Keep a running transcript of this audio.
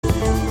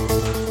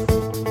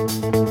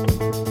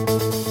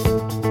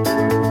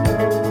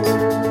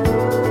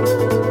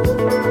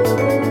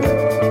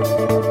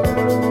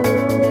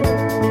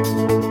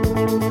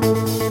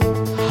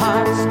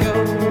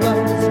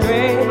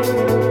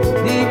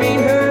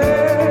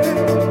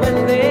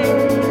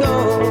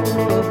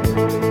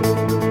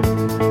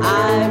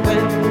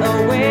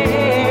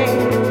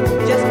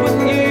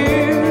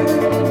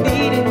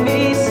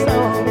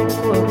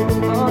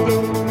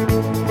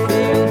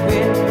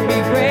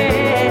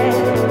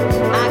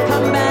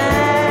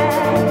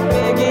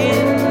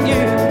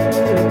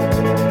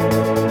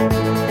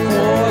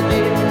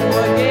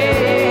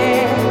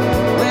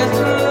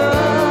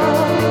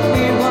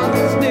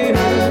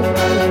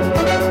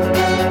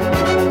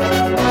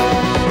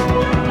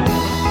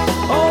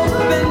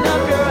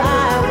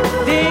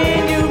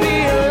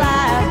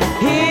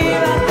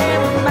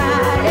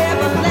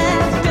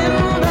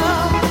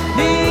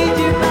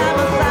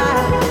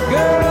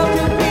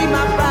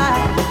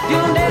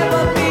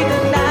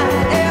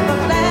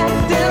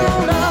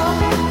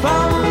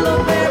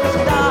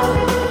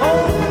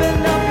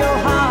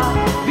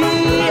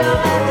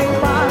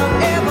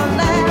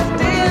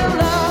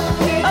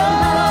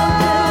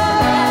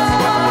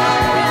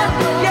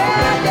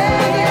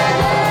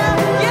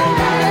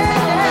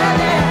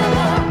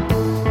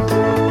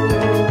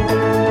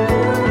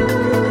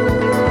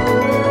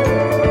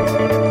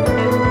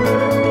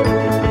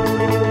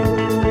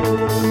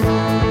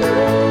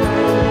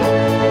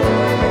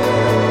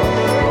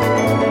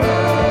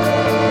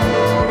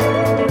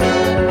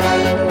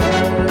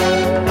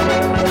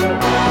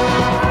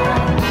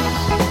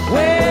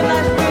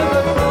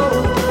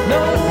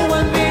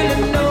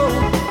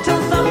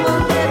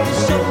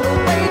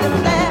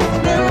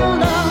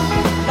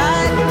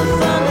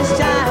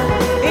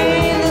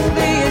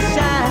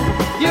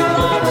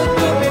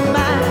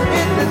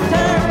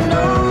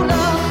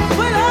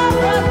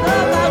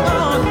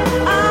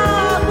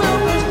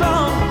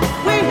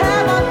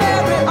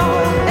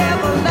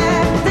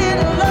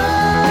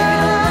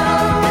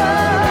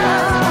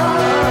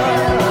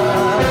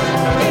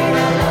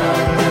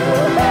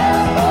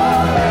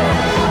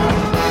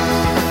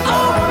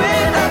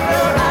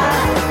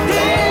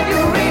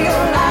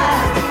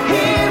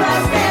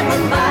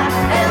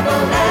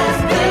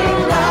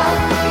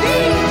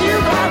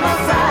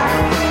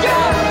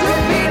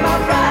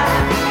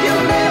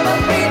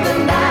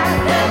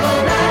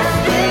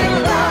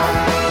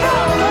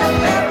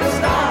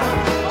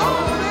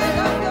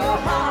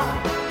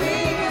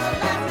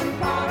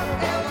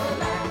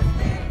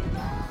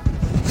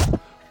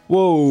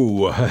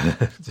Whoa,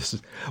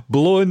 just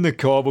blowing the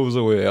cobbles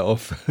away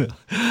off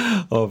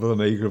the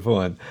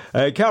microphone.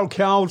 Carl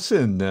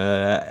Carlson,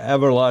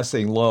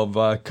 Everlasting Love,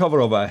 a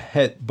cover of a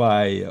hit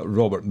by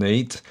Robert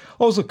Knight,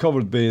 also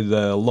covered by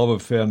the Love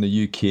Affair in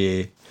the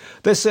UK.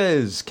 This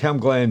is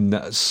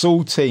CamGlen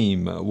Soul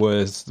Time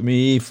with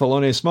me,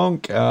 Thelonious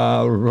Monk,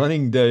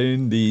 running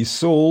down the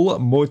soul,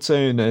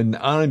 Motown and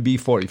R&B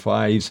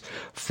 45s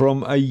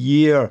from a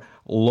year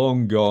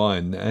long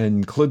gone,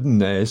 including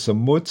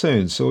some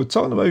Motown. So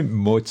talking about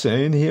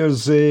Motown,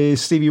 here's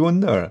Stevie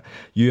Wonder.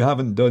 You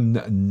Haven't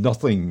Done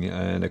Nothing,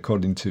 and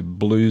according to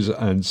Blues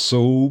and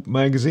Soul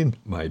magazine,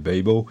 my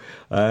Bible,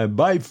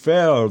 by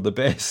far the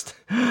best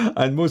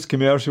and most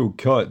commercial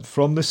cut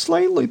from the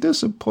slightly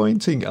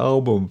disappointing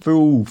album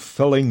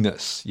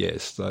Fulfillingness.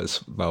 Yes, that's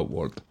that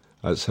word.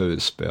 That's how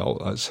it's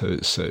spelled. That's how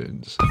it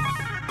sounds.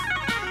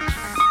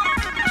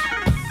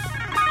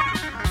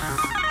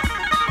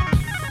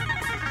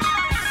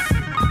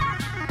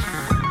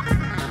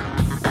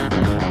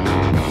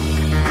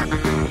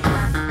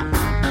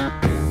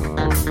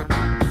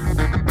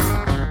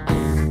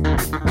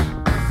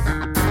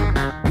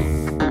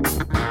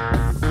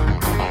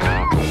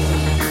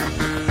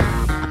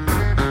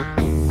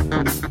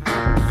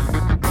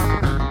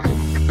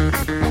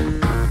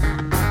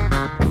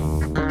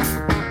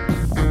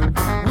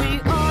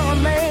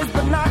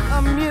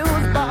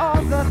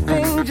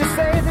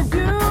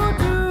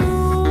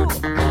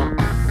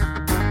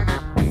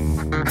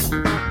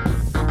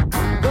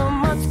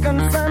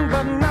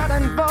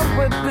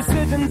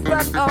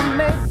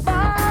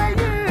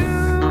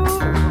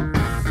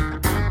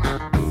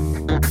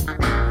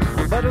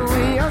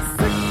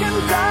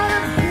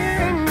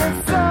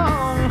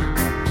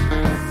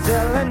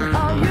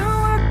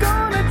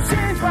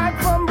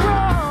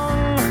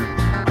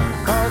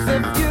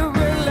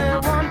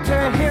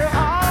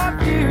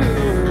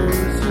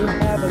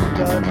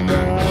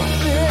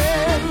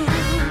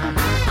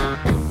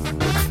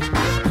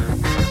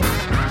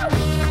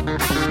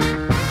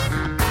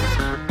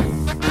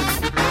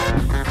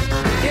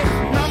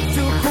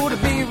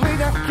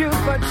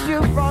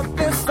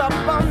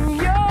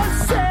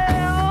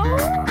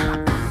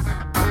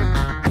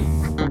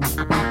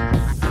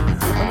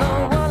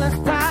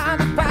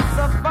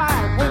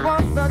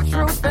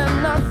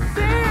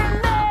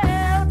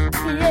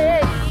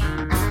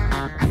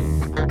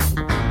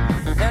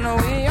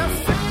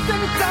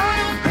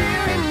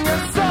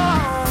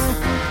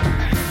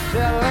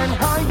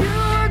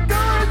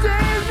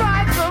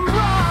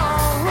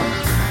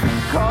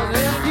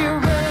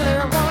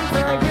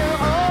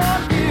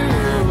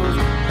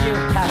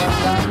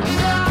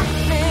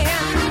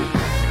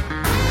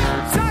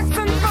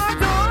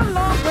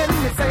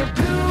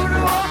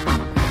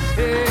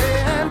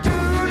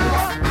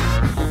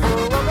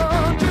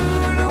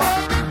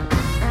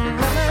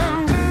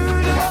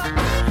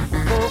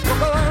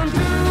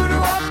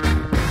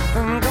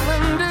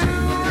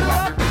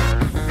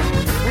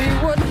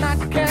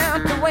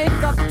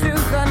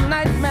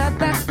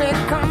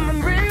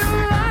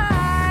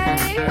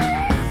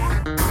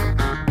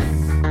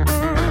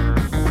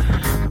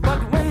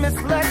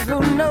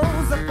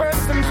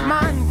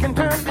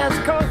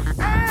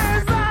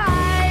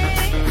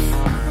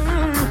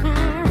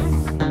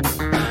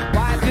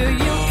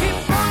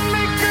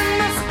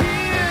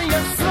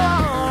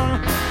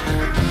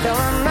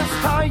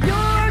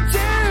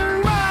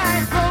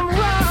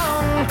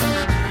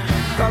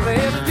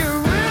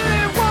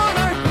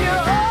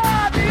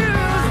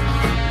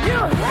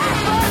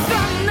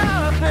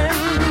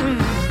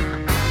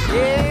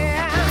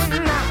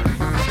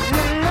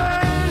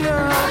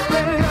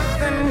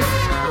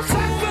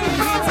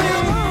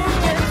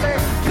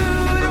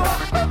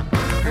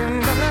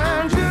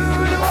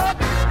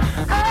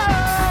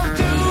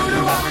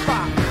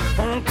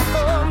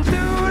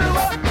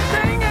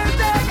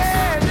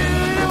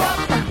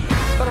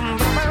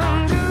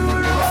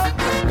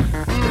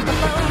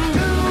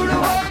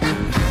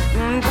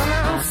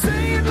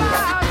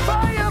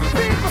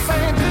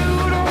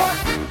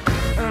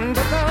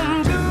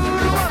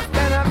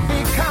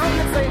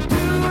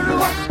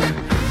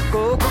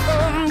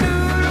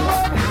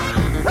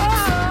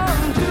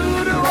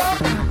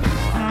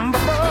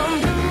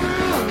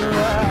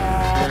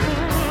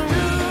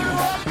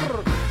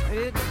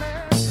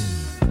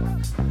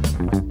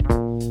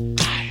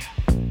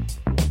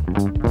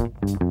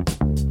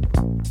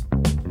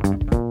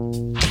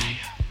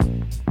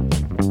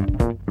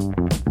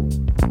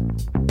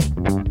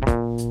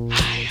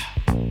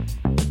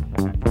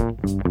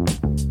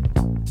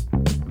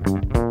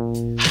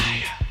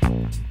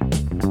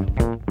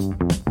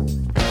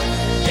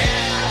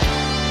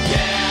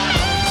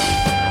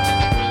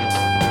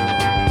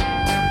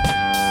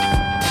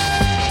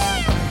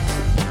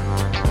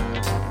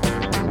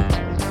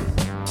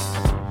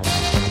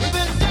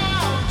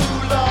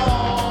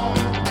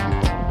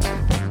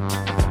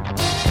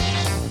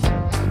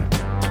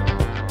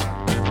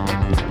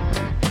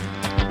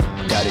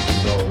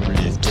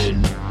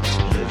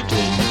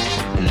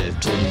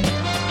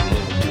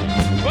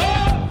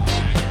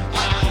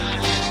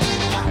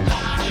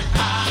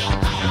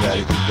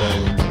 gotta keep on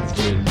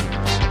lifting,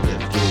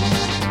 lifting,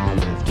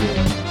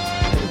 lifting,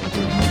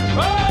 lifting.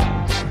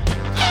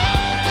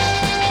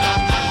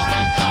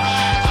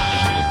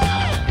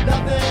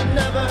 Nothing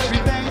ever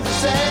remains the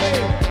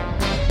same.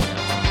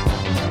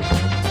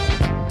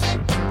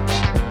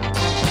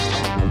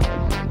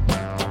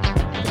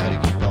 Gotta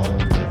keep on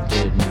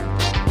lifting,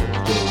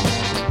 lifting,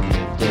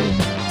 lifting,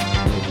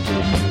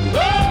 lifting.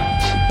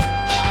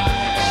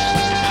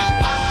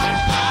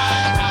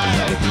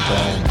 Gotta keep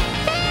on.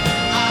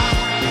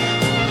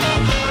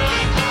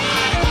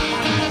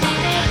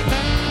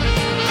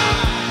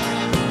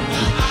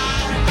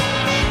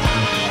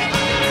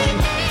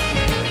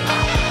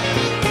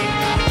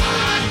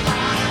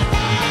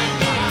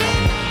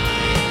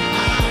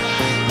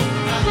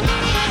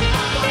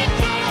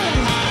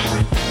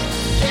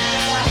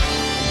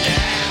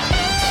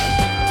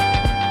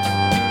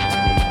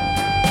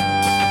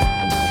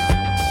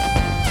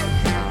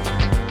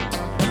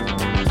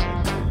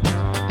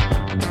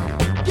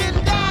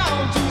 Getting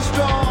down too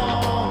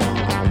strong.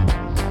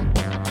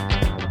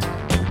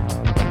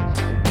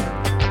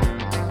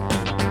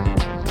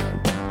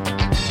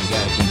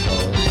 Gotta keep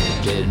on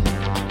lifting,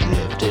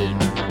 lifting,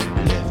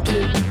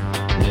 lifting,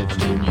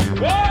 lifting you.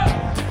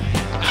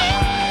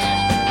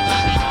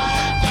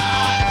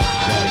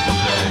 Gotta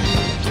keep on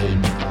lifting,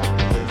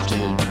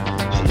 lifting,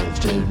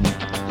 lifting,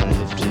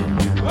 lifting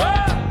you.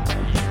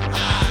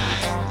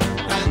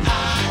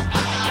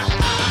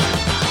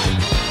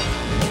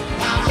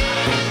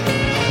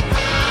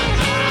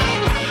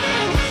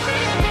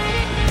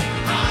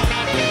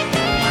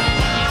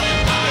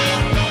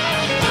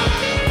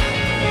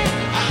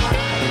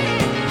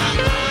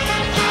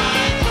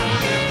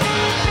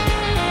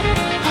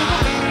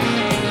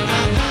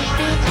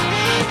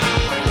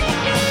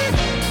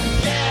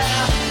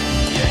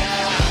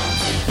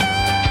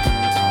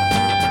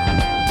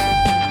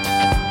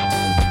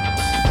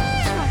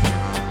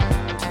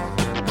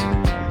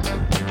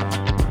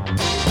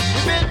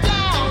 You've been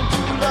down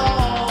too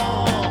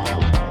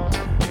long.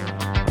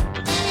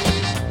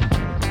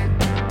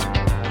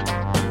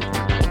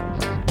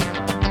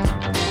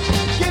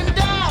 Getting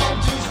down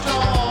too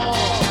strong.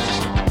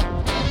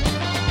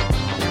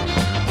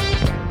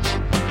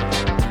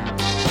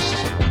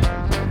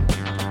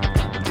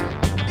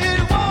 It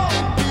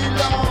won't be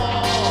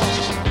long.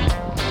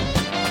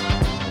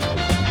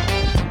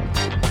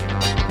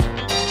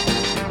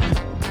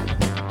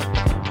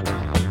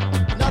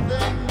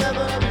 Nothing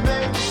ever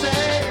remains the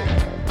same.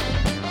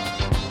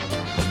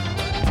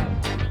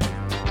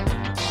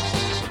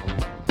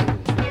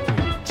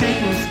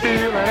 Cheating,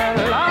 stealing, and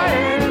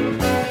lying,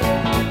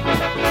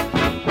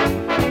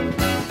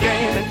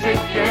 gaming,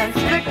 tricking, and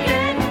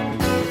slicking.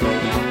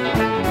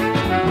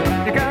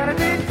 You gotta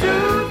be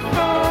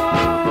truthful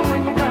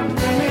when you come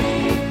to me.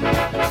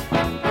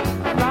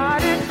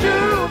 Mighty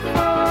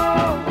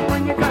truthful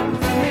when you come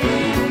to me.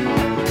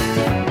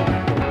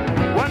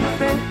 One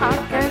thing I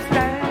can't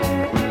stand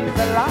is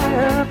a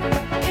liar.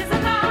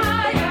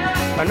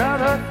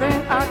 Another thing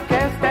I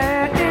can't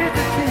stand is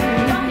a cheat.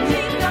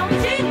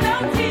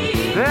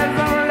 There's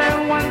only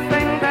one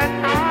thing that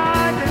I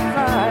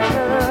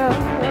desire.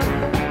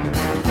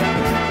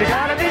 You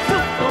gotta be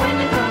truthful when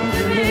you come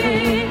to me.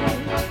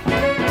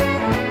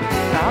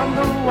 I'm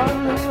the one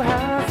who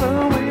has to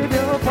with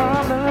your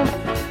problems.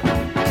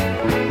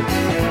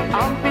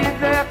 I'll be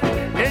there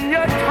in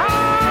your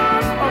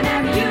time when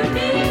you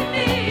need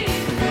me.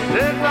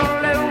 There's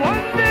only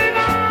one thing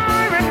I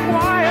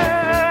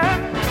require.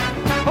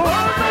 Oh,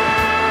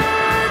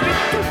 baby,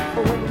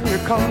 truthful when you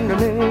come to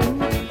me.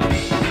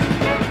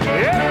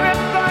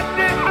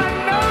 Everybody I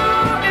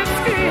know is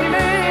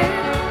scheming.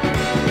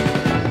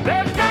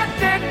 They've got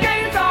their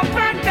games all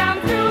burnt down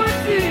to a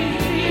T.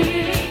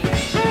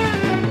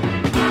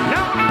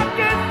 Now I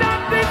can't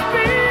stop these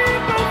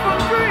people from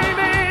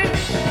dreaming.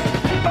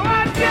 Oh,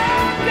 I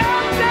can't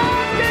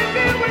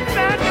deal with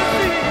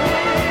fantasy.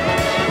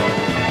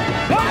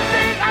 One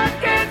thing I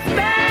can't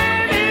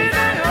stand is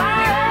a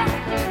liar.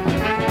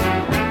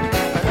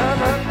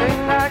 Another thing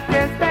I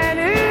can't stand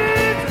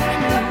is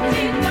a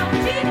cheat.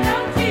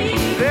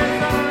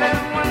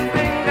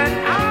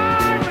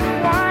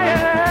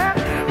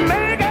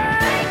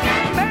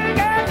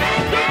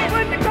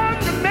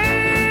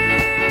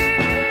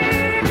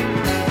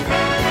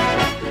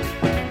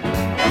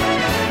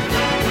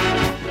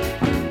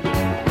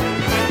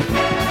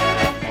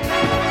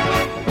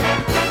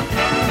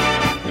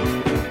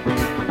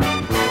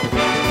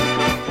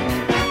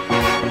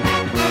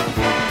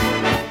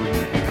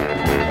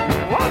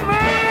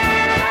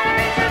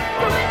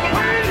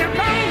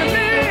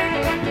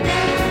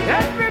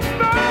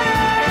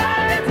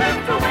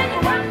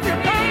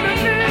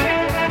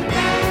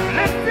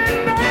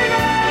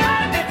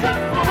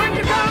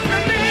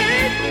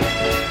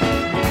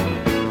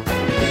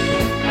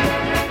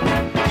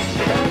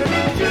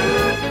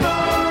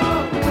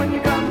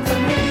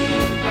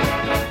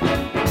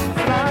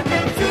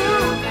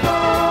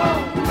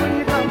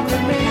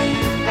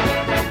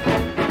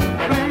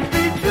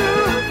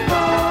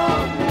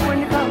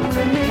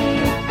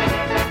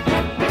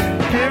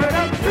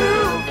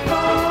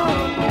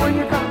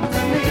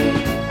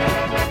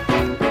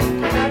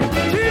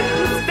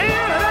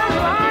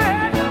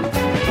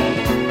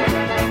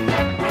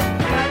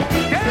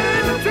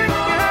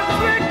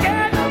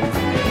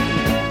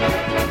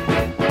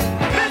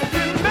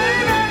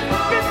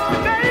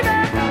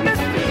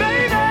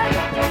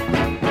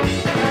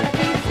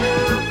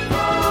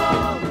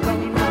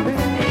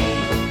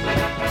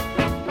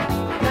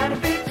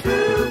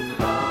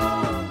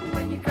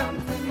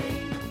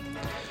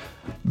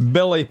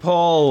 Charlie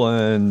Paul,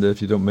 and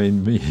if you don't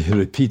mind me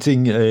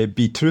repeating,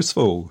 Be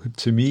Truthful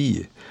to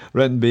Me.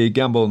 Written by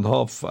Gamble and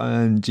Huff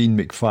and Gene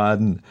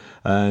McFadden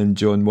and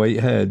John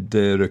Whitehead,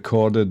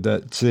 recorded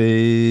at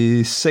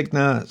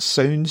Signa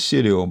Sound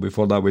Studio.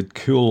 Before that with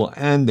Cool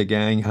and the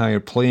Gang, Higher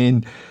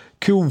Plane.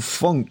 Cool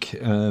Funk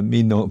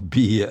may not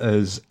be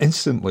as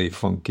instantly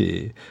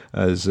funky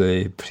as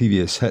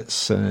previous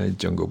hits,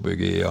 Jungle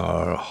Boogie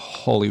or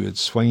Hollywood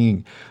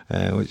Swinging,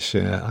 which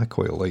I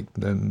quite like.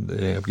 And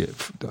I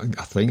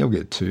think I've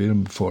got 2 of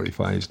them,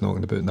 45s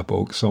knocking about in a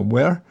box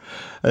somewhere.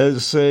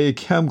 It's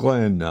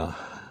CamGlen,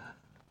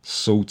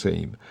 Soul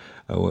Time.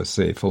 With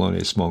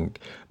Thelonious Monk.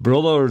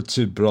 Brother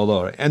to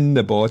Brother in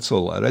the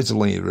Bottle,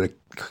 originally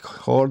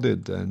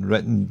recorded and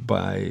written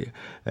by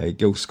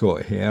Gil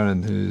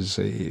Scott-Heron, whose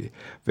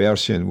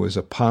version was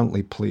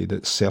apparently played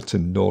at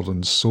certain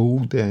northern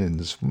soul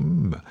dens.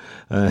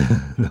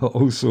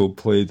 Also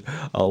played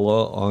a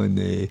lot on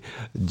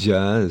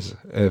Jazz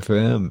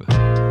FM.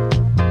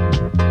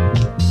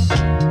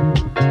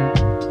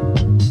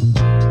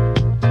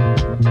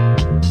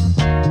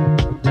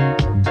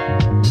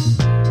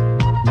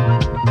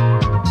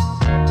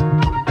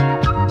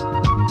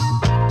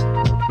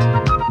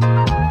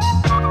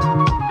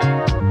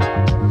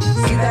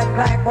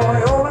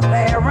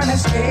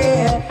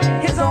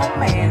 His old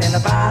man in the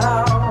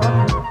bottle.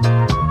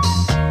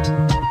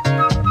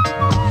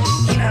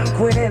 He done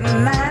quit it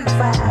in 9 to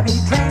 5. He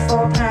drinks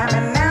full time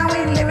and now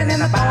he living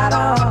in a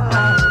bottle.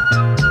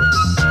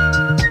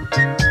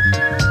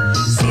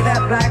 See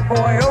that black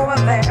boy over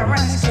there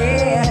running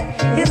scared.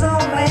 His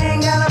old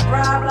man got a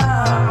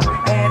problem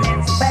and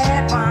it's a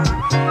bad one.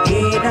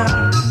 He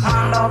done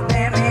pawned off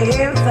damn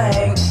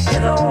everything.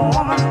 His old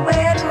woman's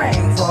wedding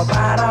ring for a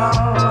bottle.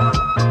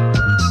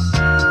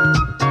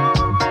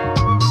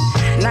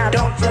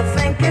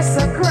 It's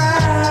a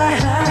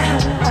crime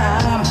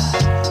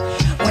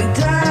when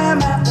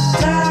time after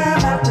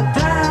time after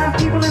time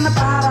people in the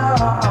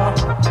bottle.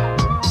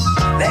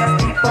 There's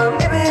people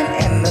living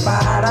in the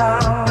bottle.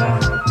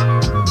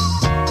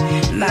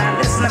 Now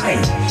listen to me.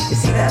 You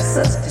see that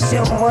sister, she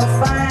was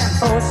fine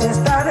before she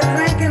started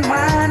drinking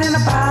wine in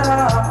the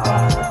bottle.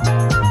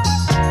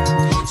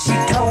 She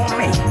told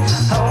me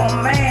her old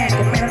man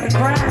committed a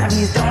crime.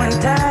 He's doing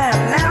time.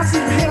 Now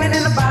she's living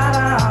in the bottle.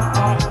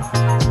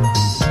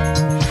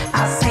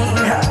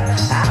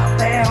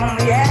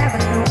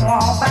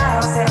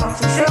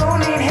 She sure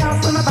need help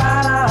from the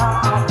bottle.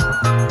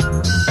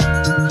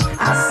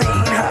 I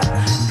seen her.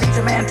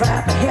 Preacher man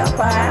tried to help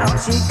her out.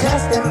 She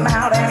cussed him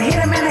out and hit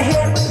him in the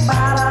head with the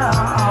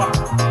bottle.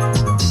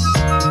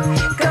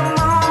 Come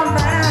on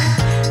now,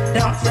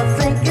 don't you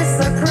think it's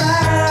a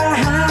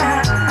crime?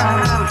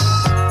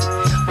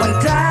 When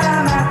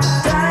time after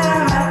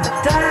time after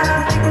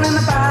time, people in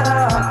the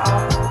bottle.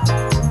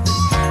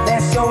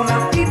 There's sure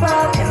enough people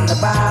in the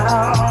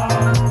bottle.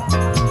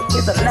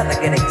 Here's another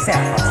good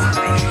example.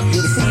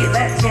 You see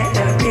that cat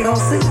in a big old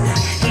suit.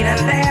 He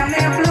done damn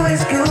near blew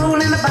his cool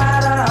in the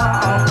bottle.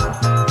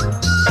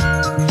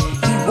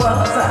 He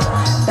was a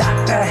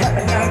doctor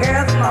helping young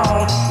girls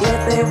along. If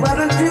they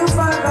wasn't too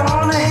far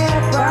gone, they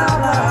had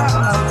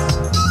problems.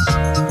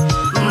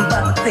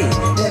 But the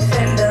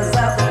defenders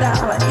of the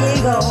dollar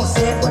eagle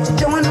said, what you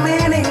doing,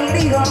 man,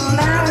 illegal.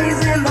 Now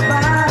he's in the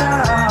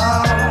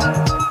bottle.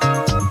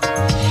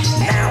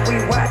 Now we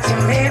watch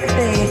him every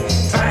day,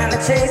 trying to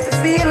chase the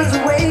feelings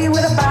away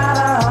with a bottle.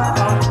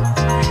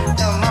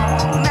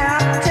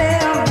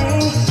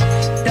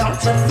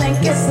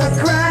 It's a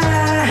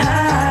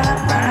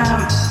crime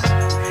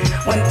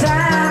when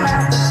time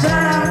after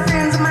time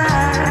friends of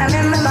mine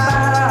in the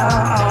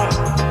bottle.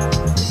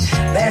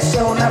 There's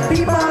sure enough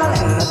people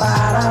in the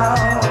bottle.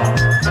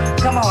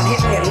 Come on,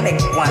 hit me a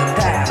lick one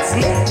time,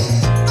 slick.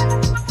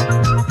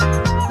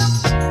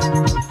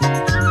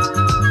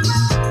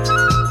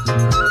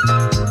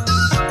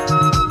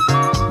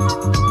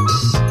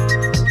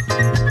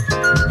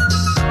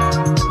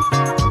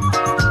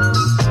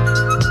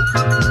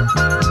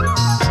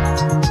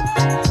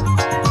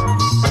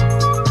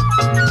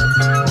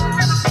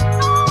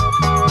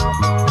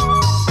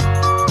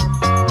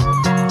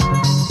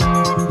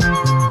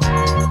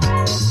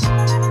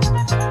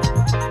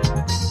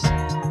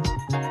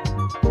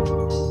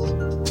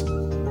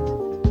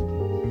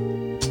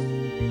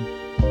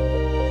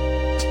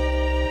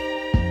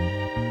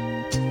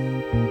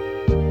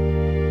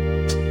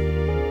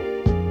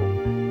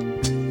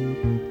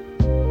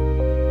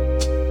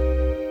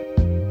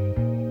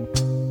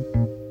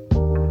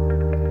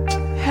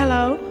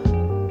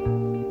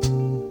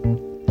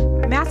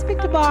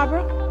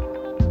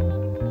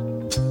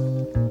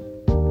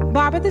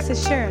 This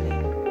is Shirley.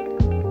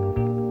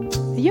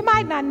 You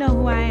might not know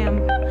who I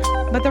am,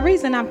 but the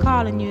reason I'm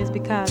calling you is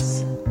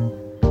because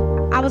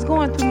I was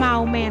going through my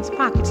old man's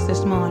pockets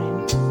this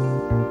morning,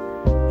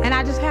 and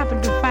I just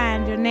happened to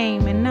find your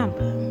name and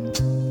number.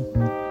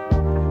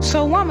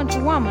 So woman to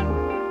woman,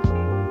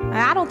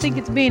 I don't think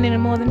it's being any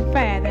more than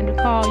fair than to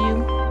call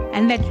you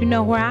and let you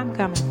know where I'm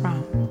coming from.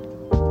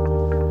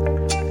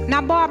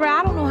 Now, Barbara,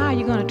 I don't know how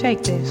you're going to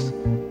take this,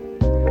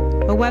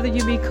 But whether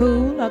you be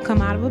cool or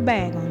come out of a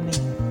bag on me,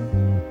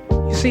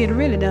 you see, it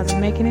really doesn't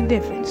make any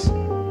difference.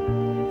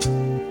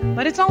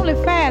 But it's only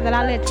fair that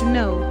I let you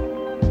know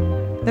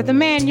that the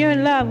man you're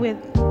in love with,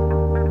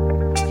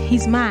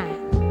 he's mine.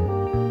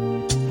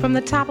 From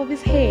the top of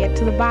his head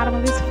to the bottom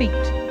of his feet,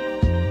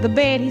 the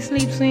bed he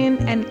sleeps in,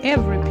 and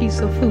every piece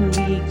of food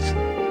he eats.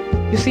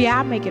 You see,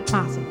 I make it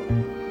possible.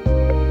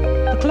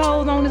 The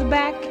clothes on his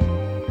back,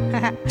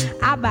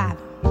 I buy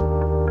them.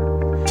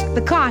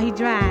 The car he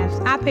drives,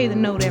 I pay the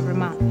note every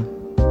month.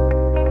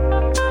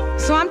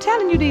 So I'm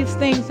telling you these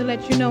things to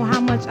let you know how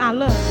much I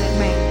love that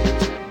man.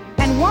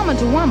 And woman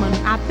to woman,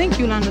 I think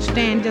you'll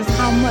understand just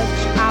how much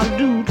I'll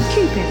do to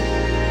keep him.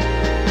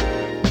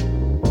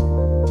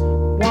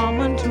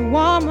 Woman to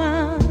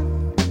woman,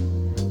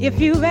 if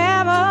you've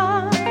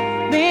ever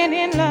been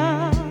in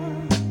love,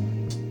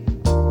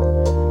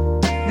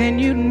 then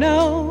you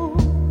know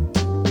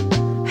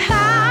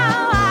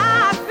how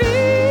I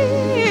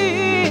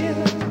feel.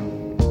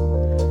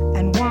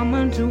 And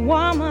woman to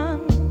woman,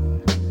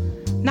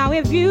 now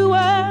if you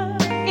were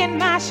in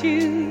my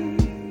shoes,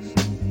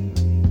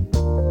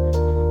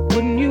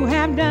 wouldn't you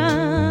have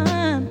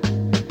done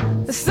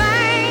the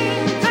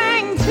same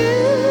thing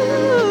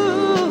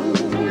too?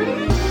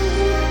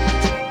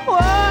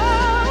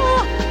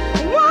 Whoa,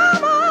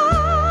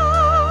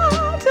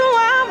 woman to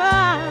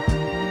woman,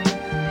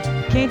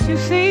 can't you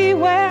see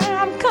where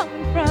I'm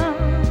coming from?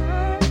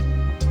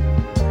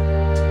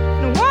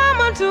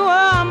 Woman to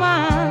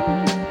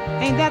woman,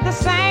 ain't that the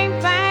same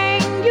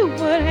thing you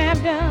would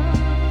have done?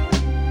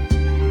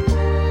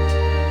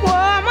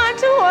 Woman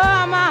to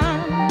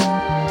woman,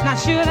 now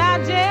should I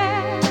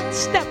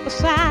just step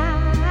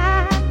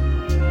aside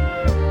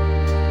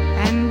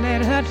and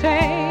let her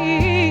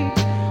take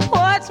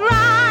what's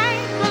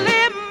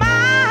rightfully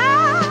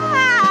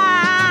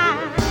mine?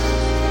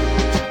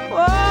 Oh,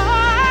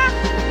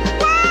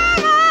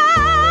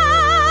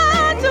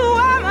 woman to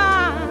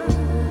woman,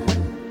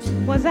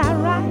 was I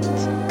right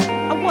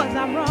or was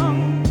I wrong?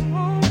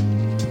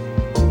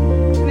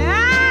 Now I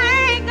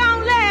ain't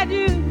gonna let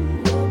you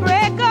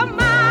break up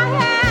my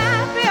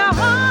happy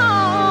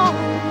home.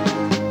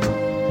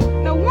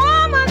 Now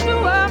woman to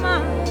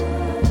woman,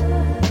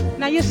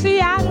 now you see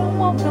I don't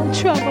want no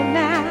trouble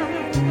now.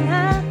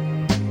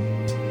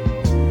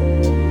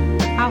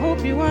 I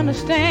hope you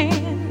understand.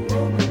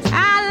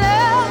 I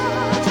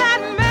love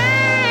that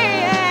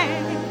man,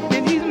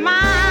 and he's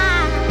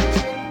mine.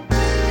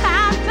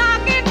 I'm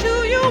talking to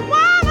you,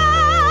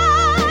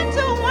 woman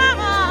to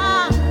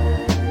woman.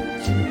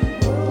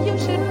 You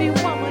should be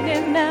woman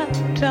enough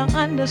to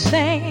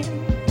understand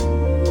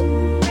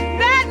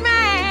that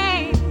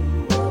man.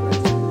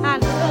 I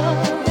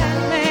love that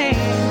man.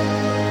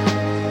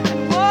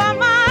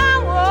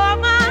 Woman,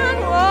 woman,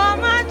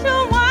 woman to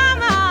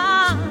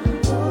woman,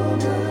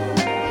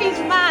 he's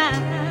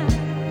mine.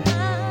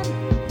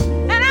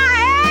 And I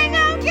ain't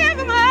gonna give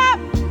him up.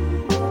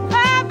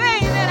 Oh,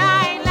 baby, I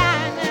ain't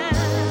lying now.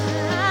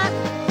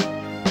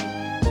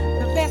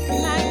 The best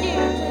thing I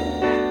give.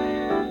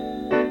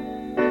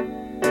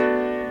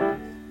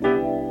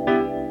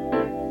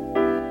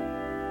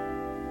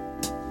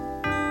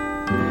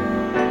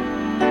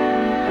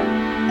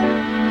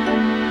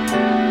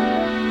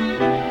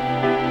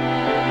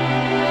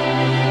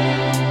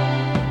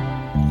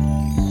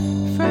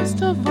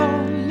 First of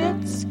all,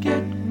 let's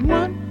get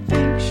one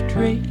thing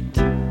straight.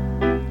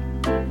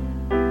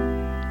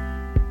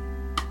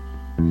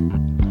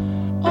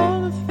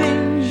 All the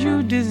things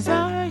you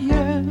desire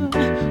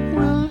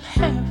will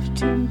have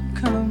to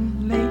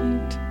come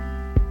late.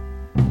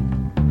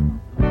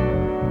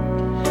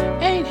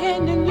 Ain't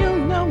handing you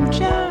no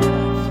job,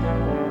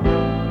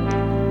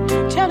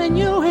 telling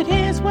you it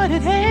is what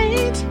it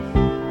ain't,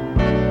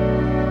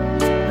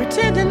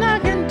 pretending I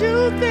can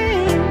do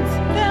things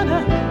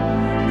better.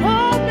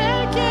 Oh,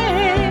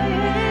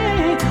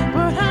 making,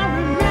 but I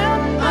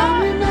remember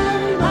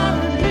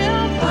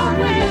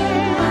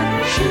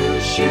when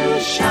shoes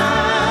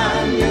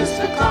shine used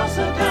to cost a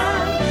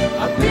dime.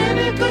 A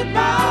penny could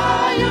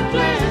buy you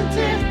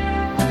plenty.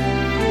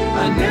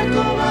 A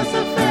nickel was a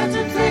fare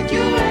to take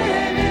you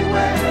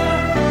anywhere.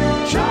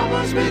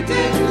 Troubles we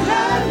didn't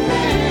have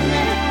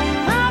many.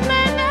 I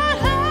may not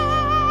have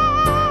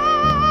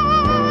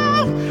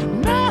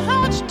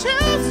much to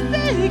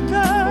speak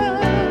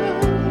of,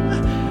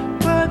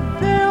 but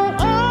there'll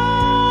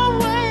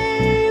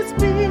always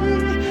be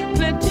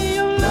plenty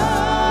of love.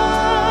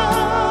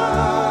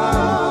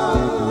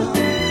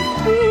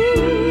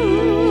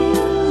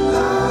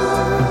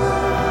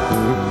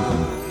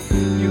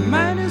 You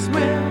might as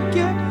well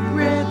get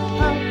rid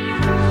of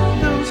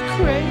those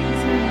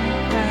crazy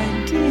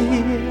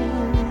ideas.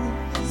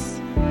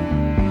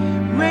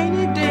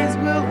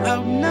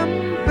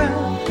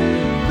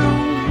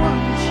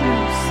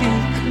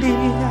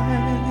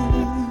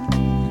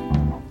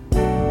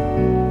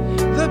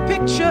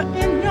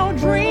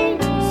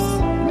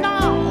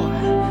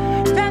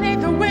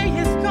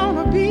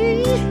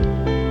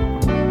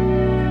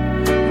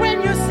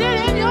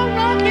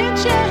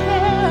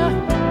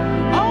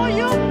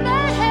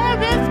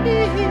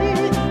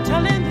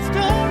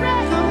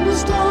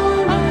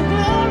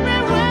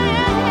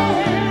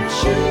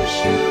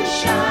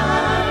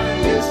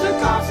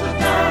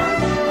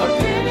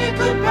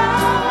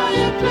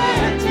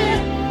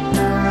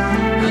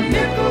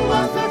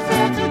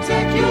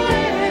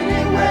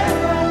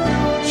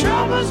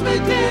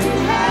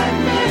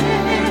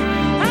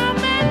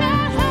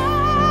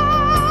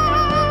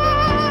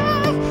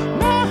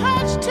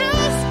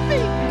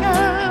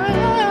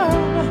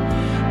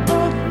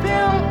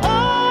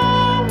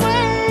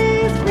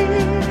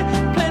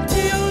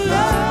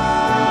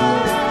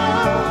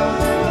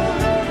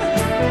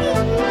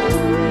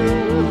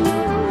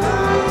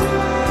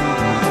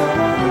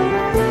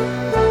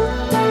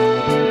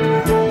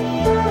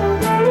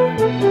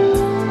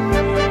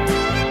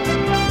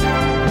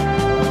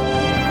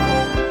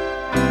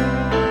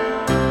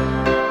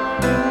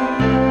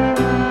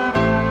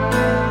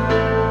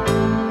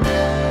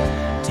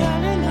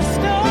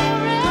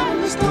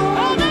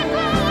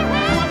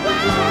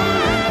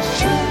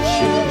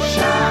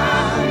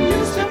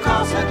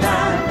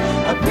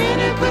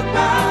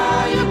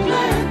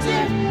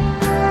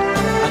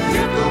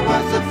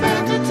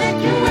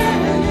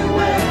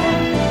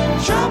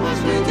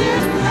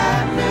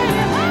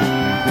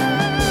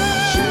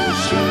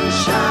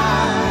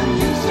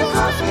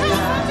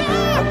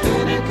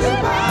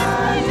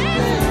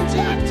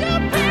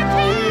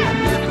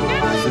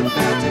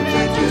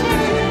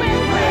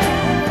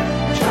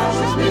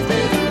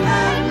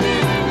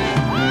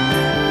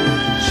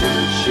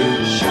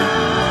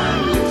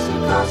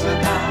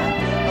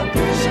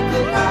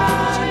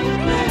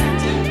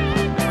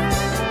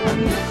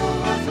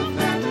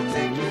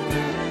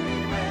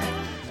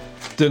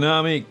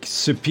 Dynamic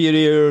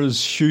Superiors,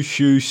 Shoo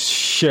Shoo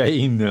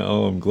Shine.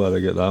 Oh, I'm glad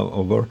I got that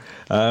over.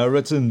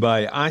 Written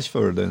by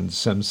Ashford and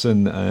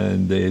Simpson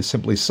and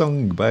simply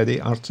sung by the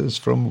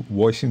artist from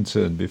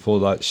Washington. Before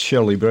that,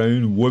 Shirley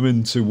Brown,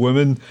 Woman to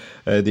Woman.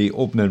 The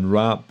opening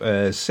rap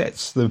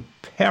sets the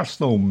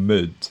personal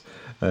mood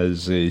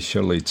as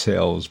Shirley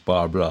tells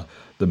Barbara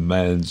the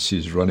man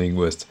she's running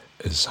with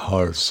is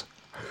hers.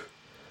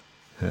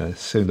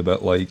 Sound a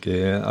bit like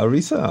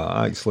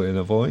Aretha, actually, in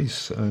a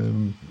voice.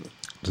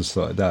 Just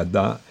thought I'd add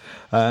that.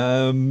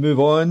 Move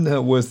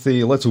on with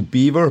the Little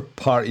Beaver,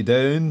 Party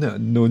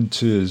Down, known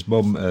to his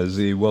mum as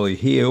Willie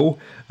Hale,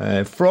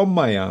 from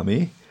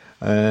Miami,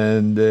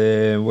 and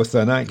with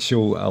an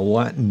actual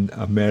Latin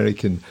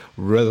American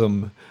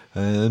rhythm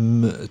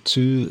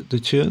to the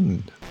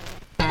tune.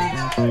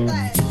 Hey,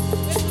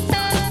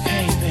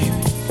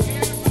 baby.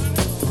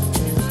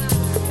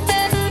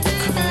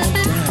 Come on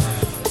down.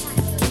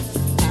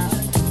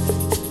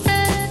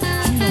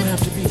 You don't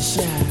have to be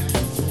shy.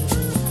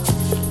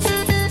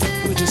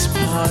 We're just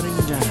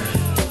partying down.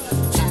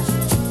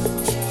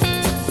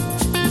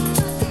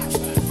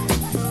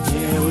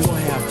 Yeah, we're gonna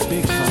have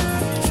big fun.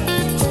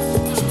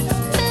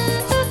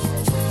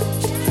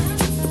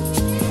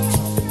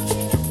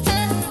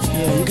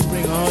 Yeah, you can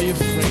bring all your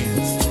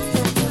friends.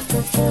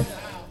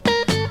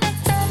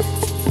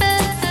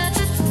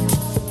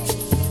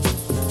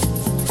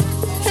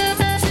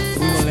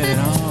 We're gonna let it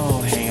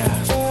all hang out.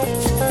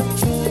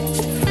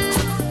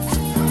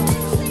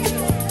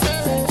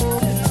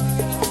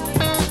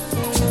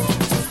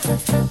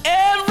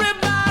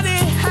 Everybody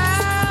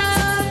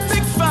have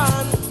big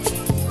fun.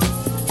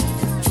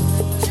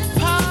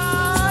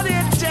 Party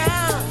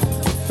down.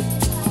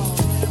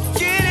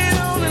 Get it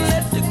on and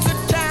let the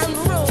good times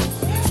roll.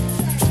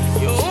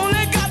 You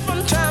only got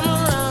one time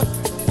around.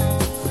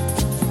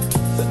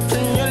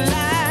 Turn your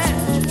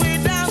lights way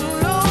down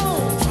low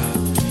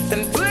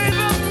and play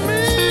the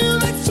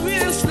music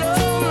sweet and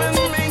slow and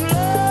make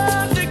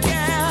love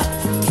together.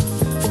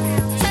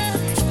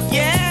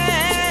 Yeah.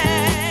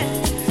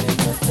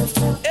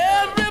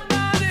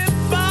 Everybody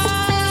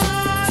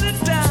party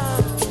down.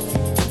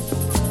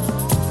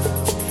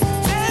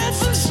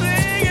 Dance and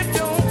sing, it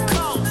don't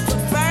cost a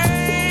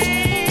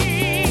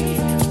thing.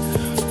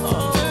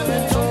 Oh,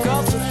 it don't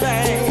cost a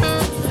thing.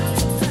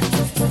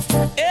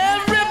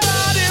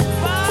 Everybody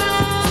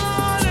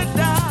party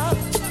down.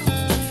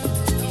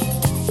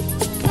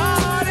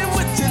 Party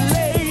with your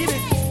lady.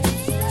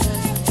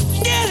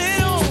 Get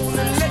it on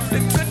and let the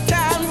good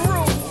times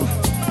roll.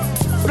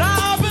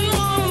 Driving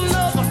one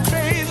another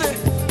crazy.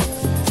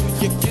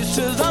 Your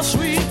kisses are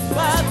sweet,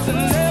 but they're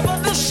never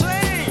the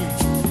same.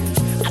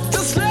 I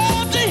just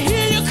love to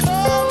hear you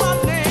call my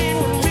name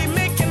when we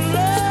making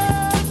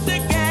love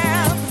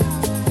together.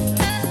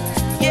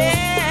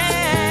 Yeah.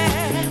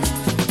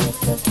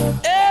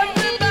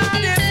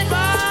 Everybody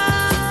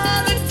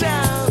party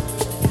down.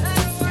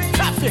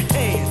 Clap your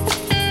hands.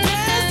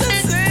 Dance and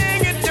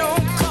sing, it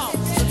don't cost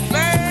a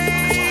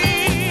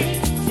thing.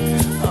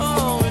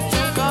 Oh, it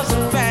don't cost a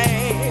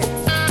thing.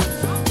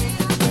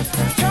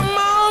 Come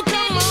on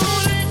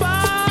and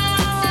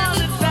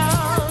party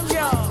down,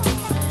 y'all.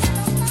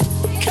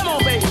 Come on,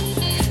 baby.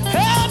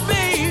 Hey,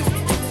 baby,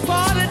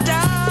 party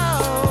down.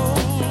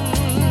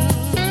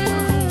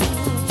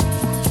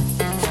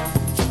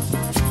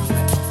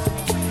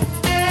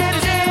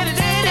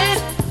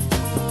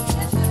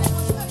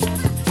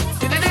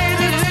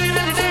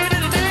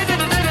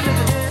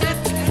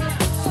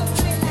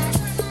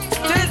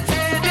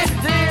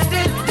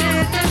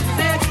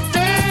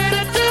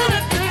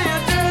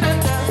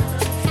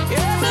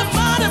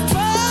 Everybody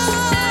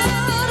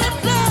party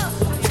down.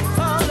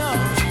 Oh, no.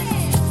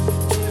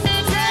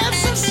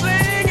 Dance and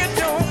sing, it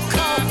don't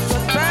cost a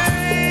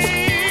thing.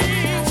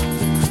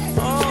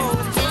 Oh,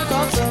 it don't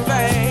cost a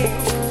thing.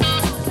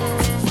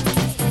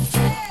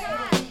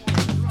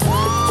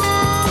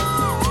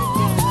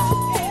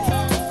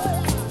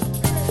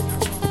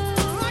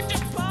 Rock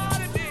your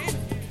party, baby.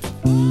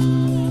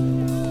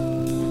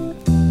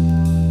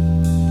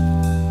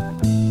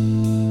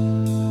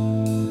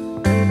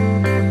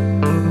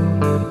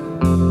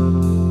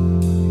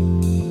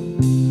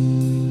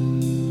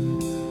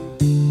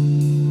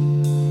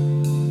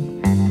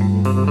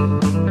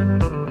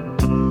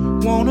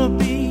 Wanna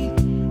be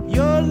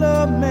your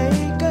love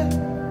maker.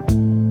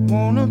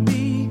 Wanna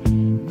be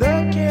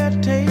the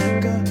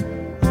caretaker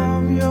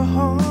of your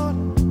heart.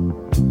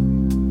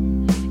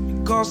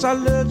 Because I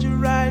loved you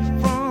right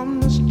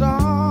from the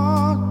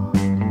start.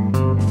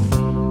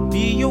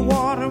 Be your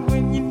water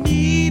when you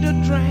need a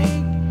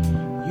drink.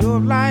 Your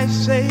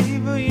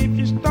lifesaver if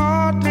you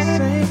start to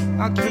sink.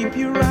 I'll keep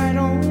you right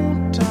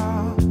on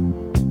top.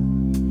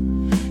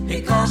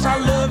 Because I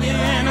love you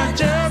and I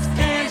just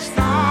can't stop.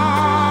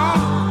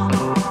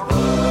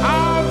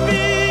 I'll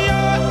be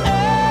your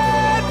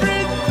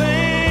everything.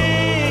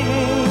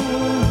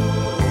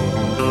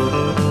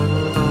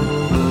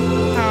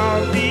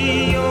 I'll be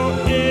your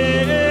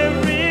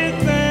everything.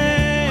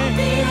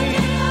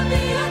 I'll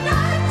be your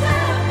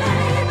nighttime,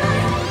 baby.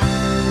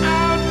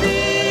 I'll be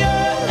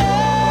your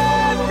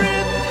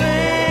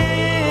everything.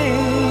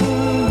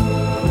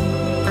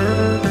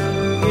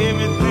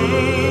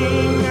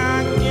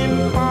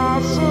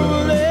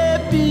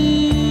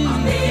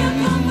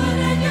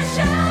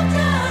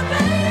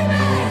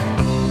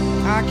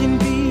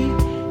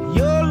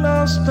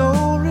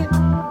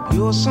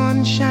 your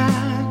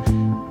sunshine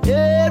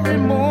every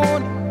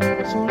morning.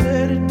 So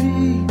let it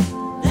be.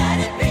 Let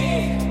it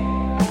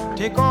be.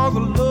 Take all the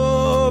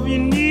love you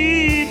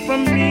need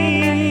from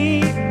me.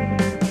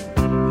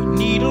 You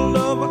need a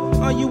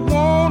lover or you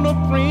want a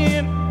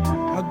friend,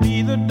 I'll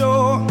be the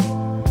door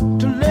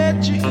to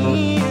let you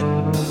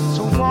in.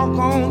 So walk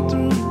on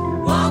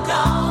through. Walk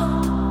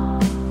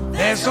on.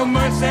 There's so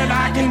much that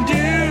I can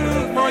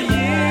do for you.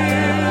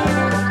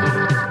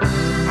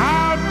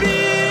 I'll be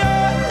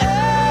your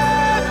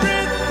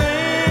everything.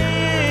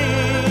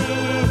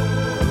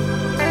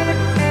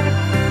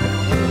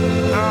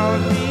 I'll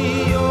be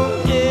your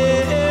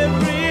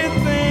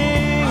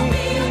everything. I'll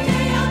be your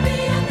day, I'll be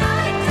your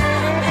night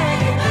time,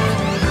 baby.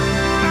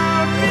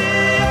 I'll be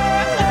your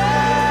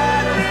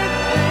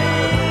everything.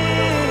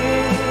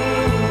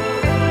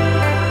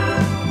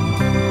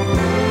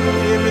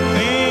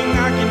 Everything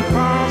I can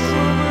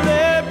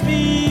possibly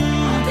be.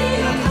 I'll be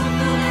your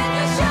comfort and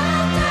your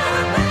shelter,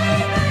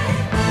 baby.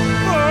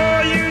 Oh,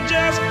 you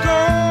just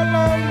call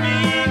on me,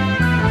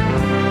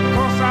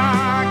 'cause I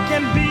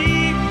can be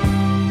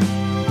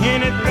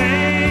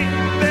anything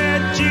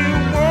that you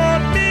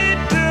want me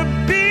to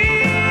be.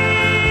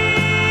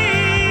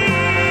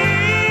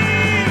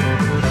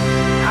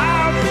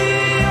 I'll be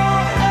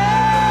your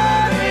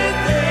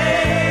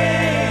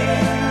everything.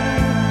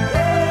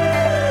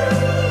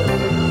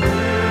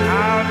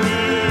 I'll be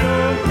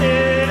your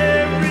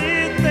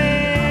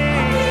everything.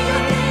 I'll be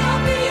your day,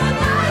 I'll be your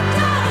night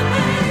time,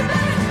 baby.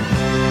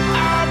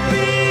 I'll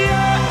be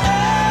your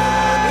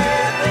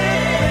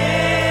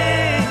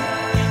everything.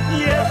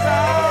 Yes,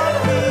 I'll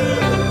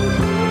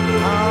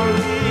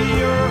be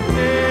your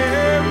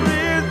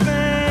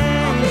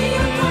everything. I'll be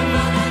your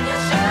comfort and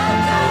your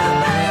shelter,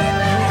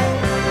 baby.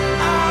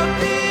 I'll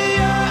be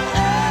your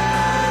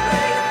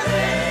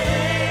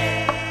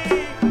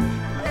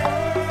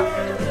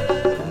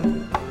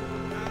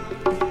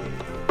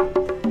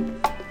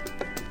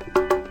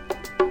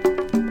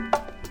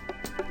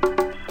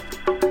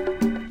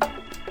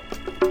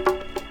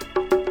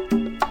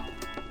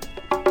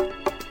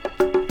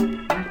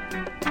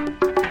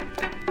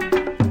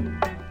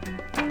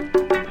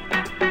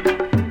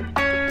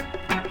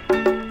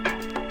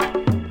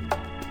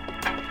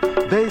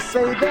They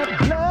say that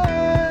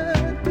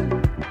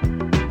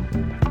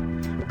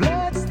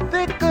blood's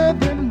thicker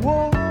than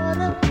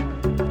water.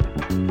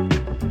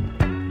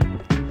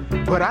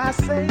 But I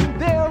say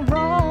they're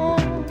wrong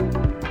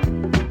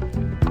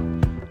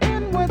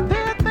in what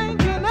they're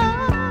thinking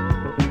of.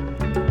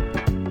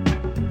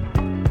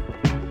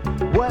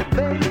 What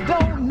they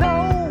don't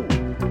know,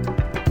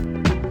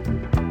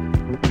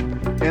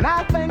 and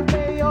I think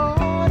they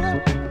oughta.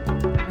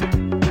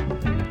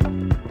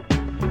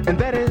 And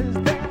that is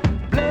that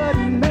blood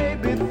may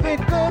be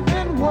thicker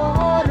than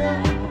water,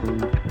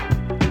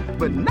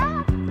 but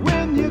not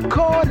when you're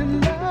caught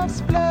in love's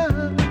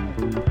flood.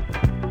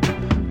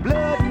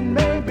 Blood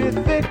may be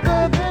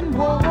thicker than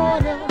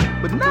water,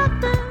 but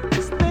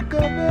nothing's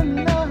thicker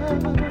than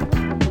love.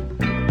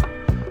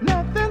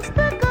 Nothing's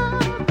thicker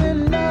than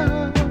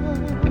love.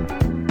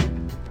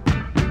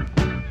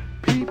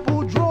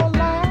 People draw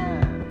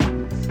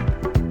lines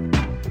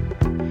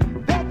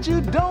that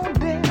you don't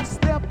dare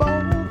step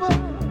over.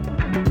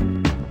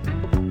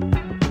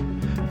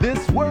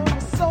 This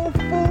world's so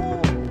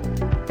full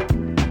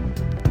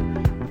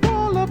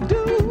of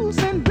do's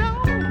and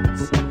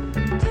don'ts.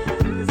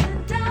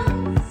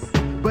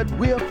 But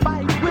we'll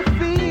fight with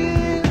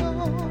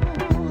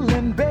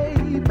feeling,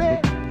 baby,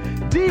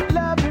 deep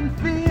love and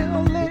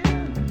feeling.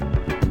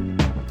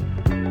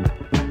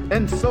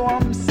 And so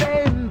I'm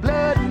saying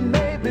blood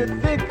may be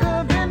thicker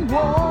than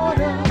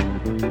water,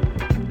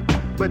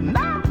 but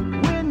not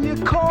when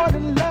you're caught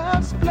in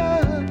love's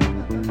flood.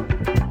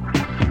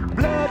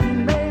 Blood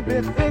may be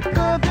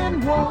thicker than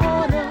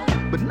water,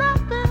 but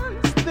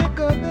nothing's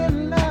thicker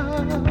than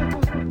love.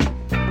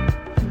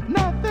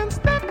 Nothing's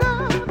thicker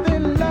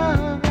than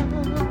love.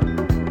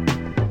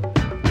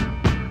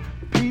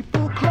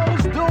 People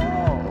close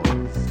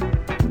doors,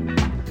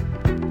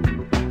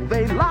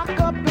 they lock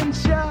up and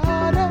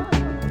shut up,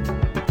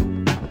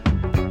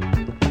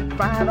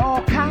 find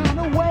all kind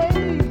of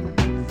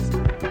ways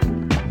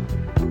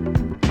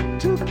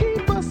to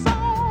keep us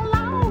all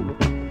out.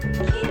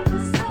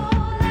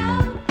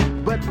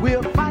 But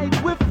we'll fight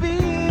with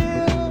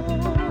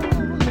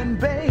feeling,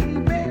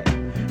 baby,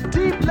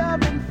 deep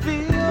love and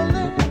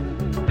feeling.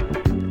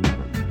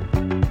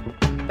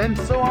 And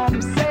so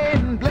I'm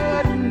saying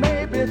blood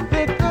may be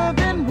thicker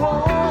than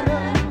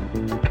water,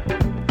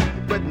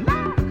 but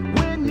not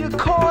when you're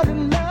caught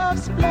in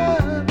love's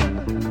flood.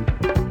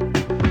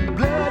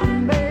 Blood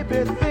may be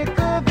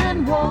thicker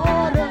than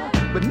water,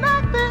 but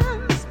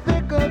nothing's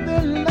thicker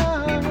than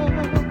love.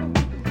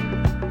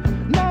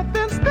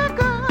 Nothing's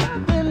thicker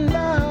than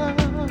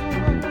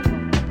love.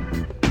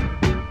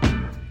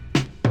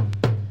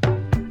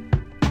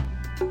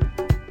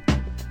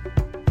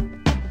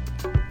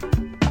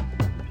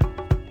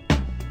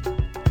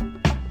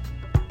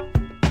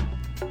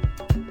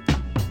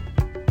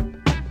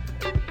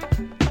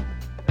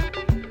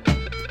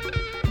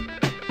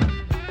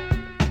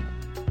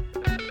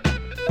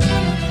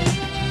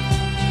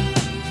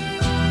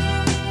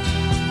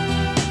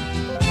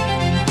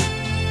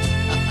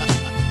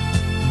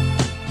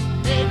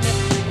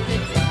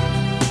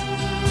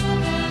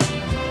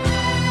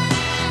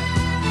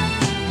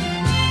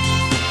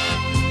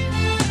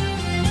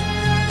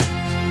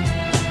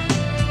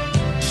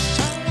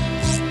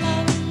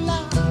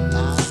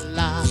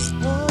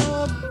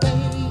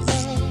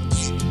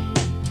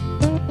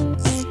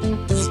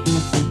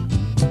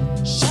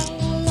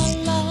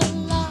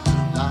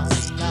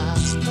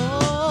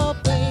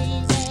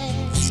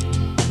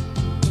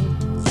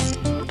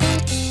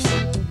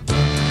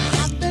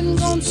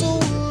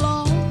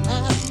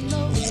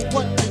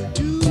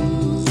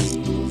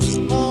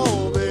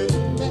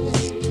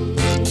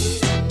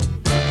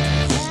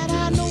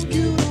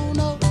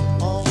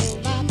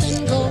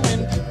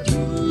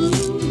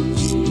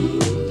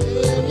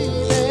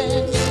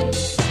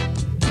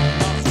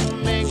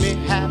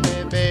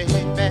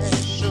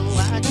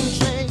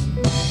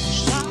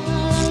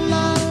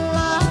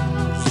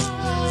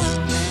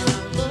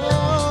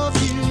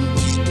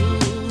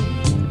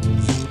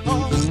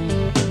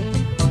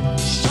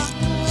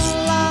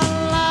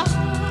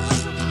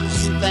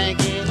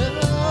 thinking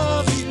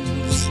of you.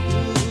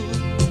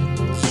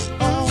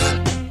 Oh,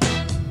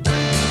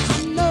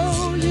 I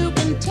know you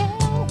can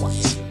tell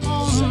what's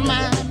on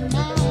my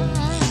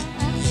mind,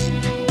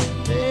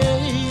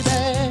 baby.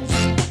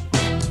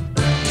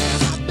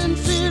 I've been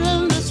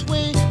feeling this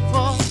way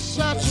for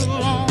such a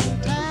long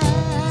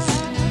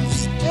time.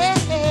 Hey,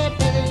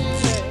 baby.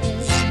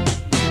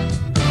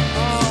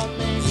 Oh,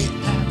 make me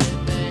happy,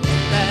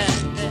 baby.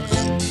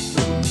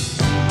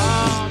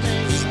 Oh,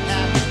 make me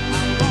happy.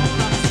 I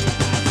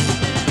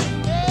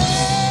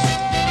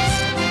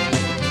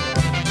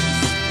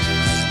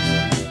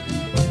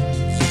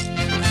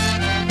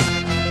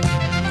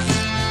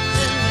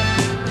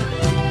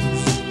wanna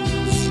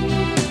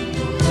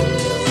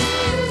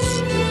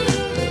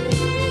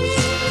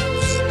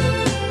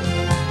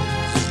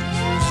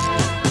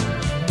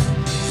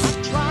be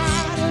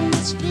tried and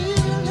this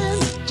feeling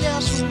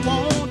just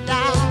won't die.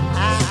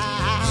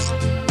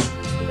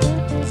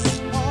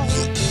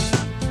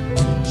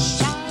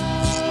 Shall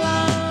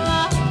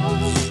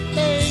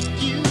make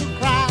you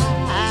cry?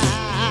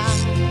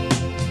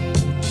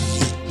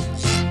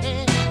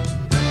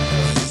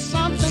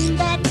 Something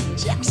that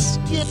just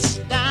gets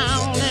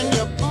down in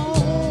your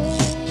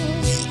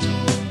bones,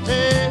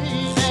 baby.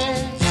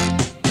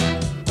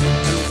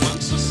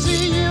 Once I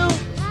see you,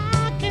 I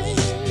can't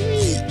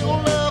leave your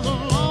love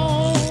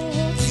alone.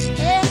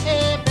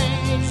 Hey,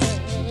 baby.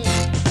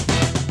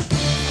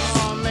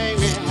 Oh, make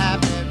me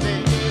happy,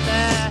 baby.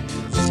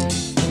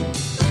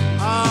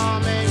 Oh,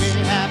 make me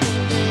happy,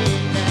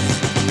 baby.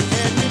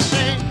 Let me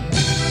sing.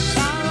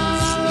 La la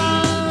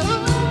la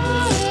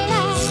la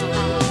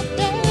la,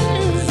 baby.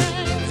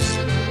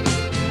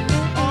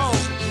 Oh,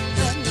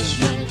 let me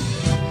sing.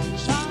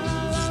 La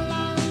la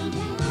la la.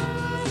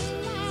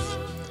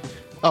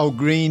 Al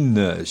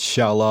Green,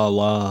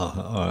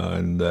 Sha-La-La,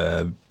 and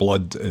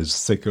Blood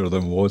is Thicker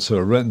Than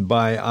Water, written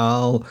by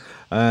Al,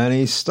 and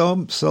he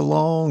stomps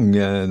along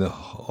and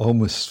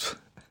almost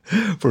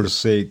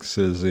forsakes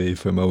his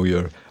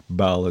familiar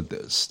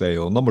ballad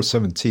style. Number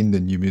 17, the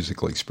New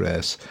Musical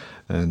Express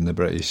in the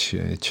British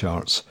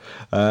charts.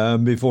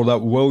 Before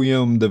that,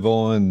 William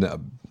Devon,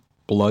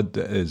 Blood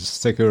is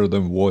Thicker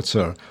Than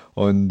Water,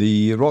 on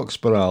the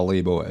Roxborough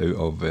label out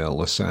of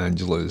Los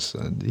Angeles,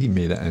 and he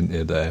made it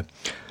into the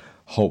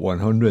Hot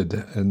 100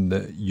 in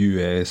the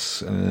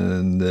US.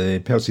 And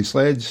Percy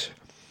Sledge,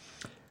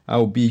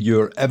 I'll Be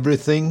Your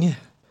Everything,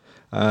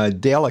 a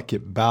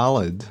delicate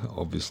ballad,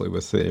 obviously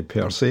with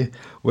Percy,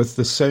 with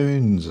the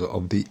sounds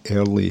of the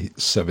early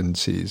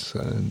 70s,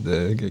 and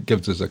it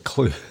gives us a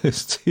clue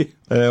as to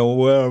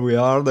where we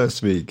are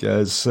this week,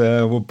 as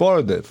we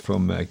borrowed it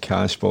from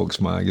Cashbox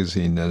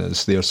magazine, and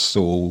it's their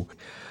soul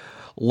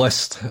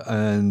list,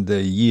 and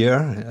the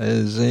year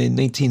is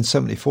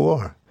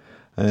 1974.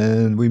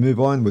 And we move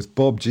on with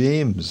Bob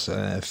James,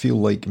 Feel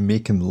Like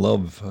Making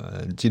Love.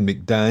 Gene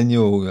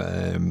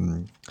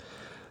McDaniel,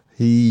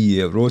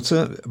 he wrote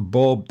it.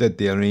 Bob did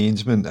the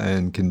arrangement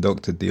and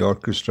conducted the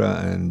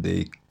orchestra, and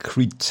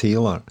Creed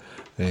Taylor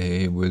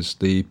was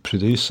the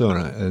producer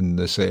in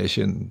the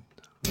session.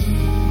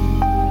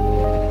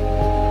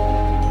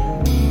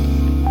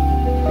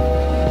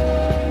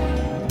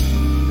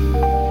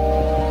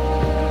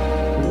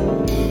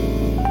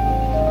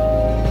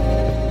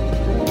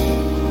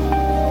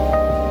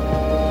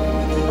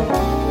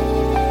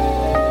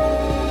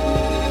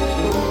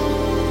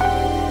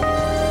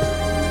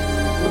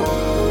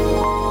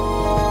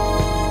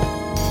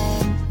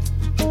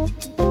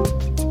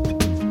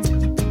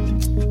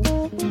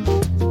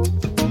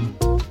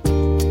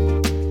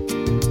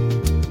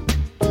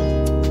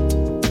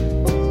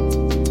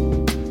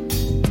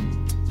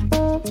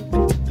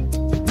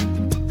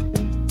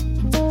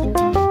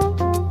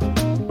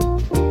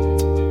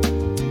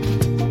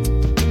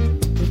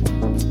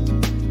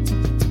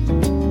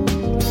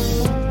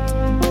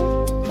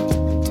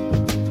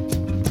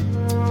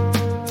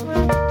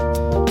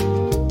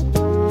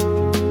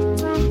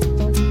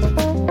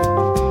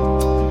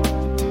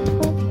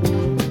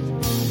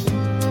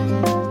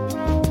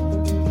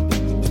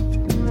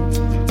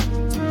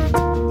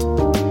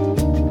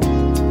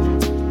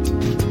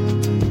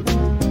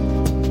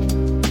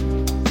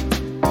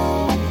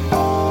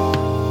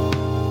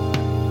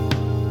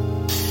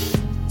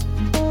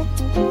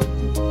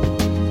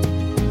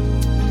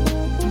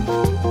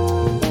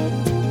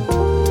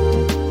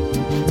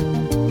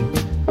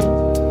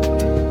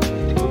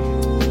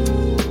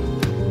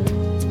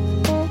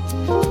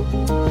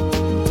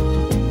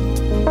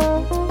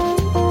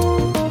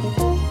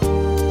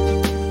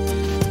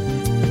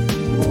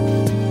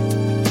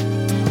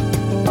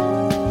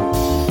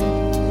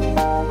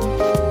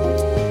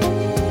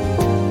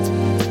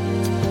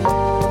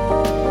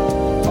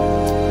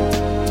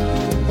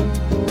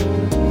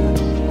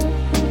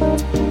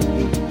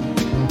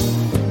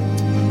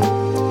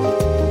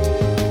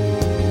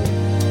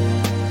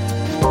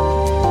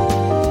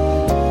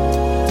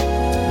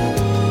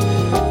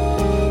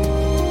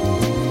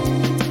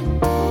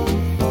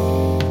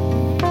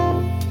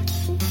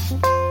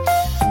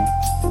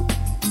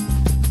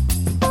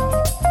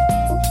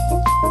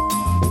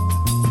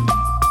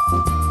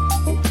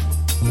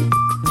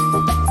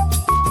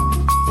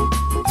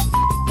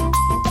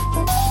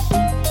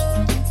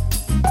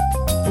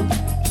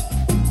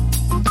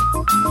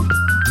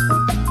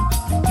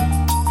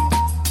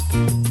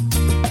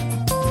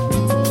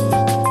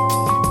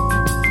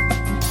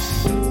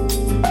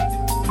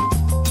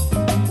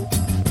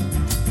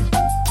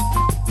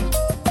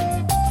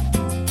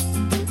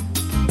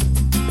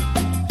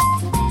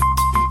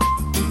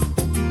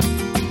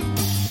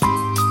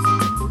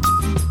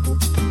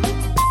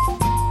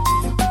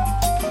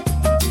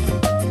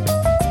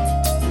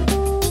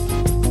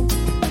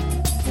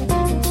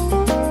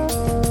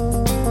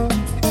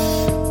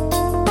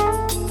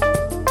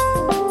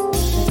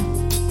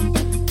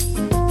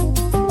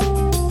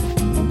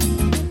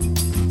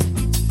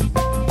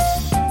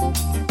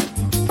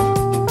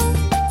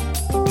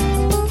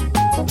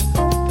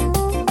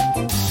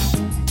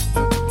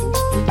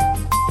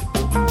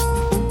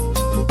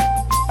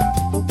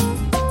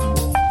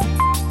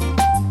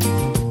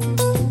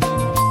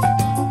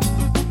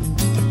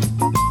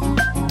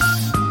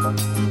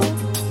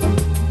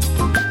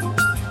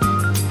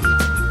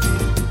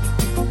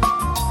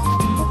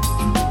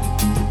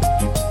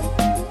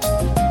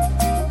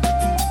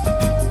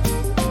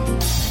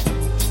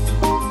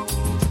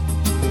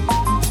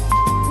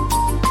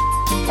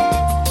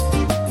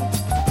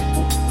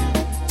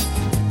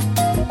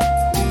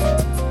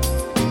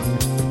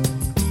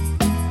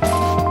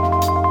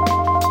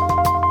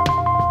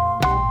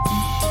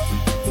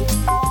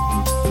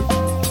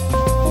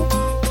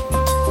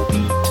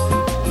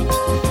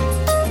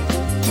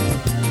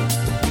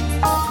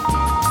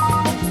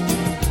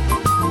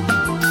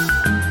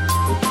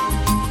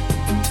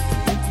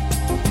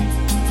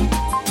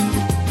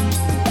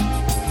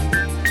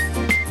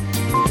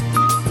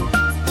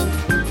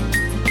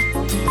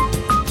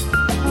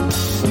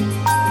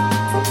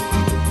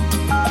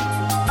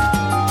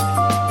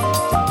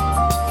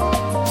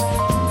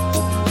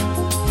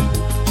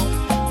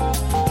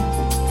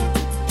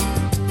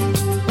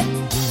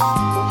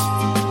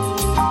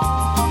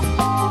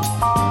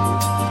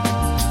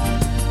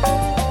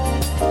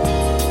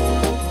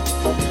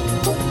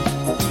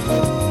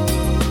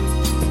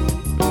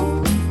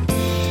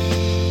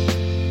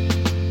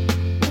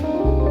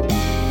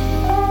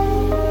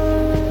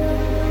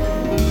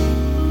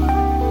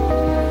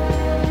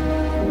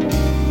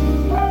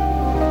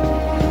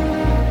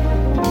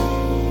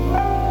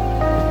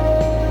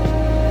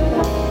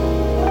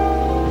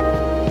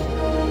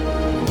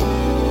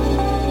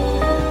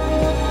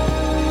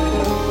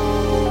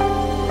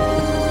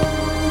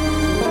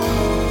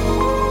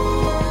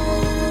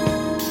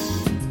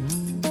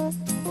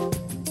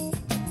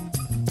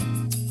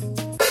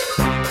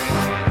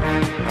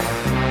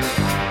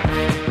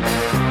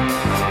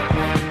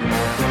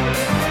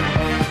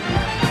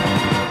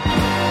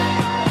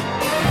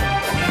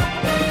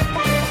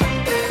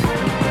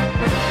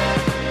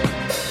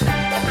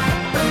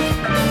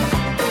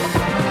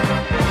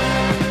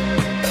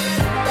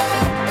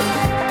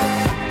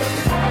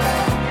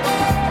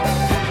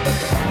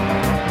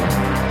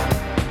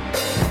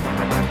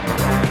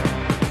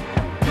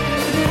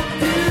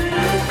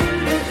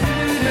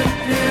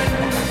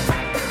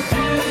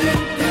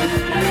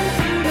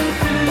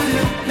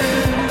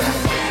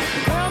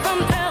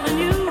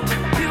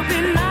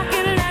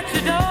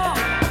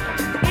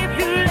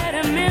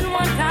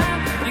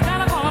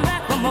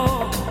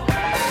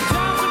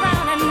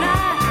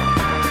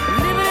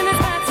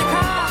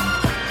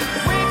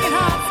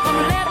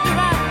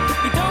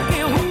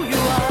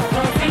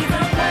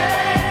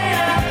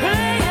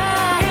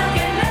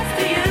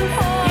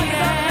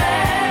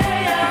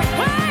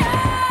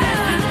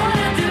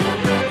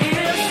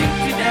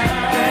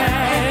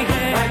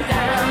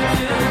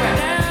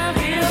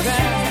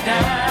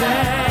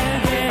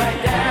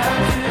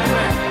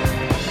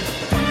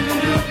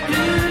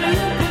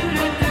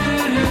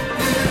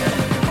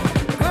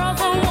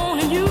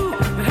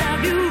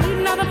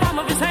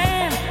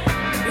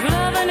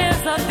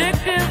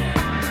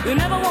 You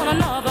never want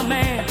another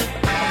man. The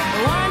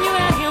one you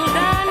and him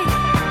done,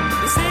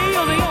 you say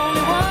you're the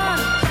only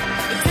one.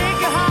 You take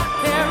your heart,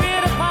 tear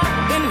it apart,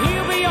 then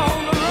he'll be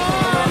on the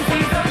run.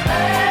 He's a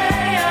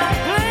player,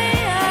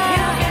 player.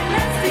 He'll get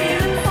next to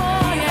you.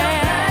 Oh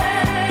yeah,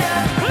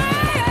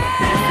 player.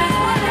 This is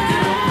what he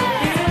do.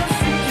 He'll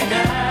shoot you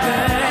down,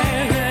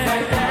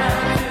 right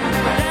down to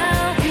the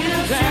ground.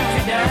 He'll shoot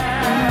you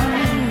down,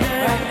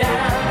 right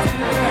down to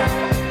the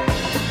ground.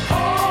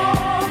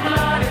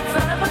 Cold-blooded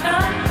son of a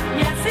gun,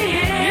 yes he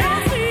is.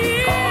 Yes he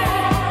is.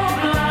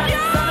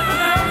 Cold-blooded son of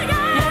a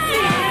gun, yes he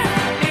is.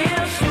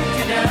 He'll shoot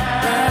you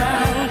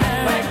down,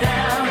 right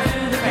down to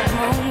the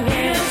ground.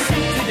 He'll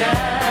shoot you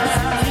down,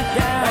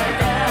 right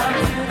down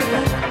to the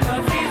ground.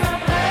 'Cause he's a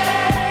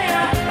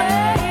player,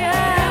 player.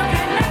 He'll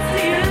get next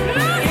to you.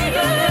 He's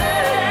a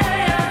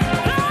player.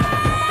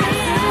 This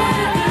is what he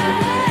do.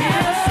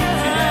 He'll shoot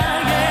you down,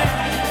 yeah,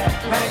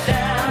 right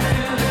down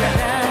to the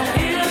ground.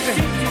 He'll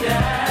shoot you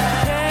down,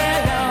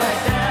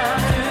 right down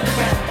to the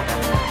ground.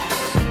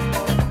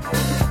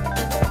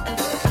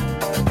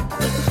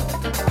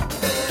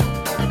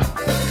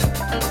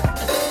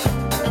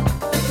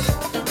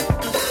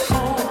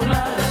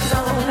 Cold-blooded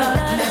son of a gun,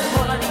 that's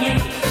what he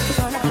is.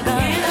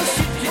 He'll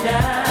shoot you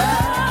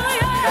down,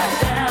 right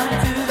down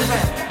to the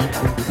ground.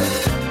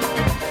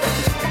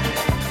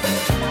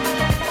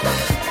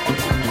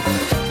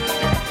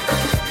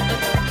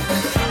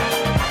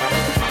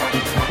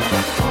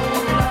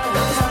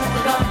 Cold-blooded son of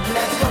a gun, that's what he is. He'll shoot you down, right down to the ground. Cold-blooded son of a gun,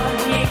 that's what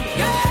he is.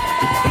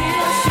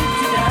 He'll shoot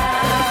you down,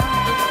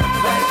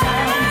 right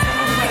down to the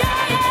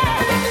ground.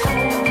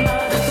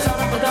 Cold-blooded son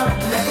of a gun,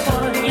 that's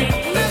what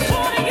he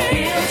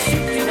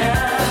is. He'll shoot you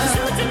down,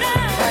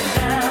 right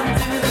down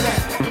to the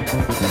ground.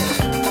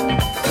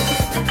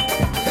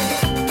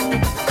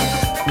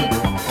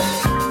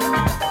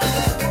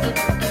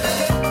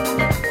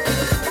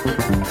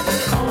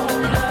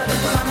 Cold-blooded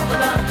son of a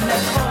gun,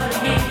 that's what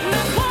he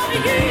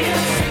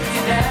is.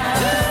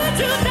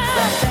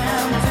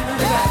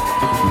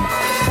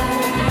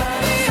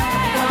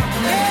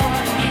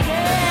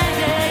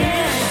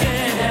 He'll shoot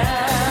you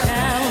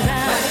down,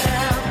 right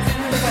down to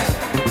the ground.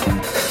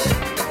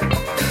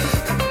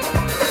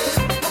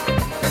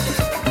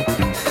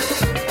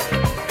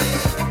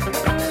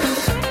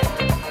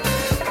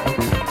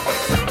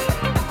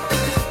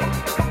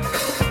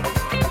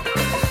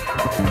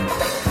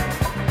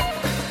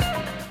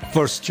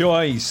 First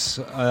choice,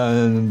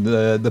 and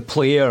the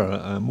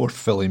player, more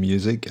Philly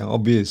music,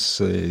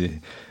 obvious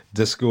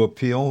disco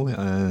appeal,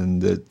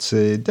 and it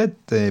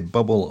did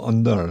bubble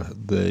under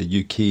the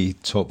UK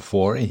top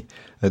 40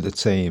 at the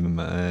time.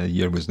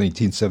 Year was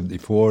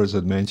 1974, as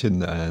I'd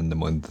mentioned, and the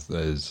month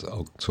is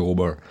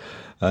October.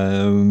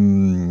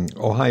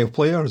 Ohio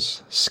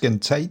players, Skin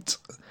Tight,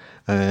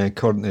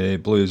 according to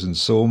Blues and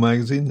Soul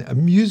magazine,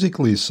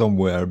 musically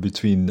somewhere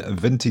between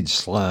vintage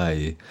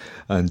Sly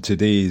and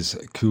today's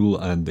Kool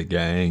and the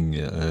Gang,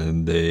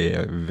 and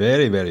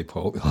very, very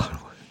popular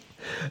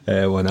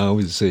when I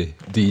was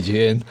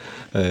DJing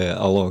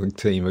a long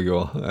time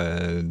ago,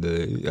 and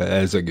it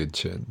is a good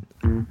tune.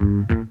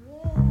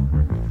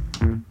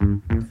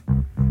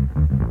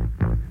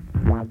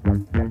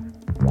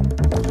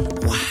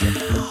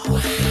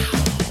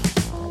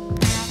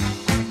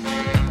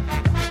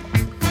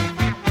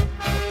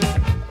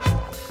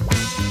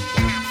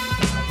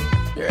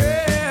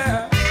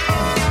 Yeah.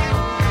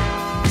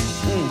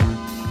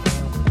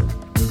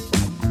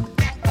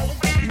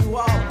 You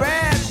are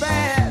bad,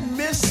 bad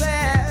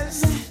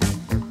misses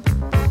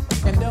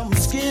and them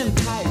skin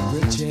tight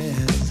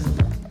britches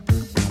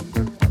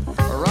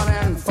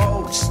running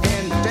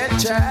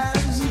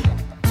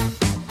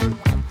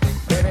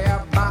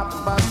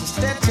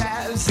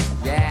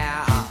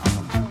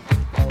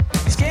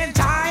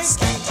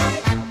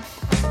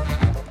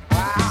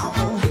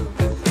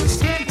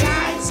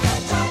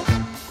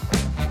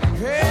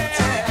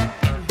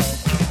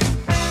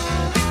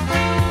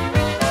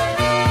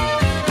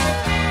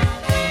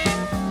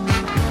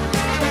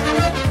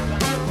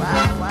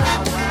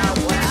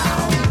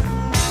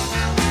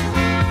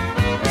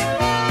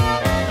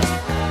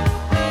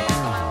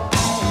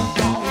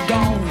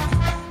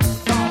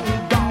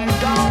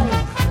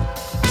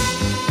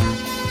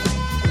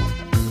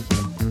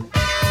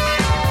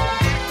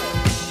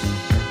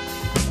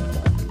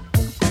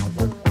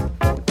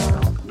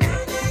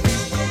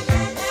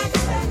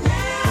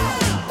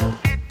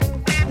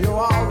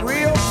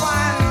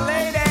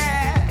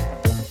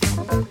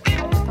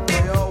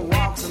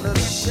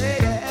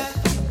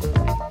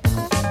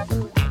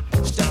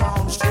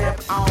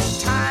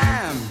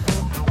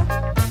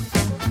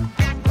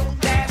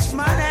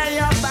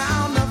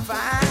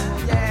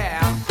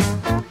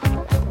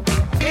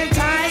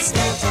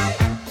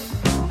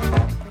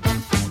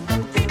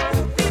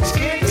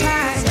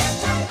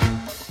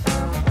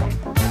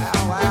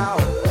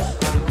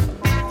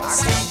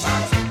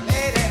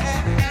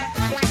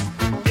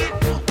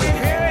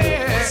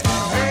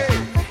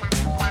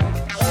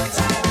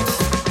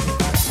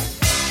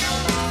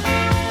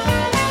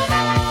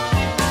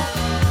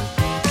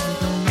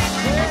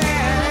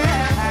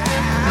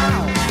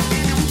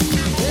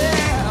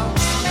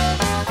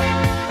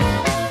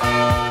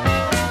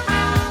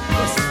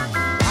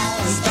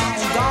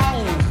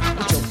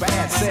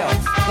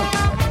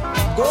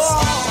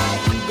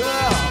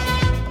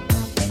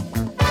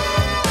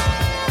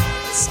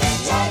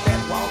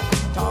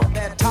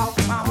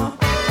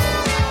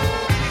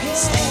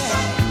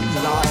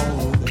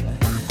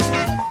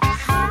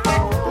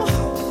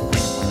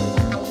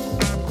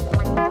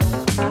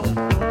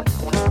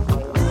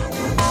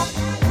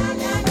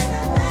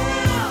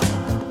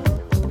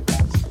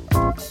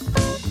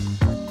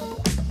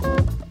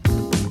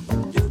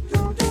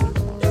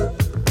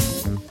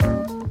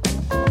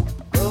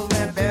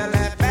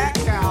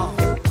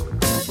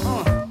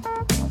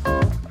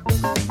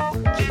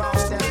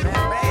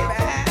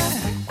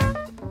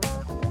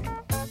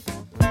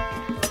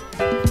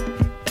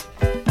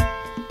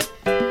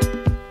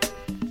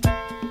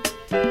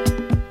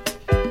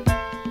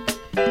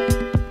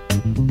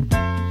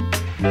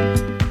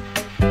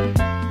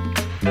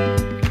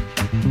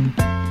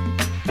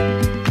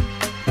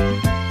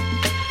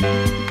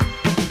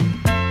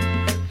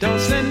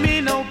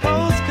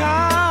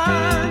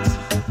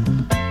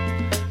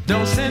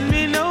send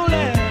me no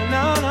letter,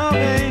 no, no,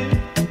 baby.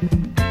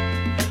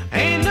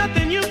 Ain't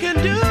nothing you can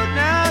do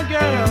now,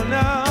 girl,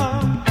 no,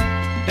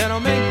 that'll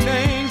make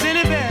things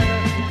any better.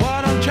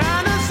 What I'm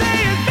trying to say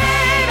is,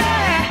 baby,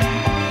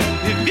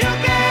 if you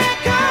can't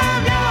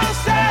come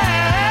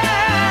yourself,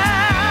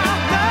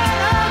 no,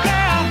 no,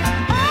 girl,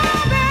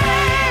 oh,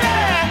 baby,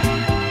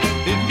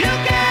 if you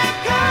can't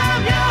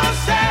come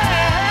yourself,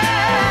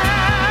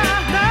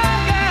 no,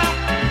 girl,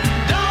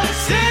 don't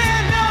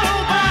send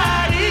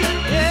nobody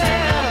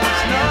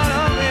else, no,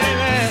 no,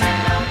 baby,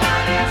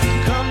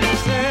 come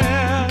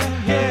yourself,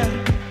 yeah.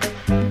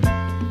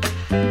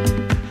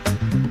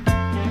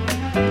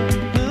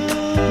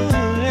 Ooh,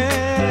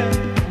 yeah.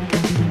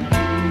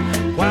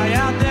 While you're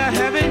out there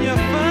having your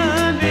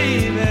fun,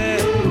 baby,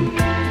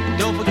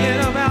 don't forget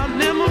about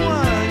number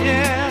one,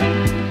 yeah.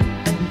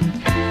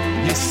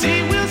 You see,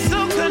 we're so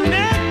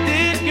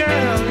connected,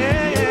 girl,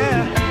 yeah,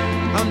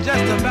 yeah. I'm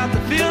just about to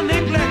feel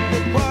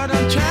neglected. What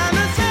I'm trying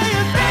to say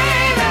is,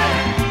 baby,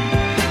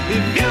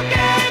 if you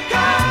can't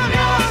come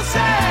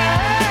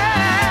yourself,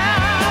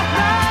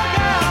 no,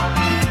 girl,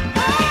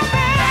 oh,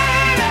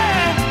 baby,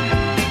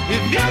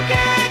 if you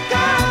can't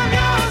come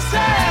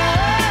yourself,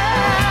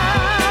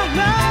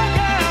 no,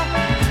 girl,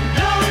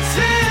 don't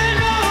send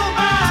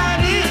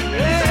nobody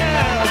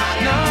else,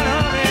 no, no,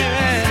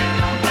 baby,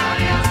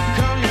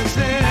 come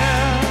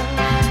yourself,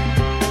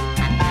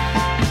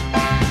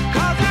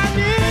 'cause I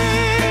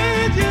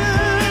need you,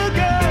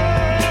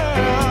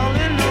 girl,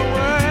 in the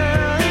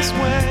worst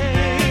way.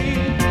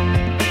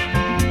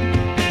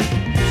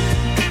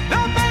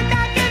 Don't think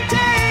I can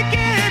take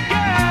it,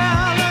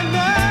 girl,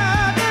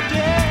 another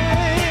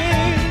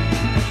day.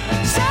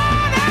 So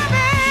now,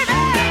 baby,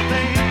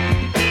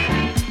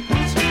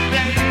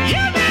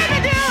 you baby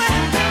do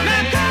it.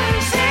 Now come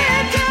say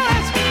it to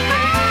us.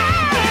 Oh,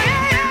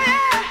 yeah, yeah,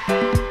 yeah.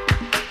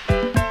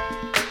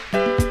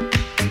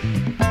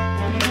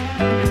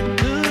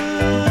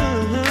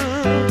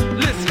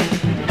 Listen,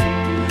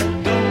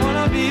 don't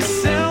wanna be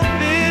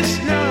selfish,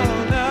 no,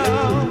 no,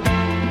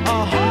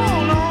 or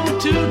hold on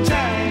too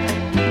tight.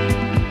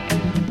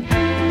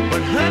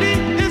 But honey,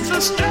 it's a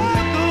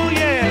struggle,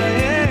 yeah,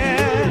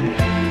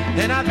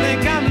 yeah. And I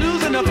think I'm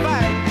losing the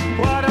fight.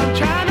 What I'm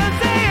trying to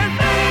say is,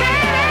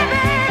 baby,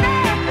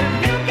 if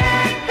you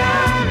can't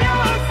come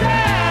yourself,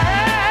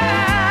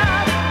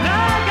 no,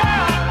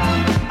 girl,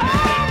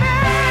 oh,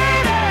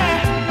 baby,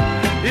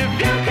 if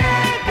you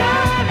can't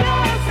come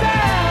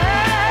yourself,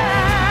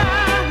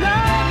 no,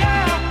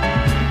 girl,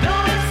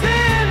 don't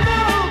send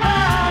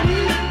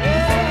nobody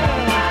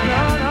else,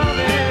 no, no,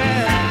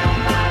 baby,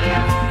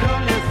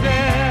 come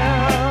yourself.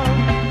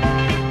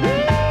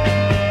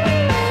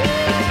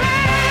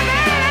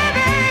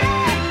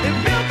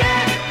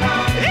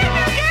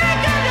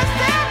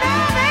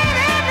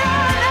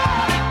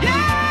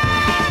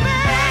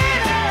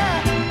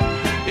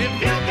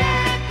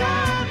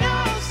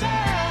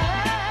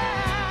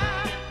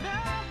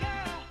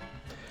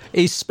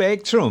 A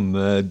Spectrum,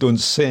 Don't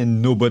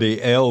Send Nobody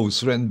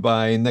Else, written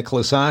by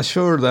Nicholas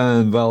Ashford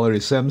and Valerie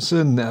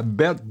Simpson.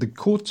 Bert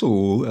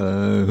Decoto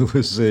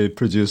was the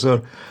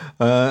producer.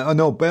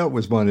 No, Bert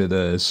was one of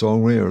the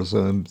songwriters.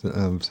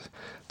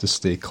 Just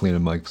stay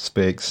cleaning my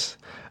specs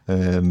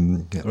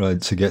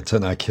right, to get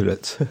an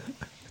accurate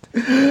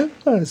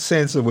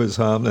sense of what's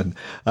happening.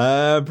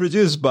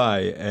 Produced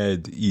by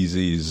Ed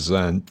Easy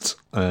Zant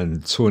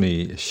and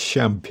Tony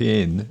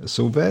Champagne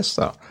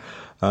Sylvester.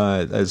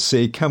 It's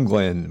a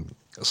CamGlen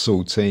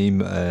Soul Time.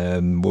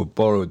 We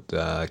borrowed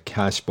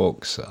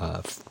Cashbox.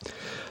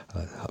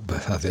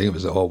 I think it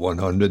was the Hot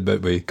 100,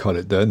 but we cut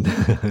it down.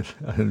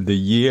 And the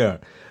year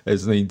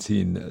is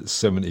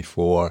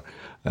 1974.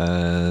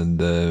 And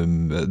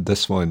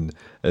this one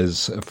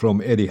is from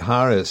Eddie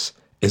Harris.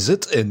 Is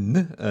It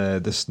In?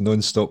 This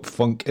non-stop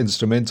funk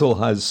instrumental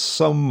has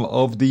some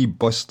of the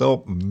bus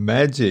stop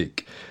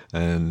magic,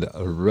 and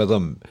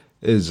rhythm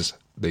is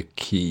the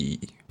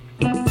key.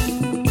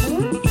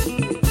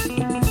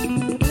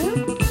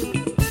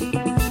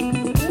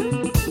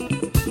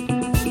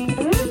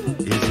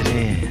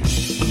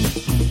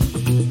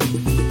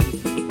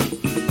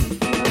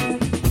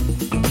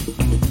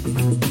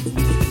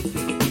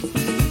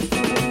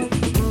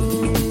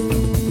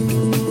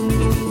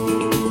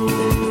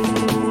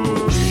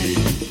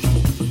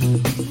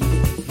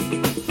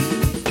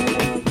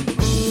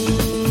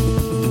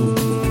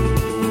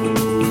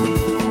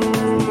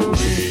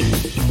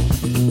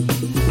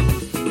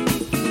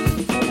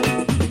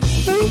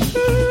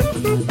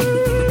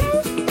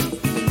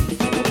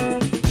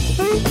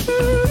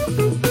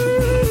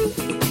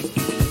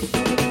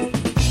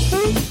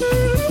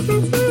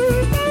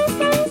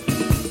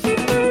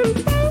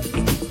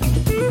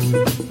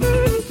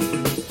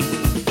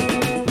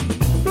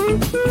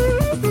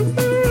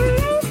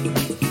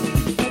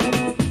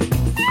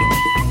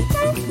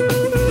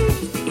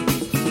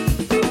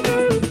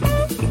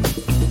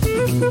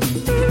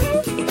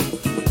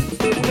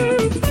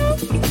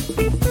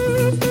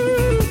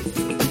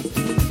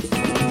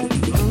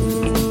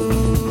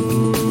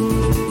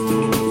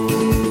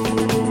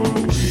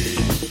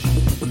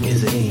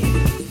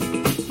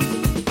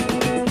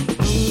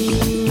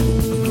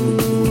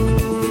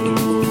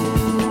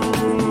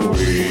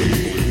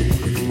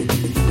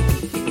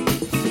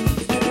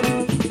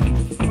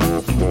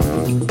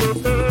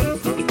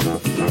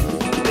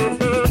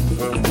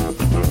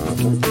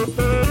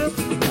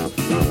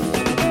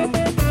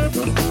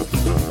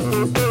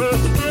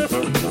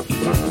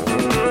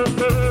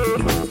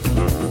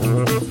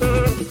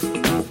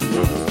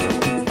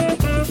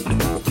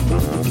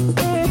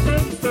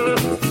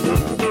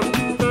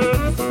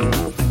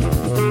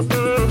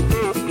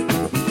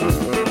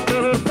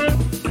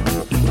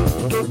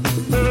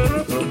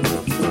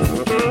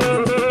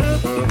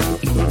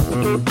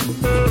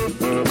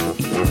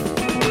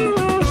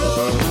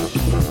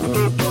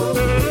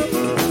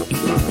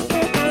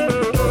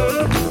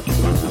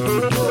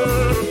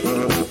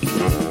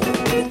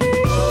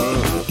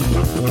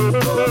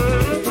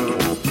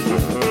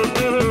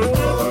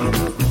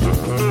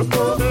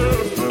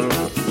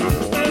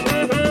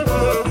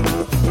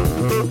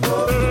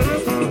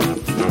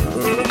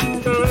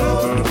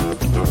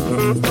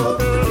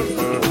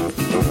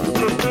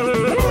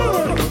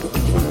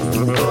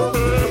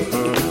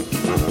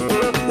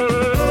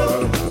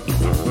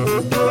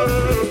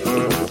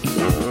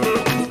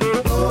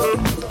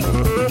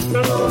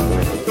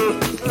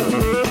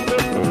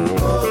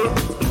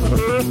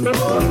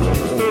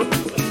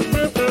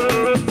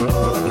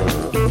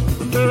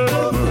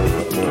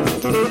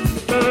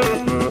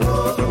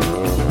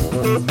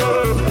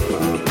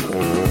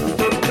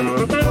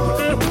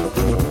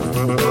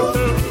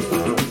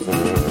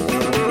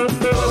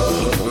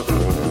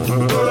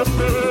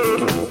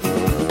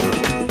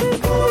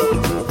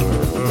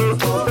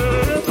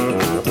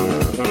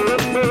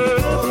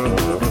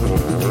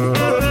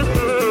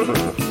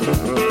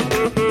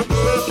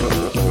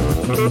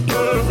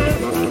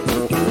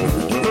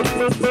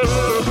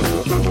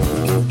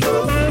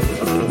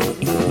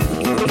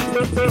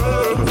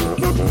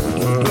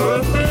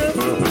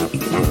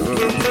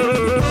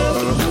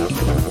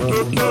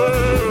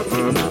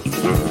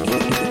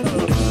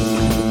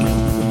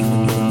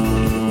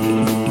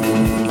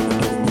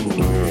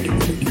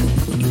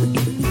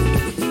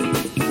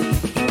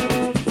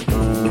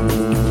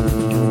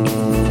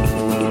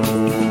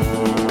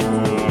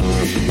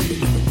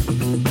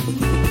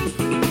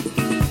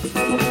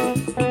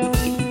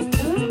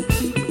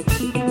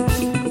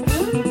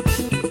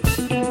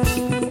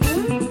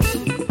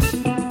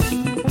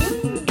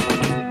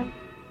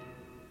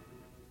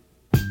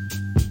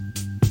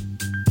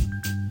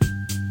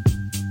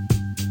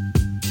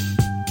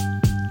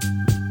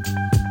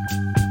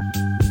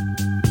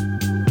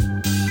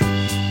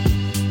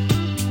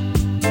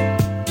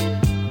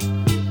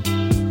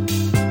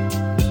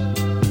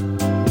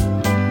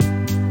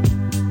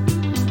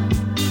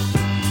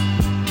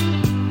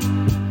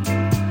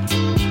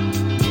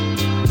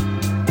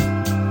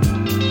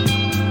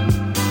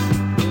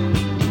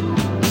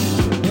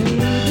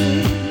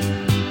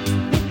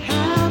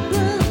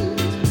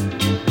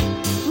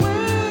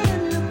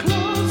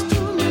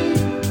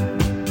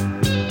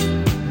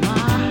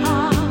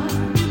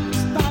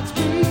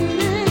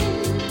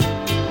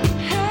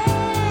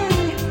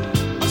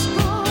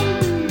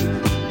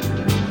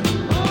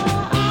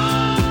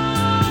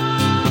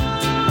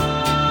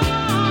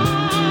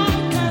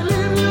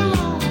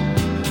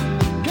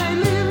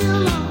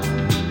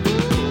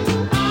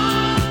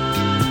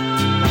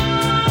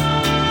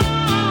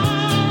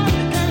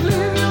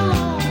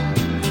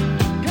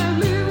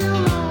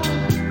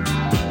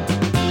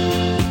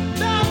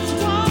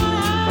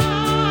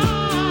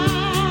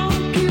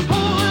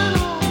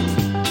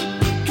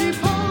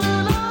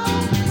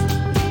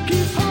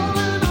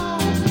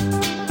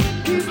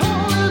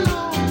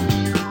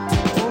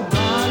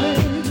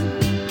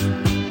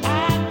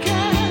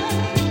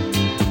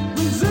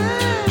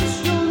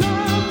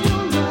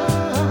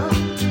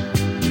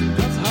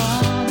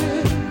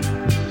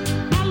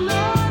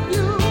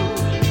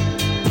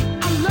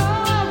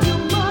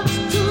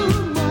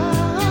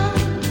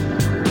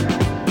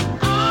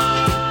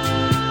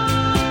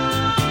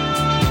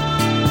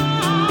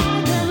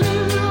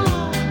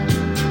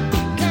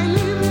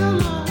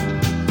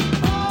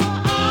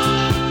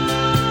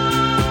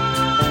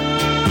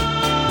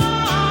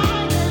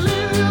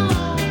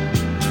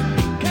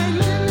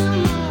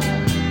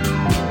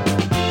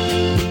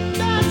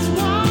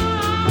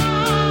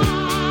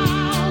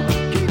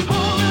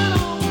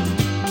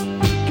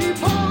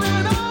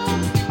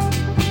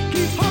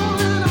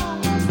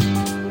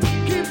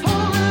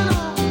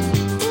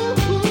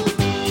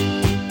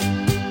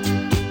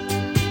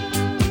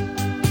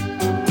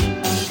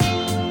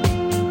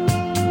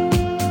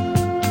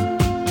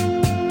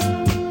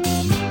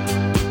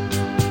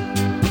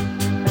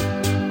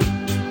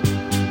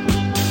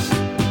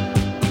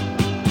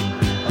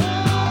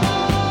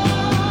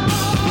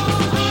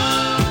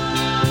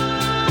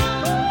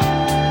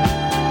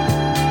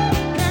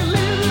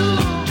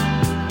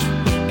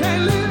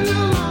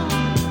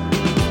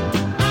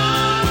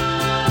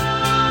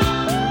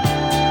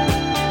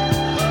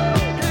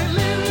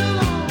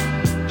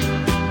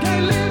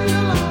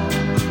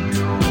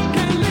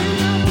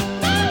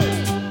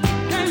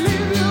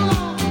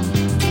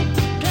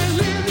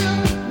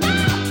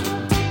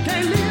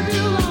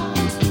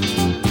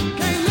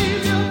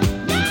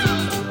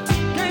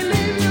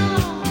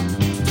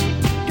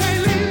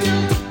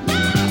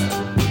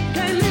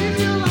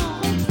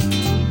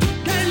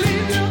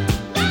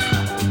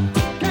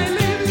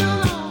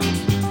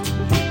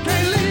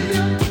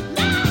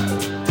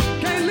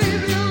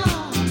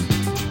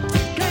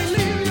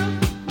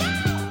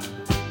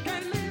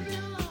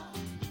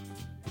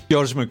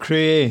 George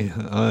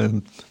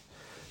McRae.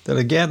 Did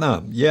I get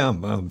that? Yeah,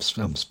 I'm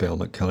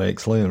spelling it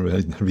correctly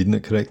and reading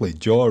it correctly.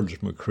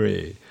 George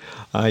McRae.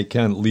 I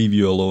Can't Leave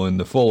You Alone,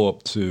 the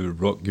follow-up to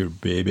Rock Your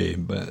Baby,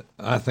 but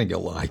I think it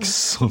lacks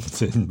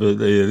something. But,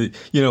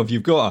 if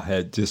you've got a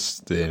hit,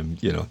 just,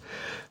 fiddle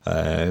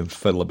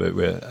about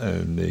with it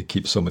and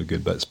keep some of the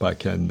good bits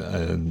back in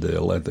and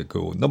let it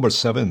go. Number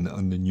 7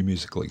 on the New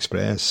Musical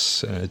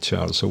Express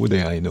chart. So what do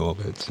I know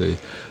about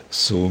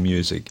soul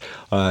music?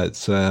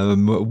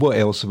 What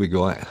else have we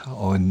got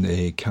on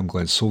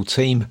CamGlen? Soul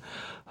Time.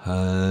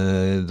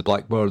 The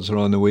Blackbirds are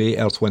on the way.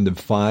 Earth, Wind and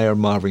Fire,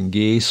 Marvin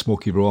Gaye,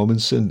 Smokey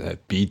Robinson,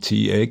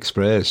 BT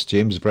Express,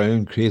 James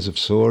Brown, Creative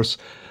Source,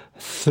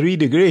 3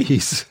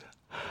 Degrees,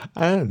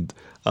 and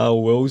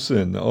Al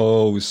Wilson.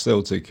 Oh,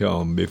 still to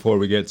come. Before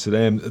we get to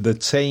them, The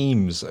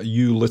Times,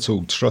 You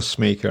Little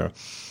Trustmaker.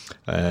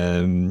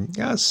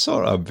 A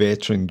sort of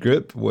veteran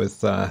group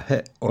with a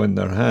hit on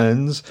their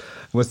hands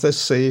with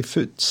this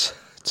foot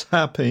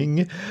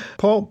tapping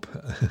pop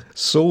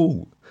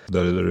soul.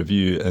 The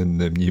review in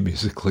the New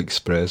Musical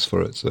Express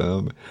for it.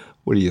 So,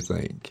 what do you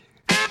think?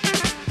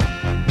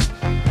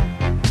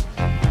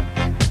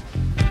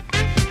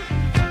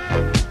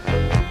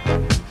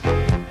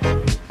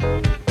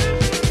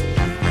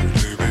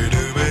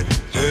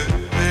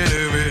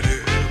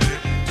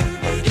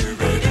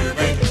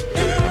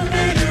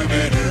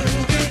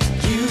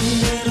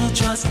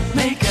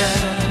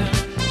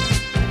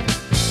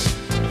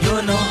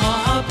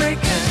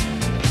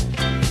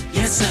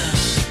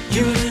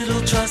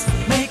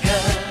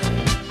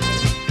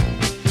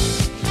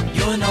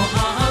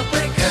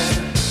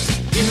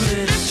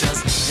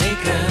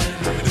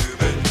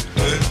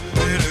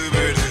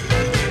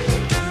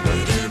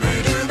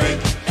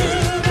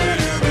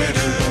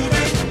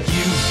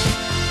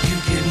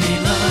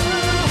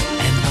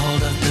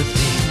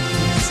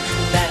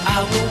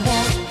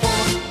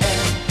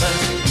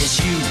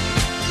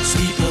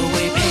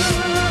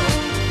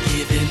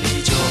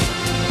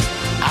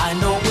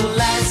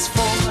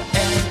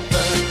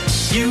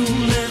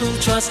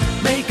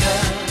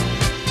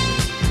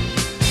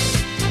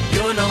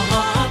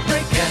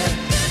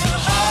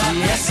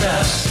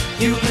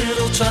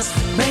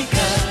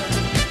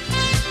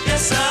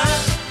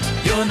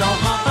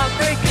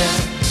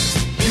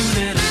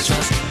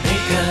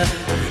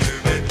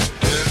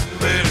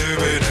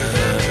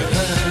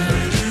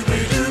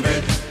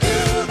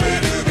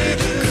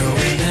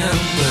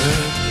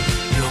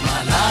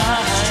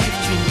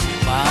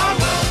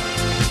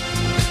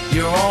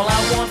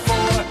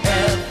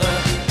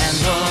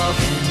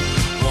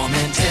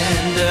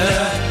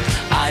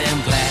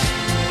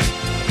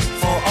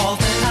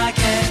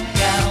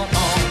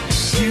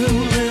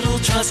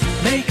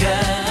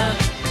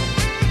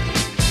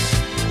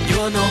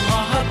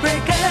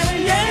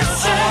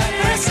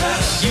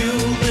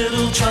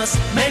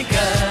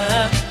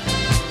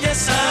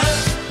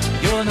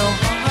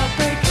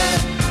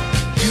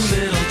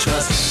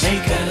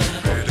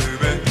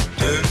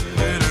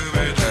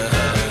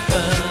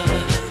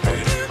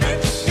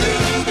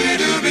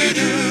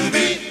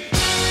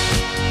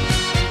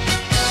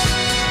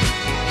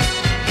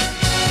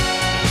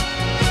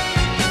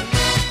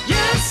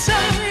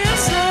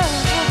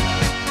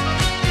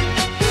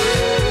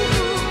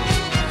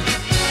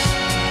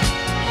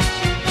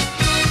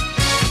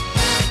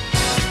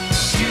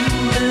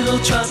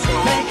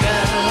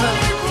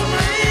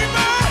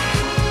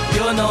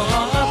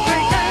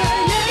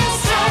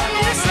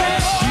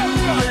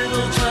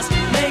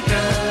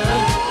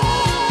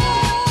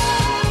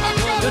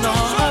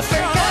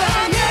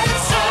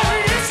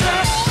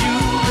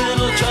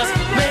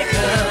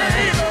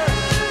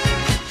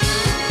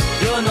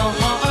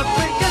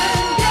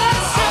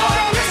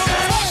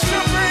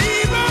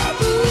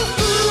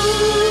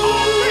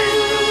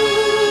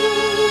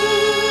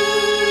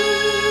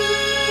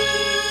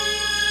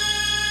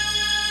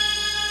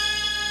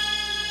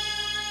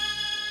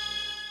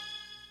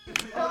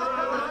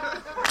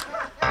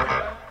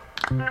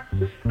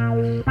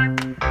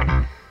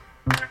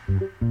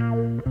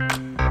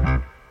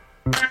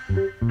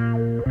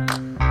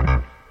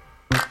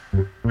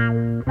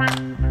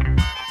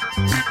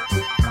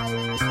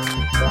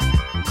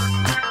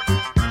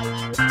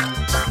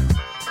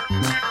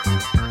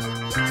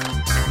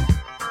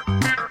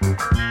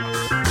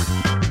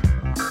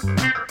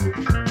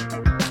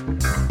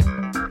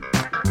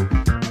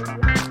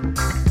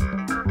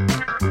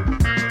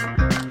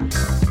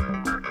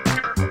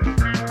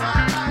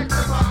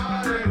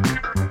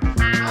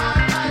 I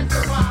like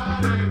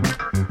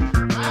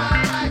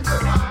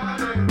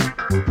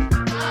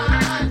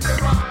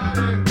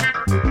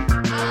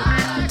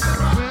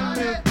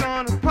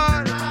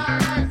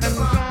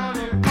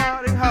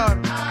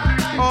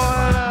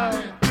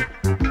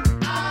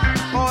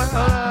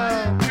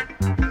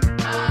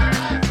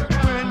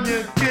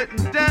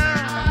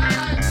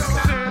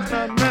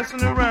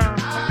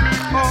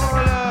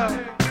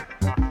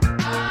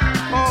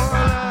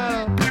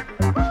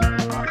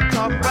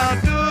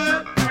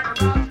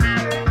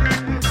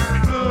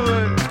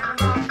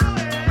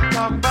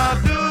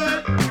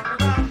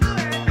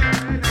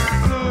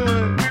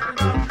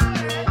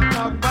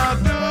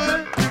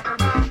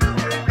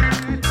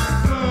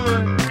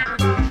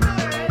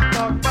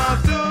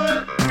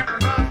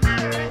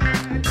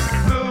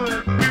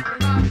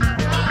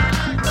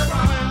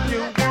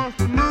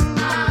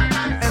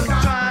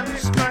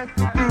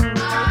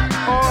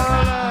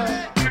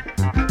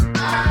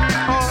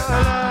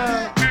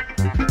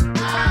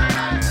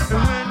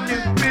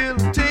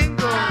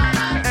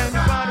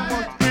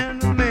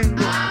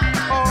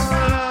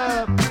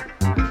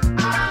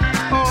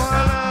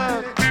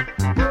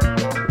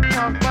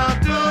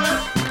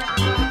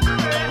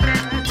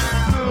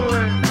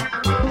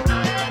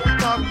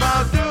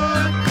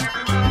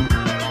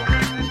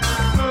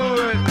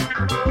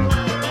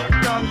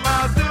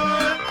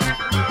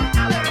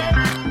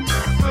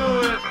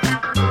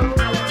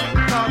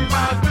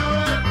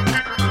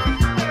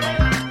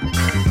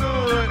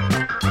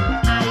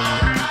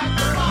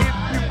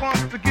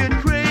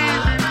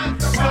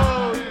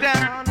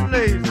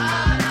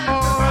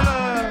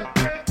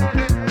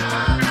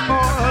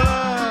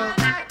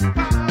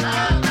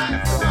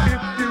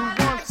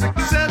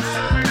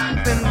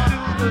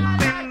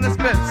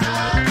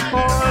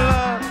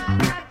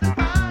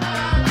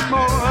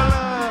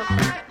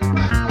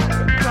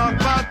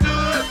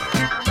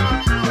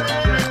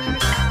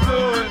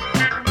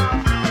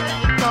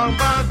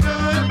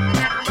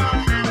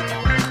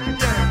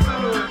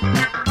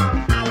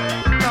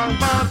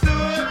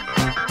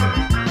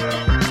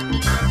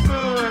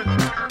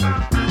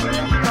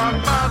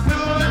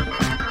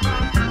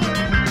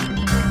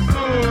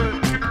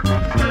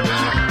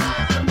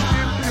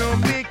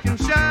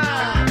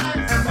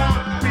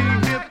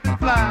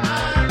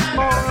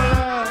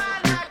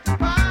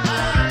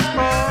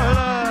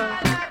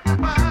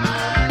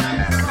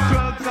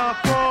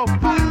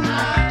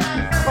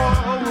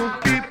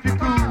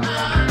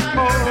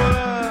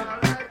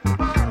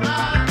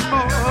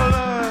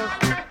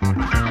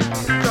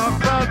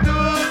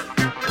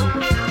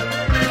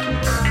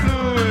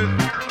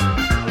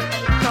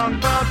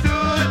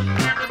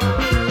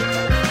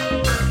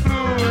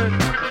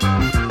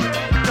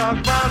Talk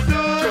about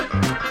good.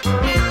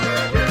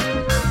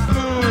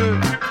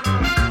 Good.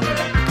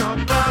 Talk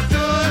about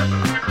good.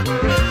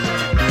 Good.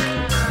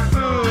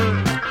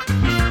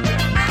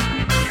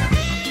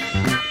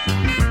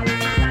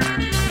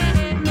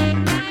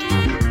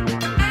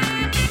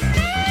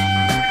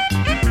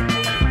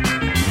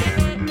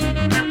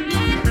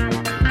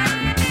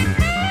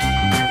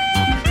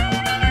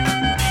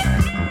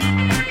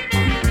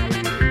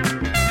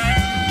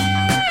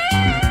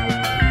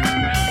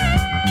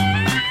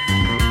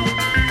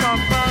 Talk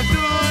about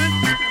good.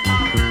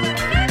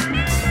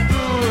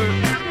 Good.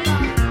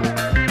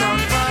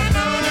 Talk about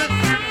good.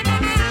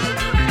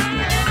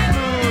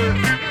 Good.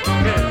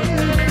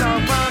 Talk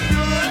about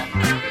good.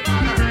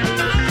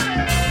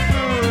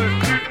 Good.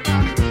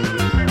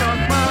 Talk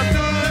about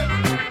good.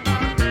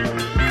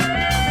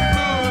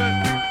 Good.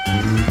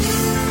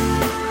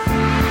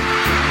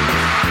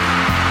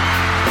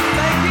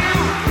 Thank you.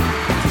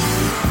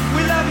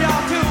 We love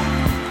y'all too.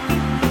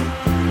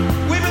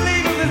 We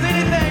believe if there's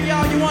anything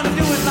y'all you want to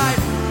do in life,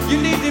 you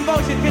need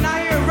devotion. Can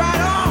I hear it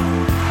right on?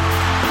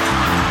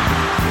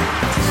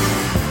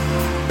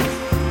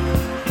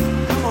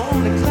 Come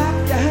on and clap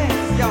your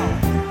hands, y'all.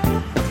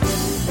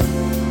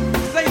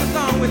 Sing a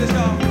song with us,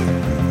 y'all.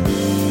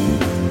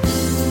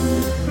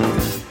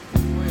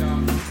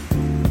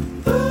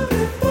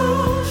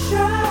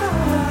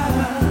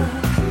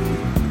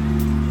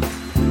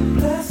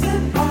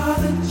 Blessed are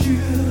the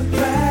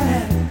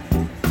children.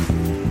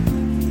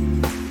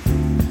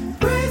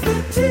 Praise the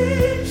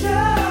teachers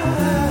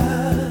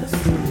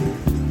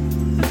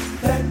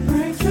that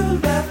bring true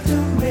love to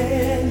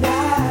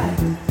midnight.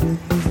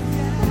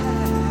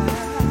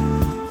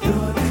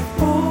 Your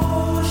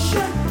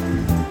devotion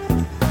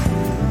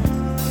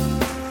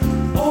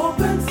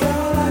opens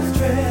all life's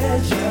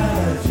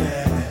treasures,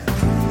 yeah.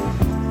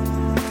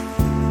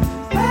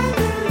 And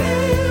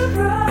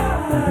deliverance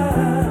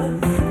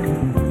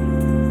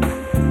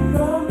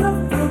from the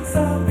fruits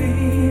of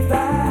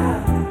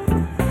evil.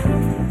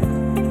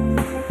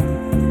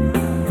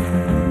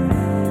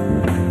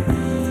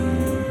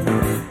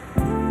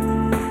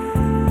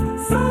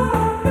 So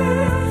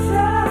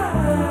ambitious,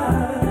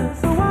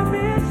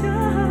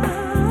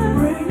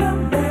 bring a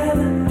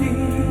melody,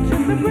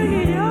 bring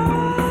it your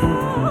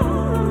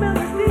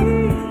melody,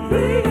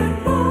 bring it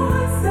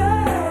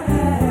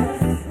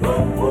voices,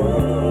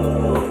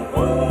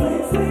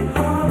 sweet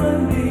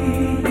harmony.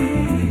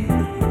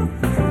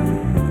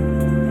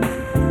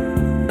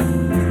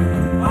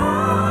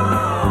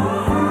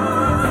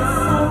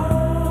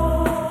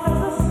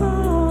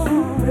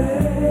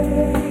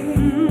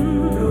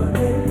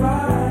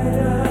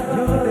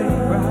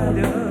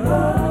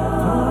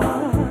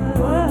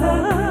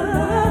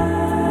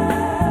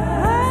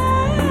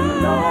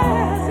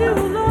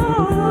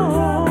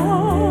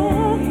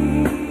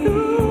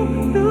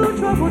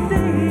 Troubled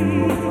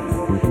days,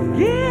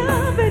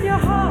 give in your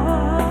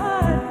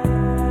heart.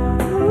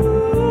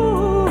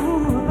 Ooh,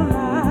 the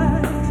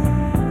light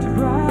to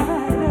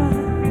brighten.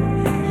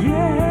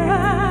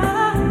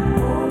 Yeah,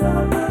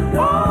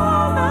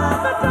 all of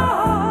the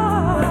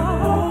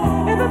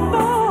dark and the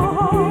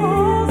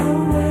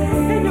thorns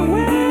in your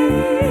way.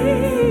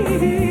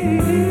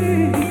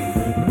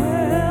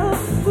 Well,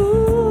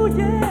 ooh,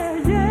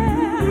 yeah, yeah.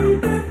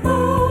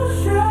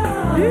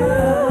 You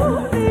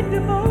need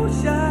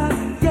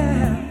devotion,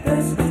 yeah.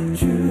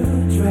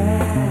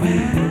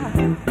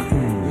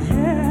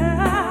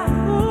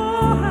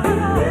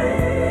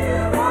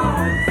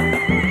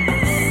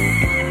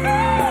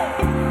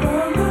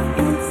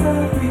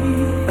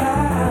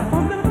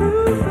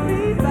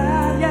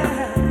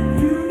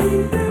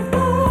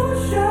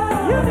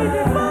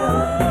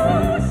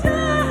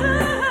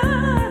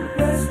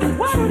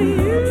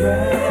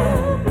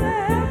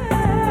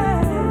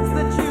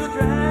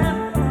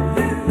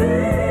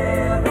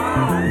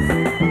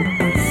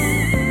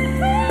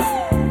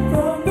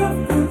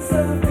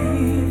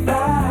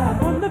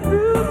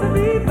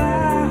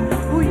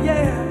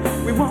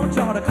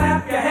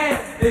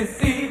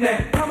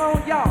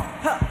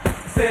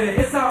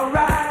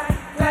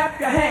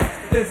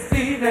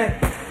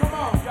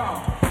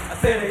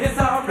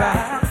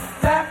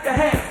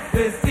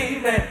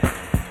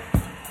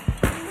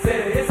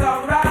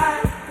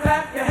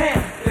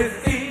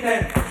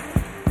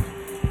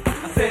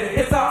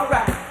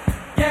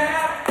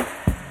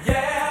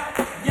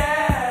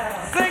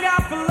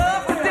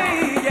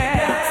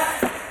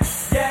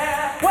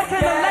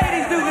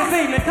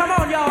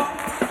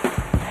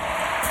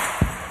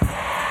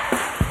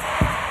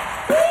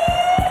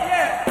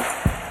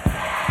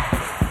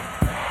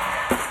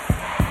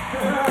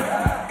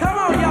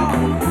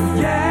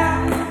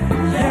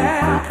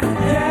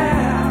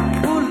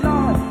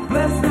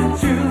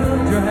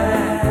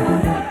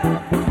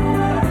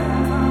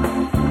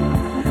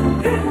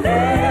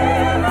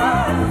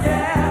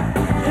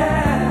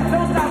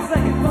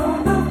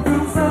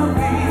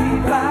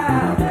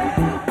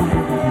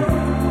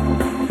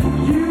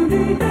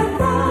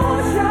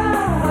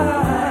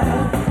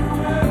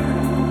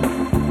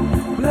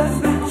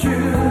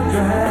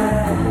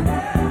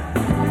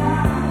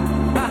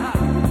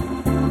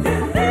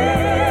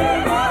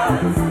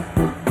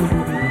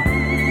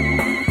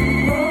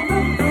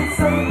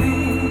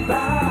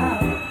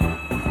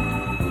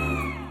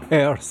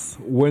 Earth,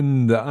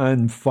 Wind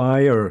and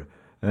Fire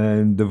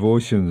and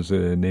Devotions,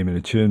 name of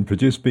the tune,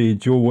 produced by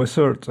Joe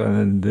Wissert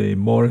and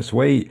Morris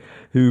White,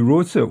 who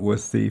wrote it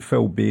with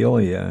Phil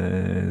Bailey,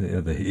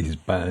 his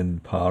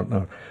band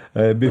partner.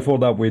 Before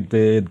that, we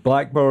did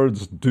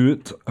Blackbirds, Do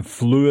It,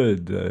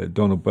 Fluid,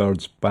 Donald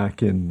Byrd's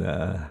backing,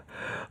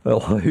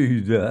 allowed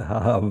to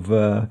have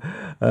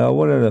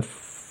one of the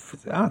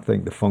I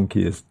think the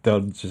funkiest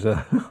dirge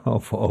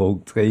of all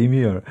time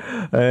here.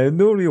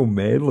 No real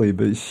medley,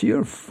 but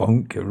sheer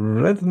funk,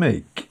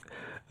 rhythmic,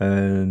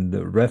 and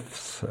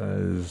riffs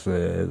as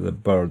the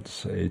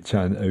Byrds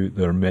chant out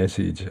their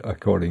message,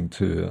 according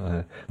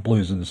to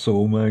Blues and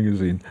Soul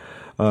magazine.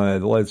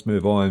 Let's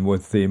move on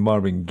with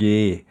Marvin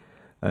Gaye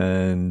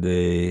and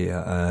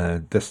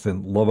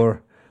Distant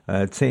Lover.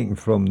 Taken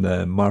from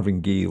the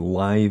Marvin Gaye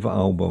live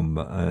album,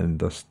 and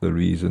that's the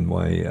reason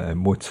why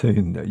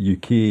Motown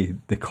UK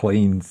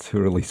declined to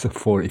release a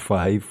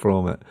 45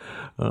 from it.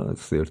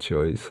 That's their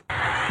choice.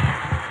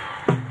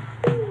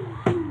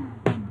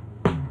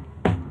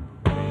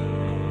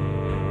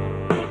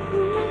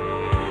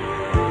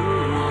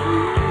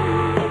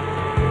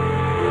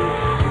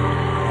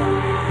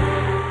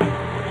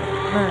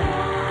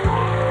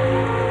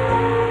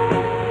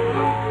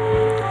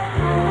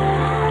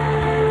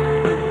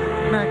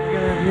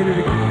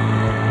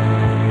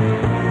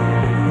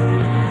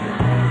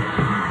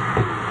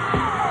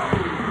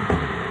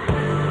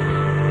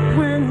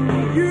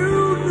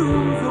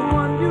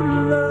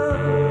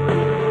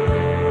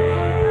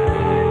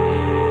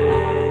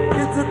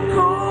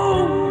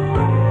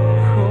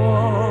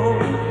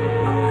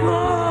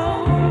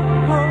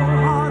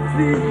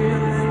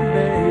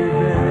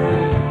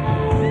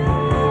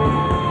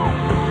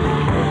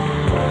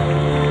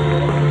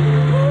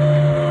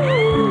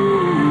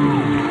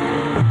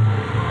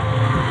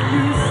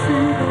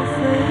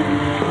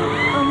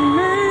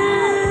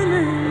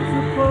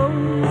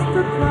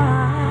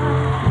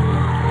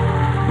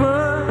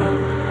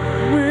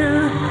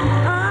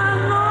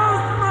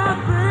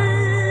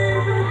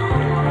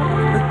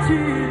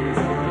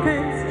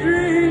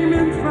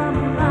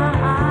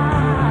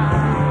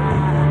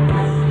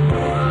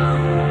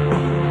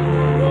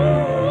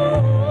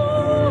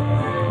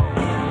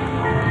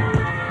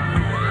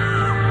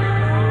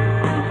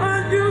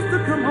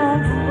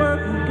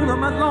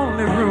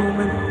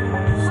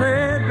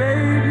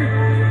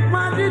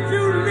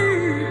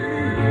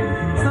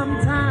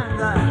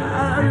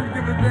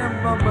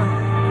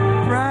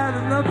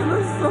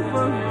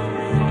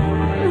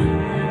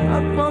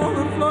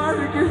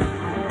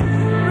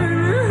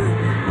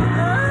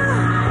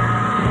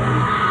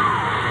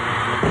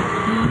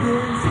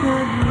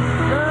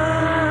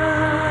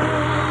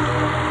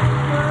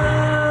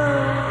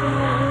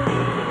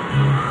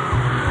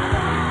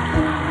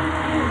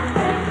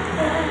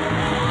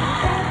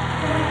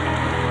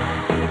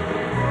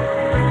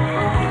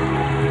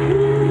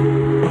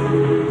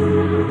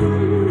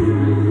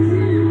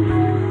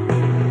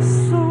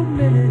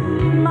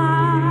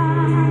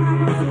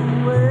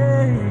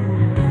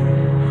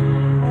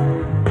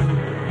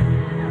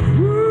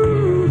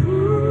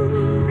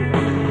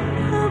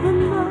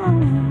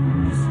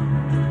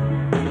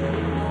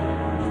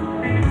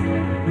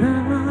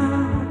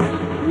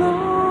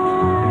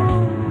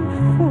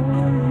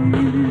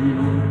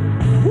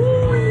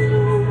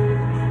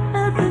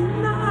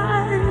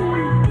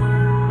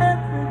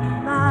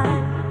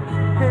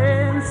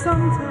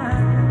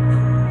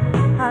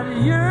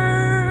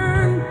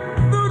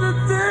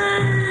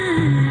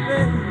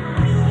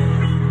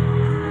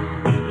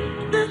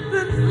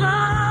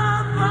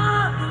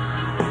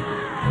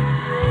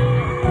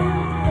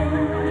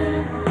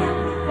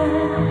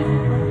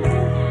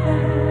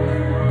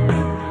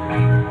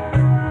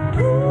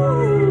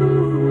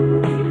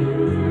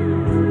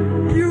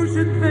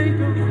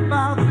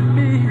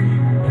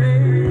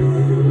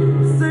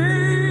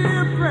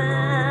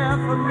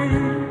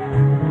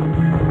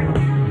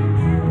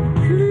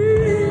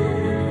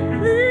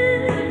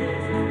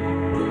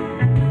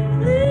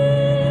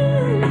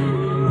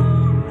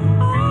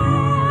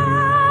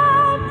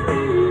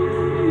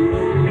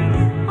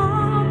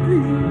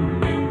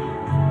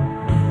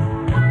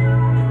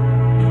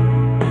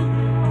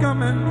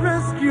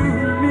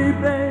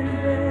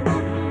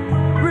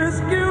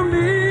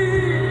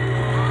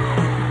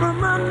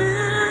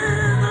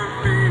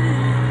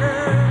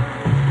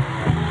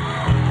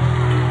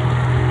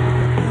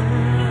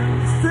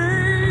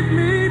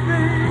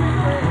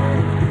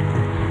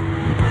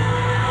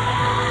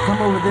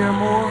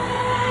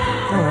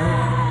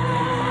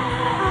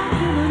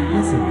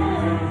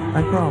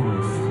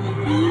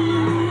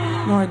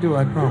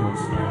 I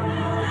promise.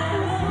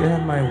 You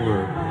have my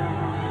word.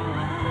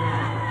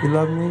 You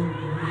love me?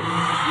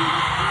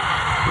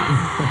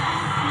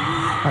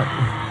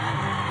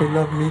 They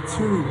love me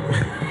too.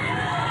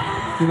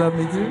 You love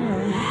me too?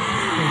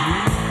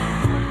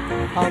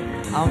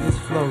 I'll just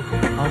float.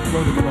 I'll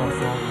float across all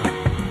that.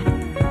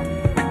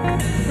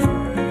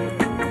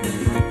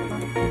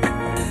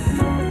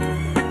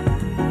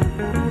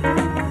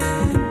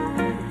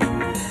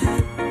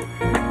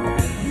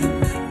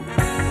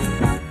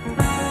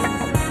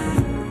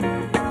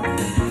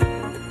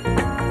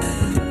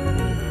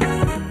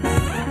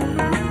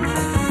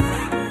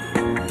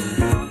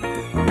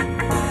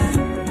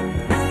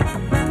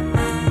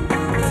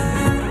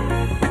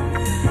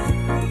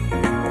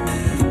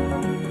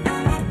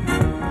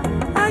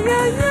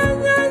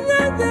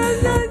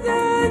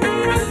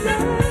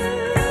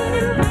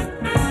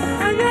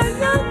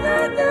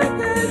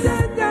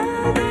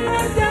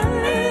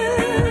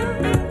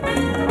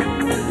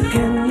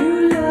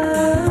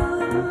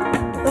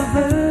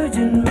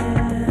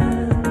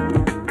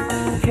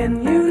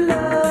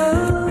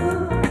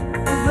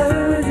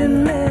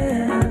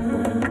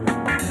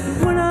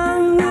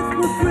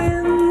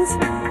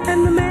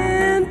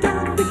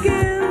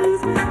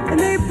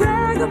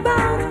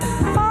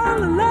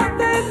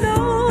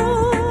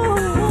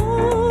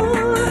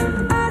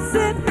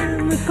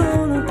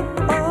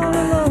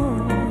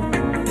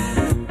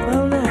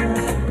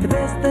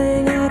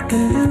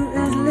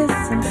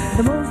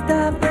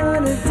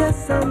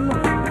 some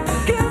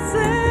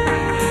kissing.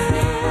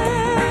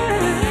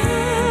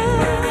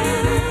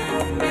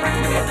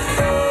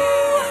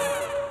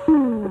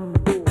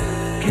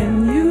 Can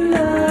you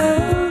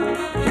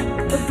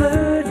love a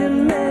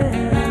virgin man,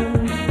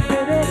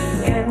 baby?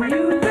 Can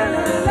you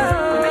really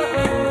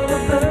love a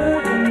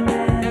virgin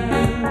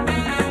man?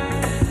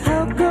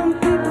 How come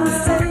people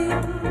say,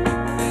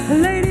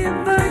 lady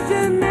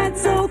virgin,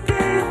 that's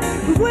okay,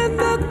 when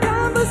the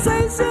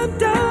conversation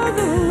turns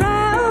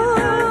around,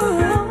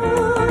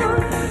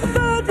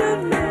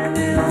 virgin man,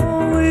 they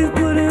always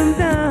put him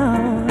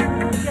down.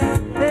 Yeah,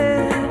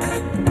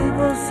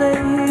 people say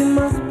he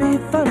must be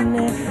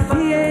funny,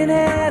 he ain't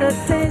had a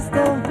taste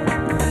of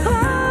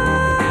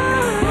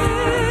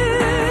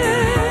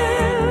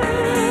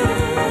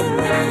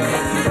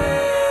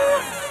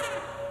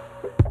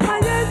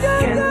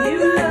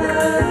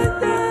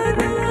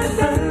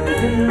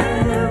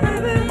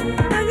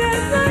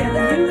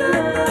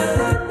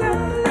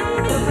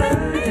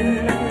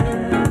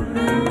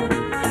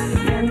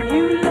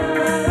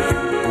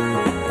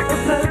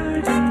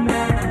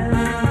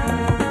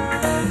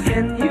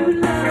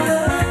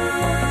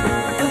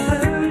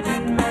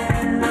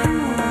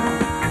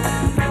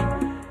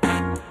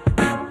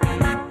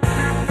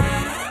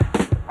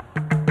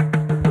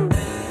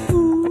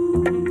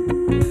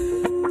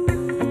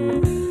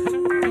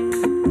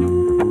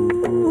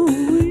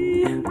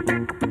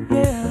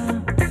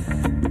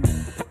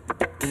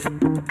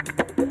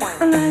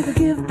like a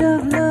gift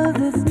of love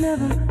that's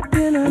never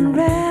been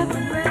unwrapped.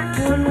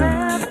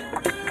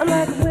 I'm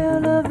like a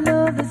well of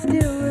love that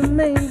still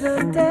remains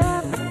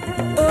untapped.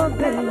 Oh,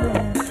 baby,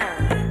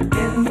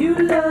 can you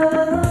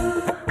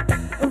love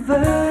a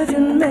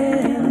virgin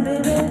man,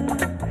 baby?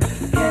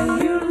 Can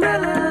you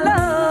really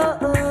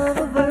love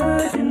a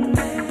virgin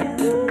man?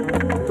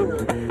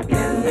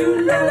 Can you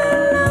really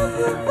love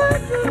a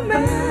virgin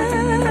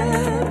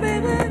man,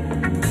 baby?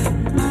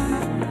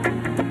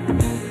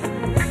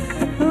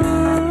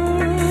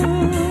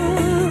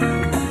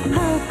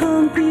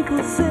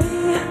 People say,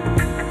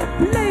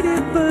 lady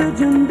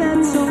virgin,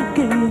 that's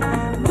okay,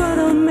 but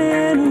a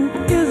man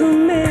who is a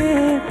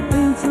man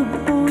ain't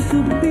supposed to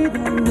be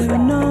that way.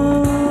 No,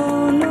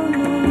 no,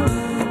 no, no,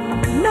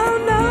 no,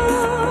 no.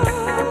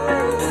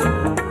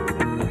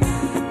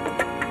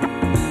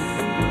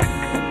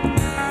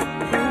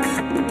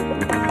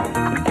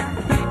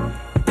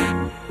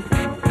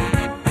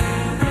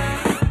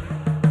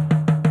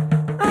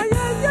 Oh,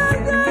 yeah, yeah,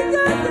 yeah, yeah,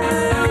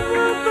 yeah, I'm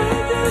a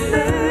virgin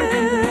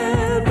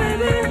man,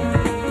 baby.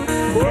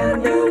 What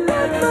do you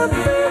want my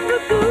people to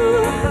do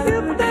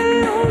if they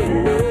only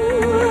knew?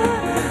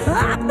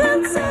 I've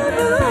been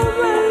saving all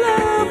my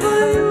love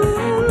for you,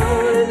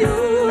 only you.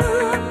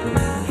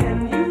 Can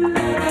you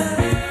love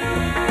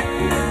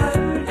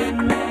a virgin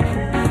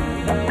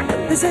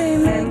man? They say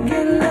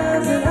making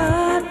love's an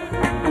art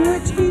in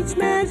which each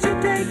man should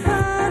take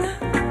part.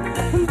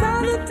 And by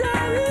the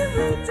time he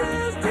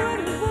reaches 21.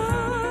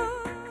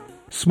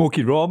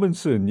 Smokey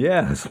Robinson,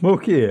 yeah,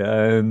 Smokey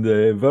and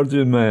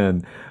Virgin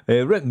Man.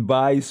 Written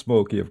by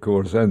Smokey, of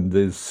course, and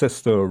his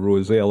sister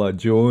Rosella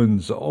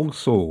Jones,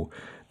 also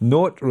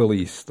not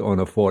released on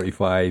a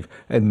 45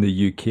 in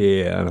the UK,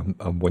 and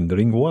I'm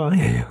wondering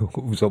why.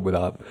 What was up with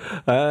that?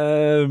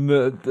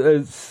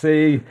 It's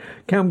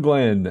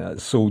CamGlen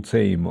Soul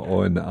Time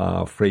on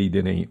a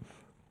Friday night.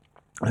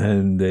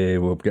 And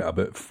we've got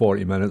about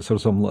 40 minutes or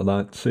something like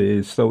that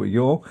still to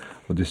go.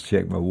 I'll just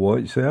check my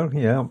watch there.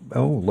 Yeah,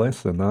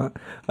 less than that.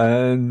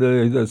 And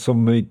there's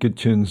some good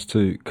tunes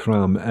to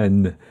cram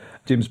in.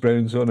 James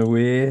Brown's on the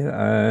way.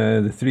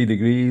 The 3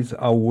 Degrees,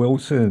 Al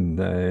Wilson.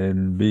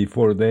 And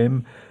before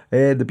them,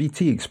 the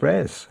BT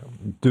Express.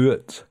 Do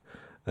It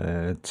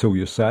Till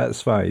You're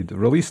Satisfied.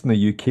 Released in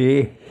the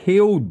UK,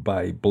 hailed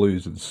by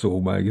Blues and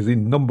Soul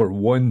magazine,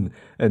 #1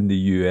 in the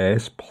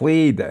US,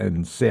 played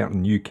in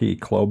certain UK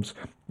clubs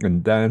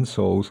and dance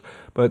halls,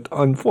 but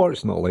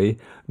unfortunately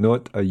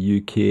not a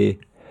UK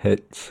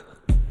hit.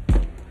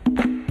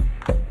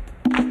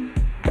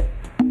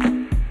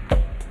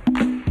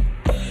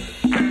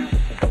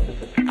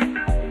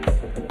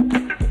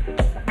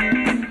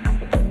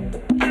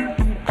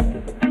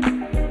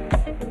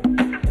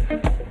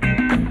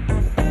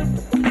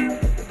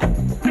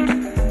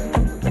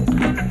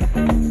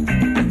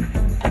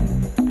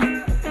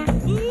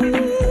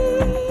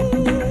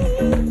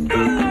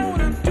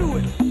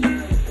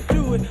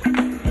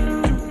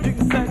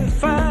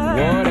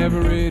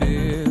 Whatever it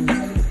is,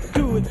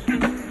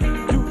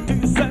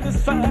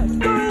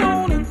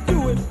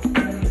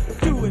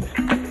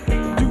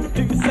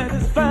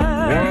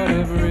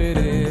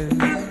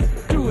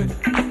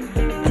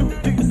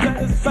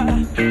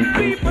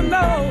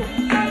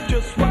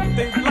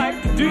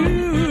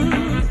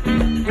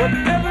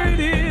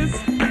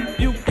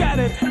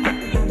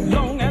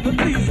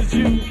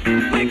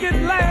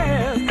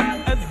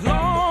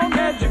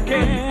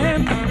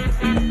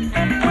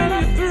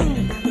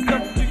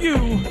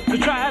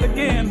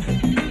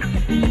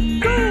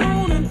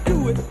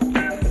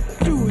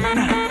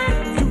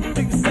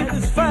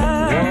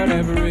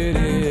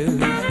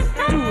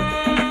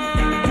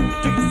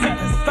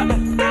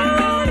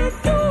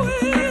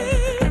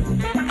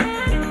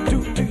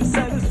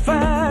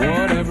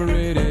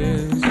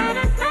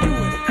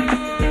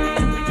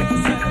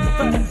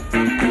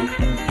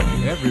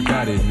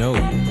 Everybody knows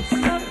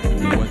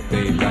what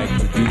they like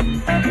to do.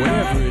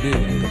 Whatever it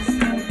is,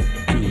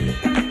 do it.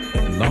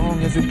 As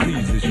long as it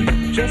pleases you.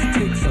 Just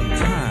take some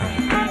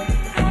time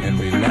and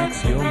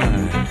relax your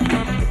mind.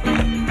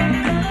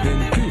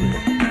 Then do it.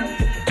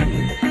 Do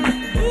it.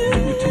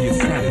 Do it till you're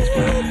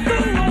satisfied.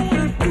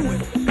 Do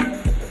it.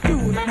 Do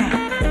it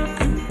now.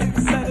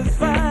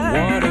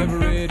 Satisfied.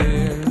 Whatever it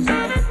is,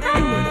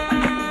 Do it.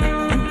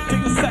 Till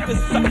you're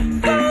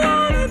satisfied. Go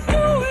on and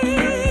do it.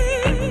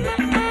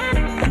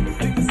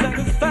 Till you're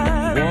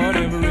satisfied.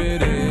 whatever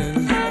it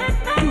is,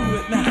 Do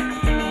it now.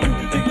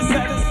 Till you're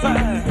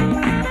satisfied.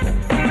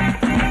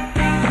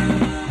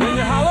 When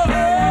you holler,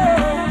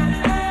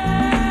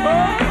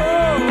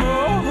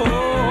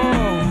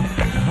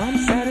 I'm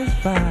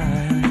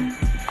satisfied.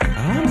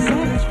 I'm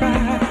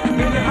satisfied.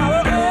 when you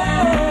holler,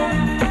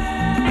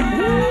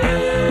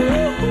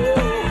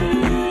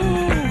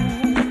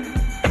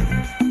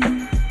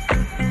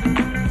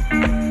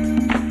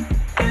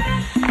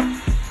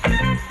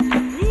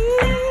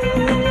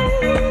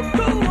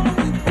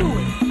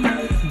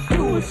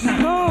 Do it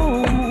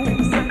slow.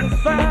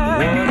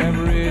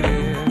 Whatever it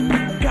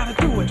is, gotta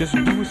do it. just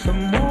do it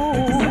some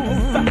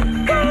more.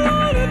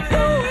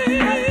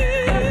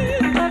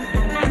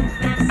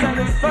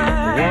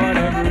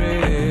 Whatever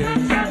it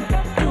is,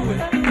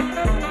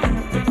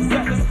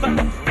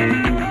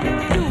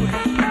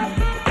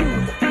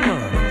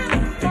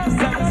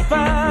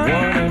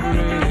 whatever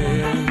it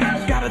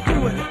is, Gotta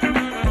do it.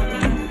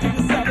 Till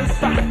you're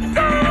satisfied.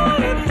 Go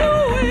on and do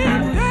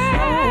it.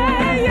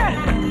 Yeah.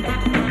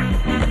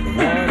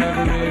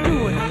 whatever it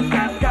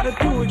is, Gotta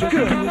do it just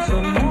good. do it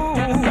some more.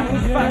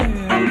 Satisfied.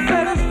 Yeah. I'm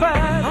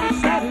satisfied. I'm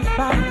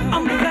satisfied.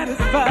 I'm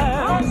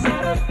satisfied. I'm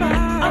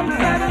satisfied. I'm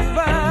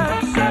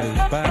satisfied.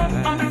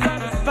 Satisfied. I'm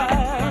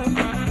satisfied.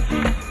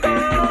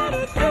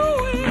 Gotta do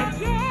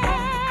it.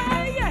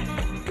 Yeah. Yeah.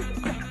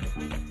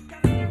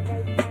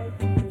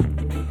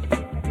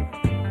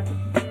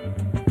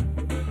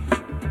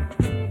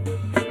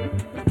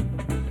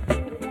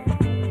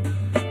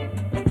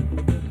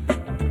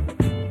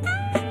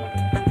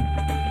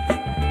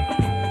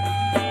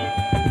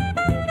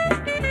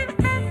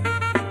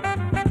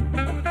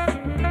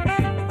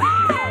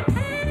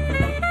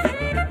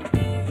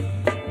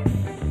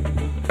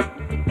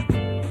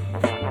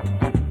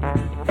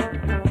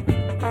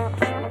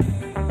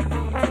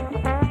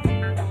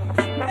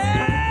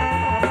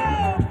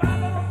 Papa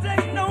don't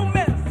take no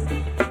mess.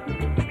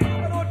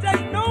 Papa don't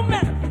take no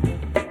mess.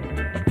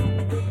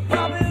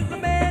 Papa is a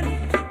man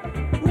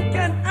who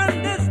can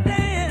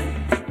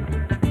understand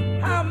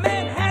how a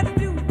man has to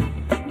do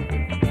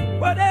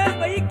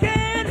whatever he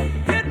can.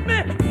 Hit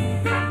me.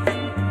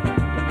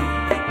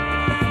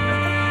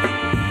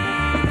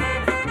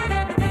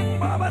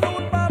 Papa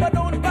don't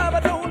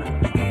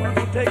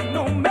take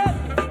no mess.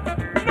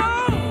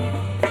 No,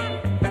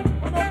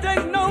 don't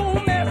take no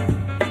mess.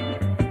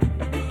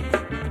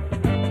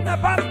 Now,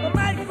 Papa,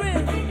 my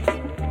friend,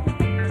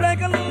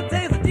 drank a little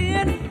taste of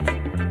gin,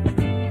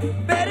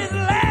 bet his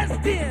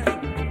last tin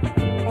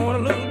on a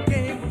little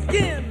game of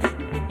skin.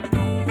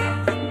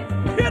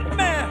 Hit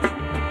me.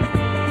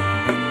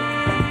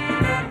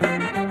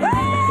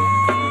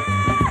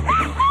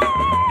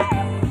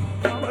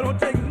 Papa don't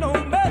take no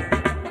mess.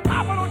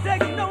 Papa don't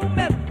take no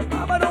mess.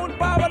 Papa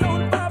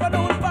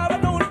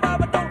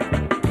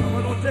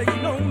don't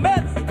take no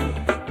mess.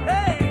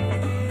 Hey.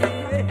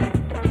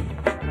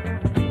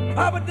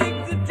 Papa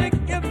thinks the chick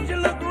if you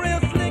look real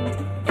slick.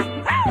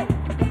 Ow!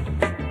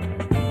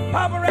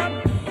 Papa rap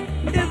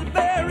is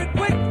very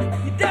quick.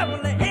 You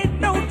definitely ain't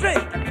no trick.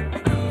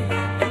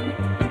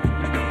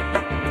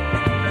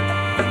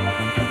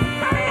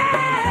 Oh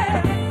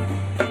yeah!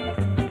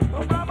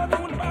 Oh, Papa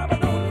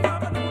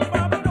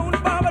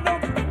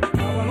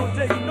don't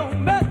take no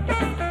mess.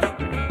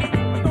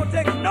 Don't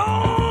take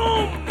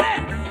no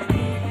mess.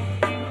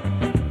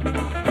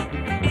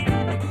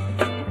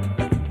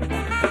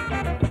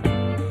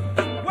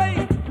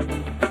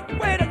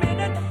 Wait a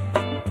minute.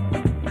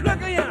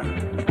 Look here.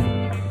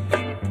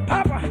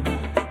 Papa,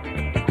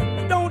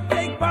 don't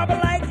take Papa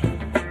like.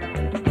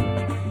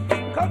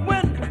 'Cause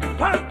when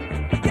Pop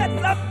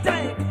gets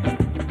uptight,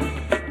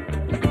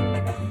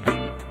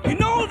 he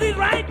knows he's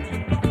right.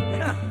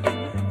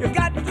 You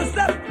got to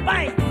stop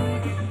fight.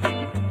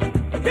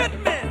 Hit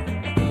me.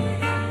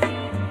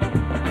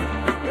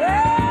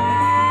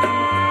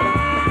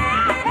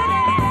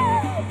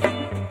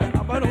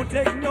 Papa don't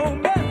take no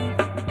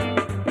mess.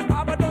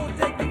 Papa don't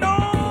take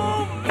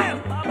no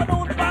mess. Papa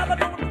don't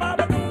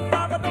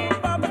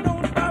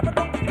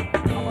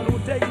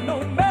take no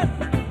mess.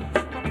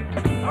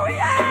 Oh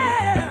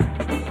yeah!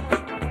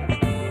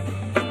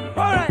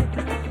 All right.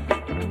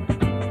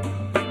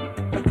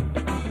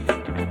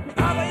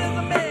 Papa is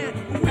a man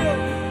who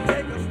will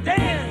take a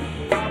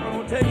stand. Papa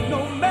don't take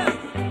no mess.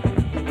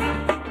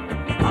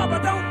 Papa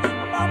don't.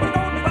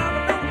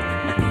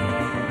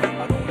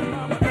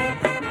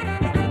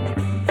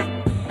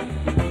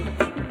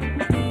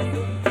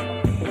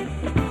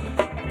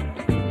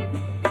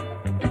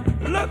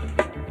 Look,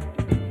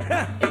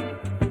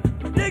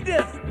 dig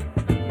this.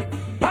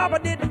 Papa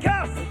didn't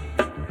cuss.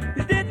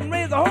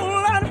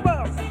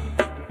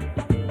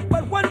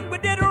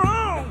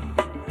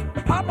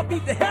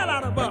 beat the hell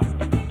out of us.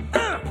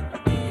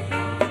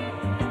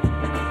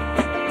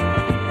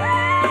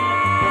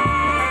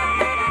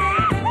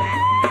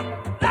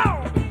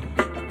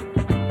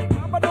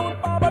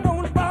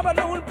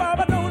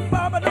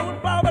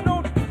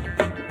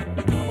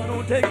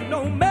 Take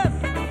no mess.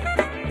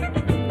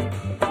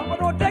 Papa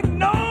don't take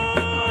no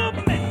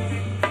mess.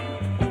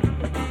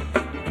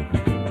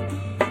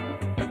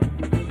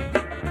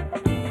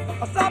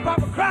 I saw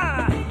Papa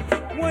cry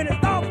when he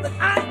thought that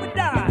I would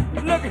die.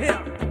 Look at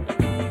him.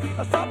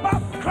 I saw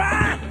Papa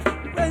cry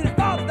when he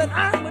thought that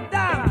I would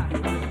die.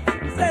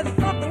 He said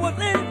something was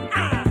in his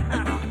eye.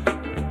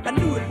 I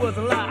knew it was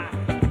a lie.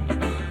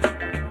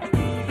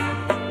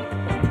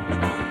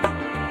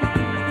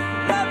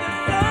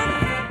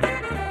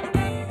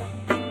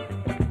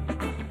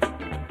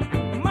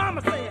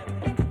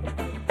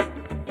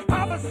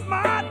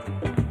 Smart.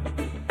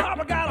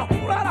 Papa got a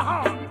whole lot of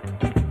heart.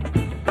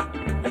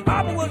 And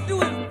Papa will do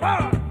his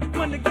part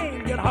when the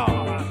game get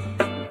hard.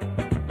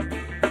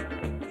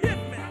 Hit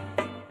me.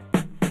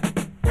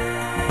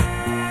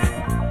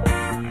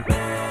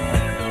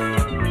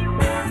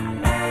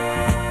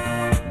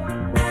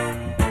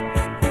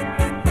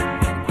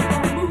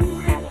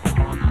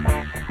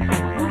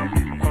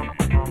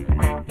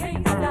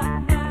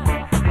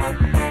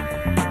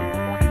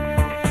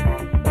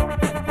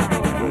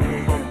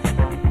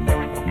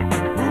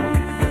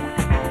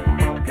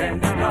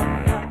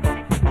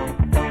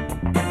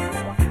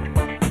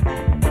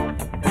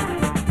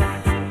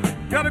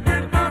 Gotta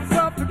get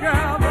myself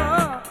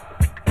together.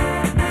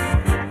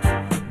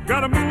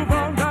 Gotta move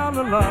on down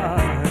the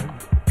line.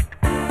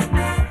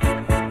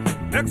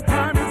 Next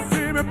time you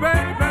see me,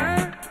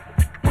 baby,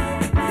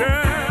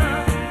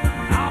 yeah,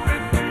 I'll be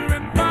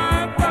doing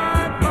fine,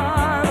 fine,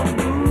 fine.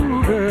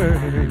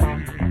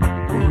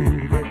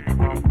 Moving,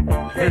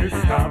 can't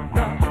stop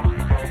now.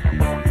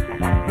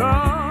 No,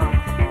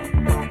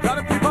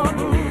 gotta keep on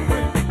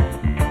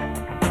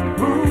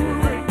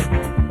moving,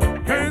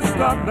 can't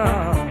stop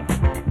now.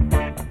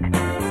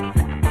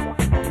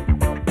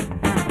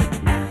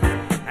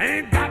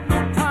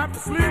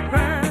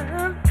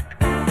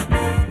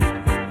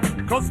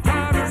 Cause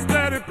time is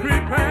steady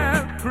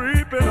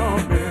creeping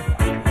on me.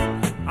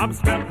 I'm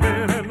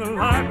stepping in the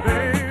line,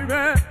 baby.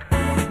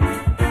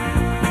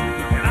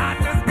 And I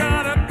just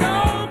gotta go,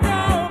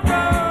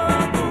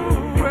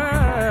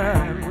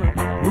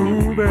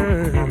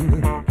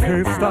 moving,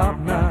 can't stop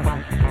now.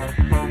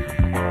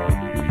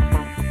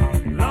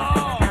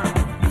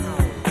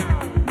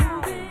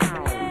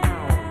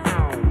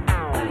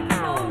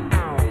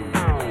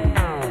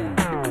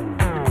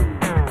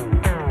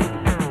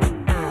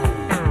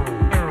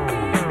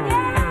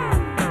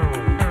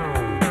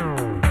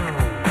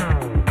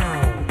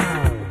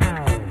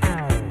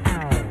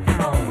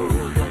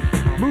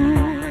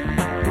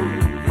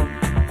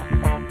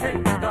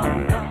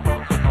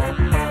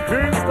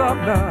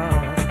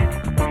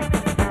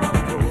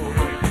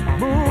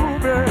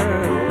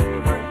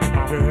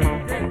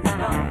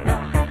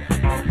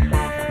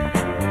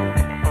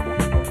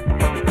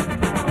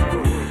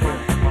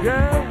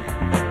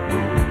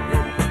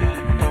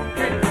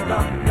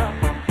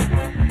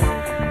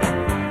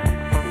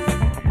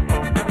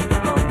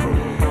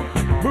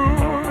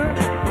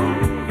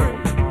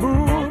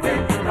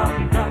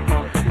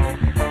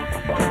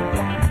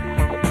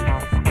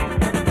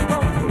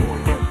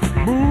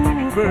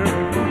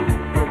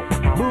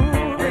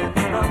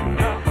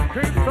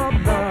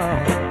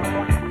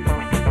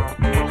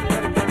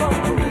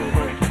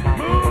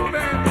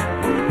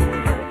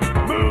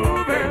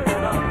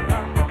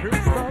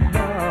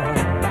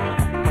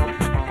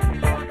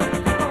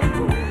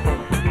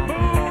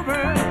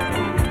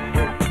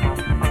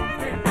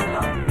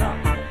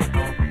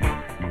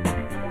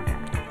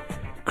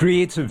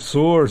 Creative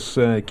Source,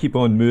 Keep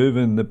On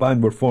Moving. The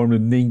band were formed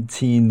in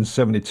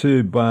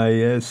 1972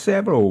 by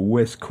several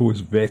West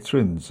Coast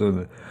veterans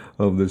of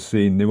the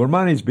scene. They were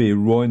managed by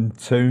Ron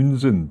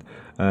Townsend,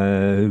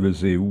 who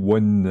was a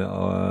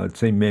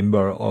one-time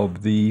member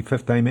of the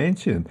Fifth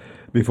Dimension.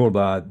 Before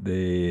that,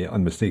 the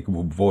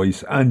unmistakable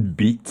voice and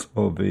beat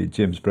of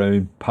James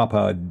Brown,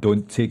 Papa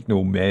Don't Take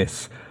No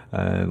Mess,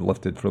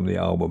 lifted from the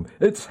album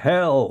It's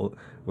Hell,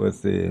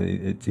 with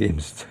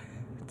James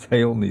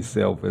titling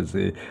himself as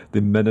the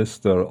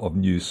Minister of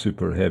New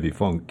Super Heavy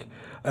Funk.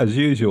 As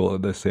usual,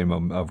 at this time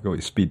I've got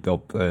to speed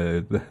up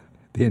the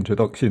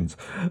introductions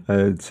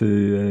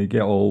to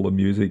get all the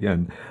music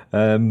in.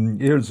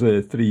 Here's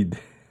 3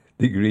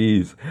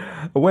 Degrees.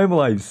 When Will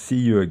I See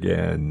You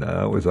Again?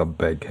 That was a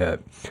big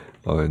hit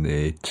on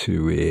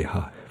 2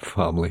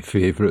 family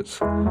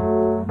favourites.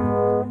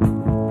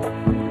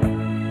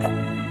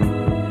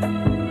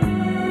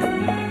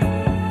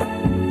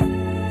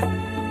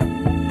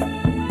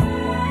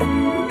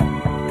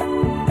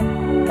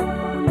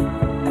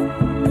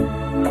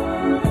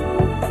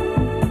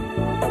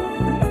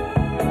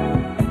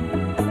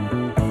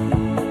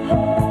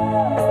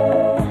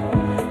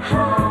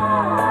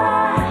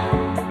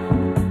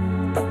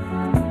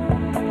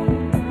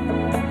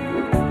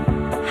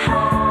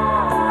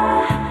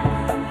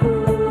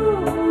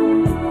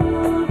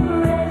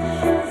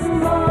 Precious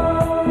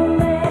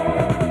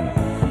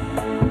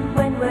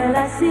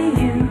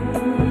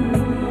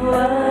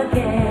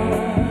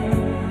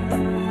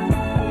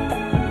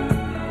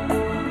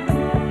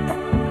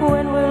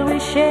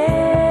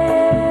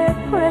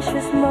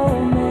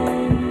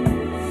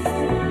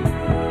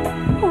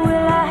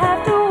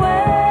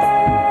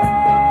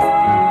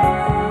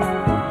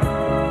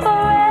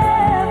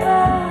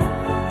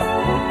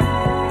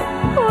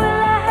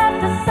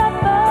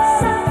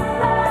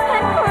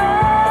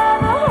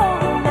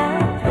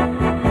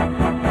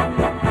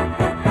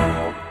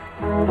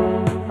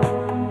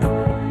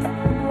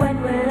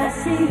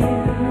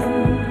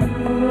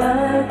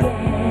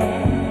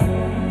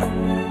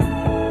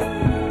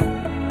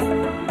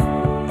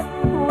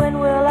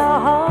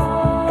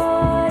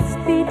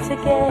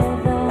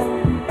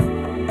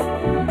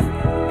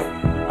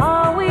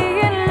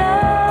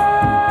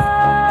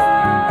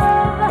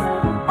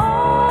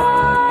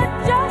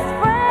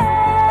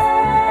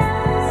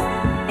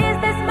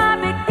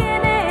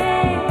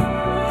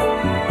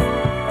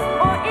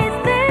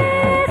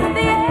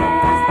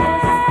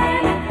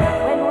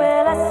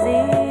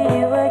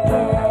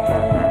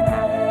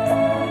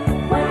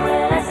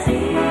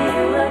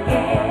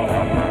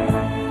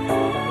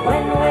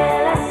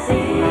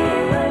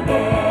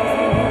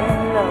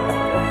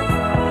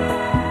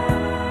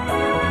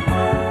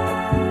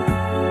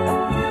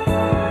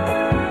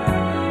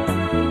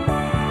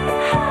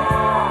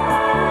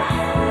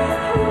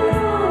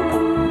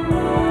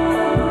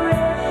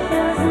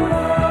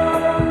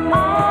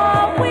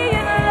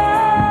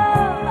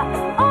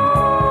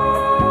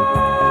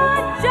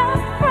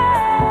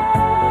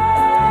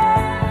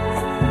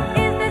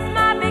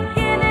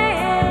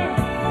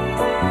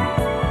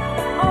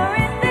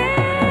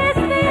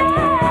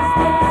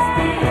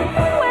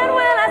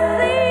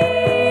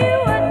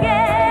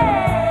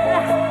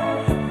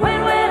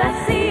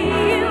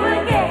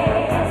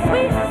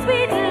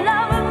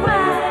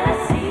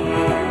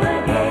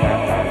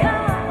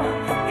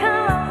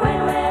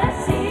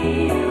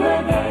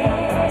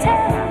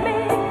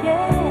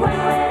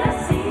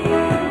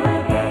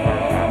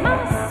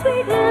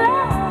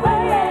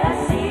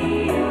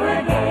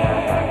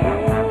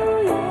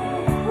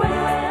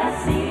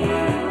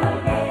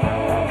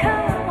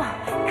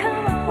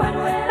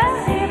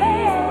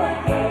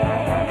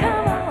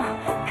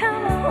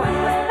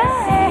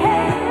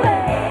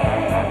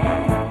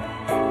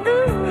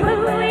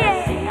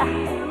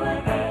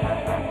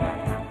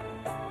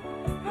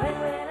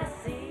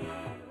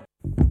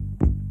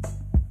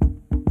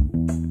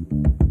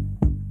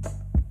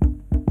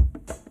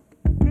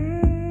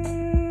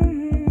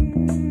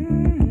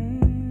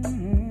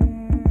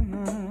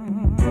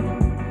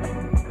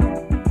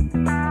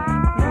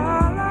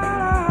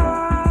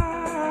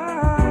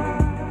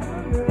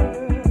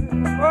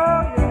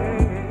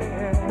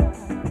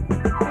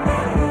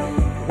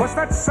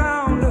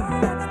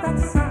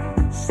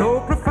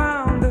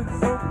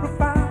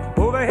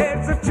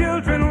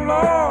drifting,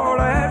 Lord,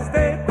 as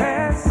they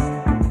pass.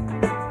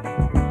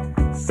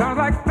 Sounds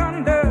like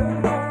thunder,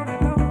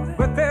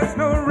 but there's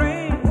no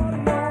rain.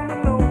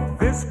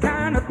 This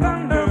kind of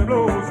thunder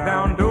blows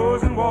down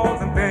doors and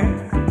walls and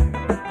things.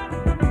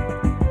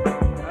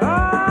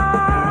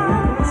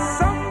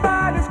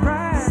 Somebody's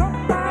crying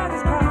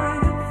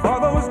for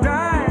those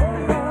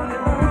dying,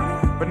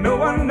 but no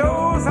one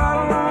knows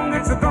how long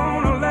it's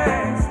gonna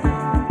last.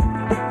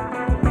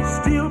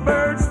 Steel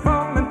birds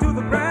falling to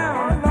the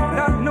ground,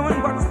 not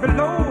knowing what's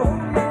below.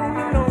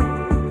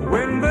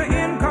 When the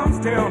end comes,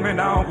 tell me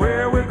now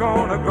where we're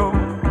gonna go.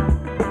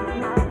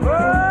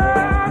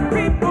 Oh,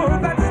 people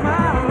that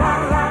smile, la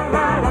la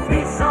la la,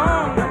 peace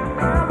song,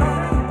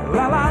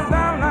 la la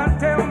la la.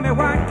 Tell me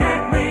why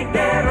can't we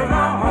get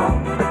along?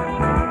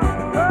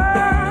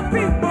 Oh,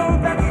 people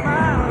that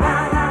smile, la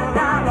la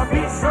la la,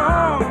 peace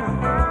song,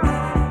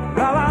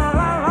 la la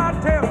la la.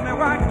 Tell me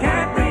why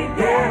can't we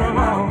get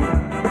along?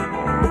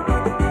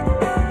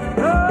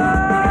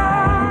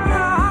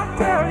 I'll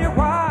tell you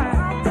why.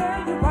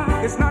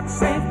 It's not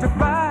safe to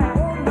fly.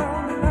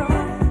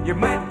 You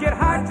might get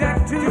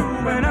hijacked to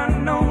an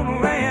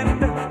unknown land.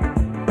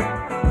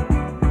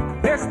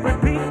 Desperate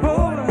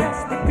people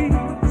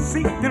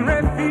seeking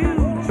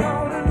refuge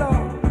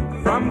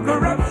from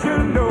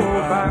corruption, no,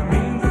 by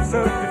means of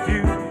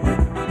subterfuge.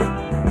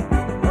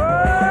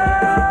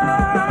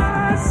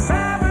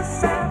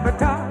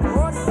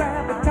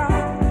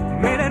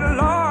 Sabotage, made it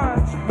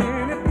large.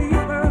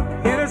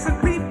 Innocent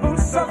people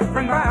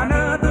suffering by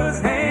another's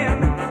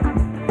hand.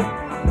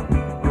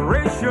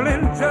 Racial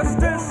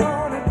injustice,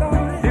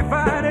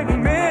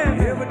 dividing men,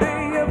 every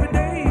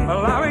day,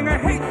 allowing a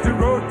hate to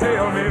grow.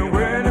 Tell me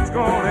when it's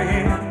gonna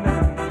end.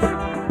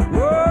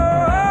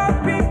 Whoa,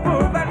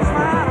 people that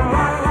smile,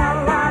 la la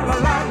la la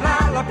la la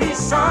la,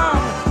 peace song,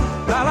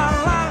 la la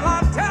la la.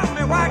 Tell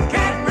me why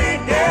can't we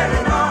get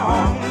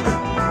along?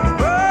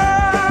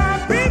 Whoa,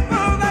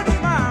 people that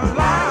smile,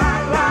 la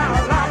la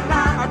la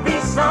la la,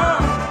 peace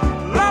song,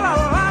 la la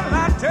la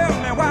la. Tell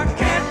me why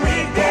can't we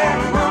get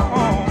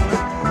along?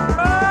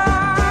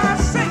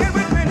 Sing it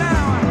with me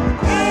now.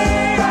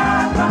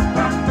 Yeah, ba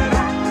ba ba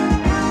da.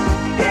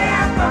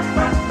 Yeah, ba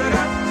ba ba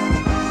da.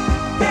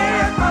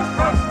 Yeah, ba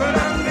ba ba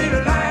da.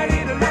 Little lighty,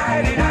 little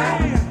lighty,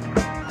 lighty.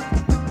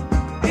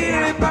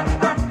 Yeah, ba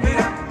ba ba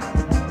da.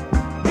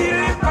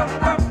 Yeah, ba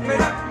ba ba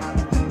da.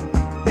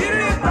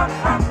 Yeah, ba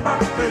ba ba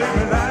ba da.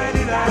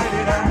 Lighty,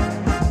 lighty, lighty.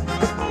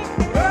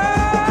 Oh,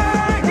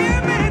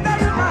 give me that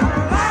smile,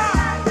 la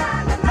la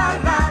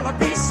la la,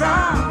 peace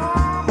song,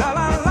 la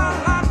la la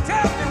la.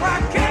 Tell me why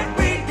can't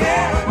we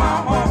get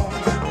along?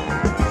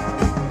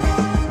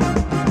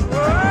 Oh,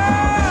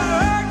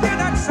 hear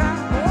that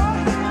sound,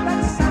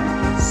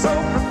 so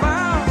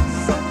profound.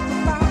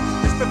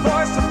 It's the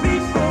voice of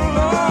people,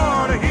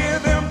 Lord, hear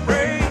them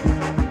pray.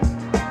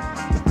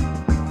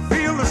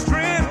 Feel the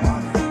strength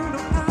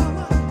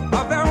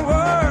of their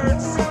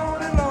words.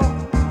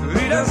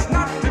 Lead us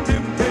not to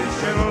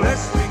temptation,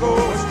 lest we go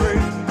astray.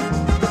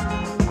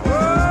 Oh,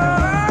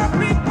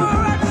 people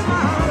that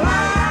smile,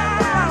 la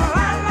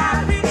la la,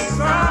 peace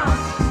song,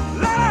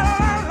 la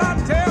la la.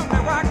 Tell me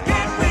why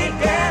can't we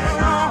get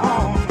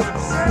along?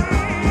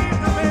 Save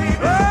the baby.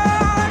 Oh,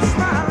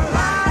 smile,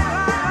 la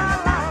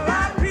la la,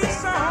 peace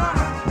song,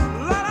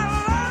 la la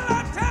la.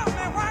 Tell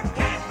me why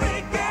can't we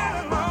get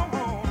along?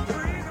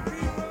 Free the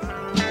people.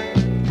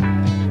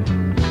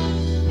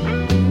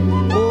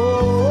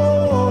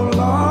 Oh,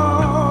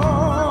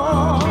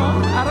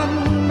 Lord, I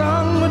done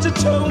done what you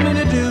told me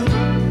to do.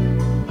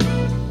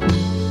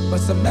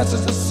 But the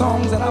message of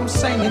songs that I'm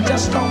singing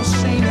just don't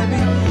seem to be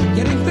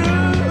getting through.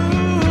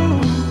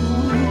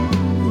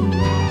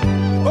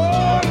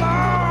 Oh,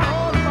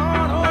 Lord,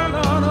 Lord, oh,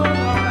 Lord, oh,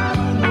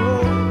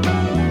 Lord,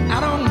 I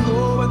don't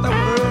know what the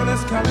world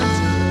is coming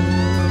to.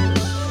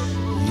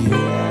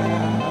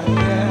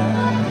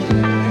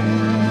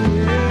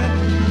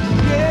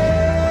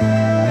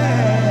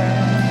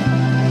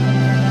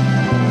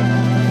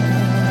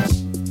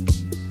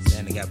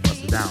 Sandy got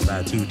busted down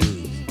by two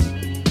dudes.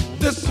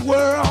 This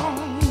world,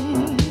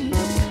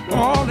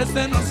 all is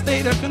in a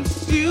state of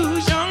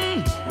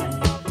confusion.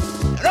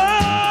 And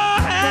all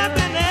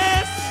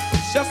happiness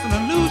is just an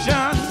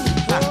illusion.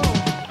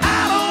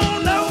 I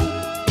don't know,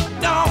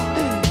 no,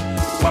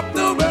 what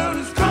the world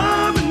is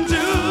coming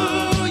to.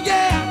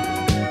 Yeah,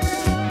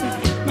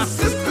 my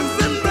sisters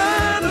and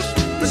brothers,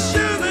 they're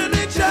shooting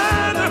each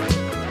other.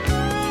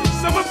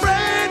 So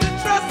afraid to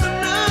trust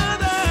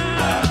another.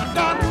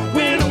 God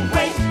went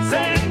away,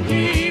 saying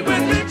he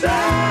would return.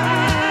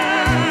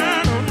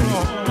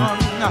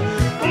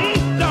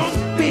 Don't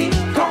be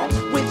caught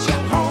with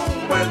your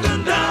homework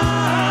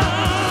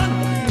undone.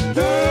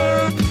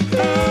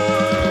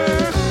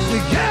 You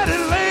get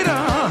it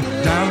later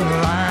down the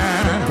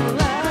line.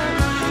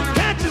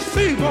 Can't you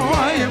see,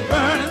 boy, you're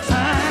burning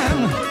time?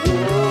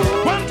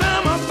 One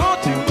time I thought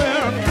you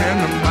were a friend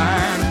of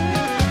mine,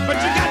 but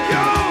you got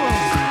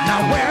yours. Now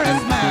where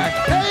is mine?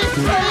 Hey,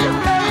 hey,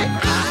 hey,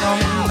 I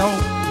don't know.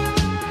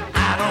 I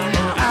don't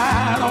know. I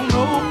don't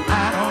know. I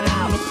don't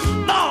know.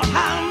 Lord,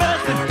 have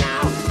mercy.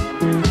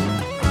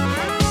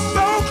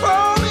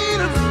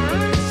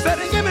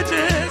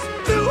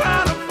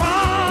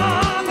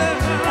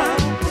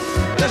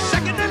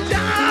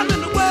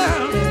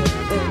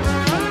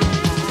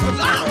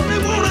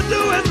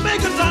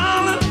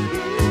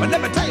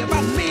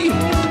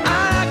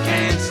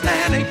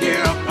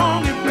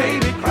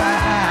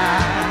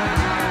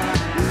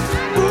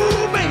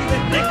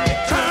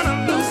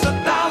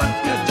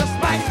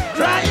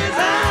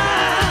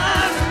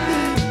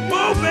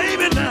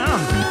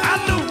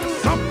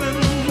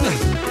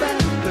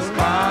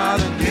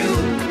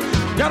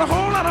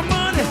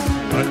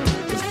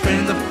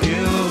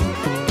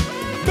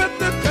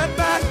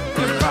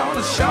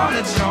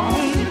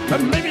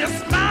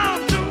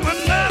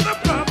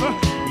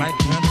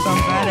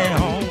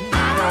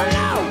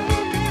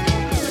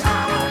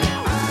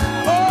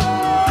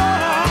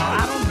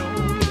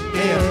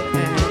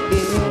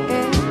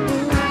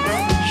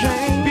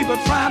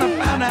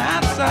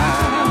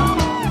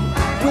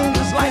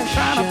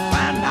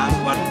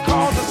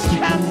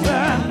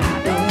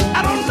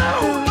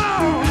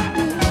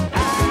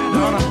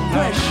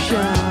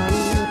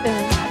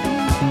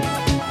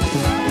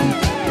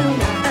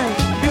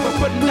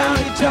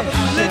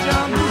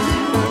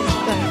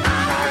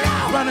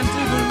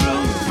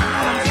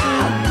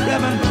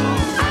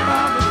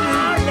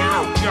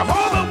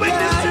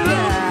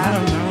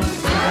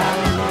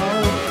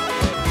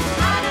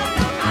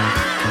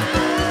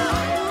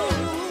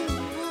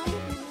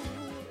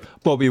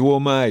 Bobby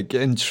Womack,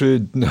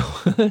 Intrude. No.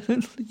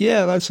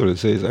 Yeah, that's what it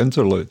says.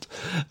 Interlude.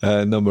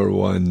 Number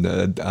one,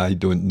 I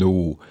Don't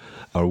Know,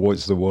 or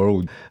What's the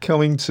World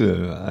Coming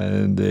To,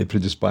 and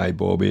produced by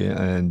Bobby,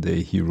 and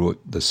he wrote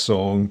the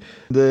song.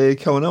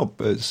 Coming up,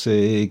 it's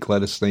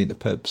Gladys Knight, the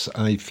Pips,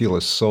 I Feel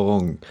a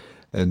Song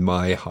in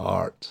My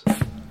Heart.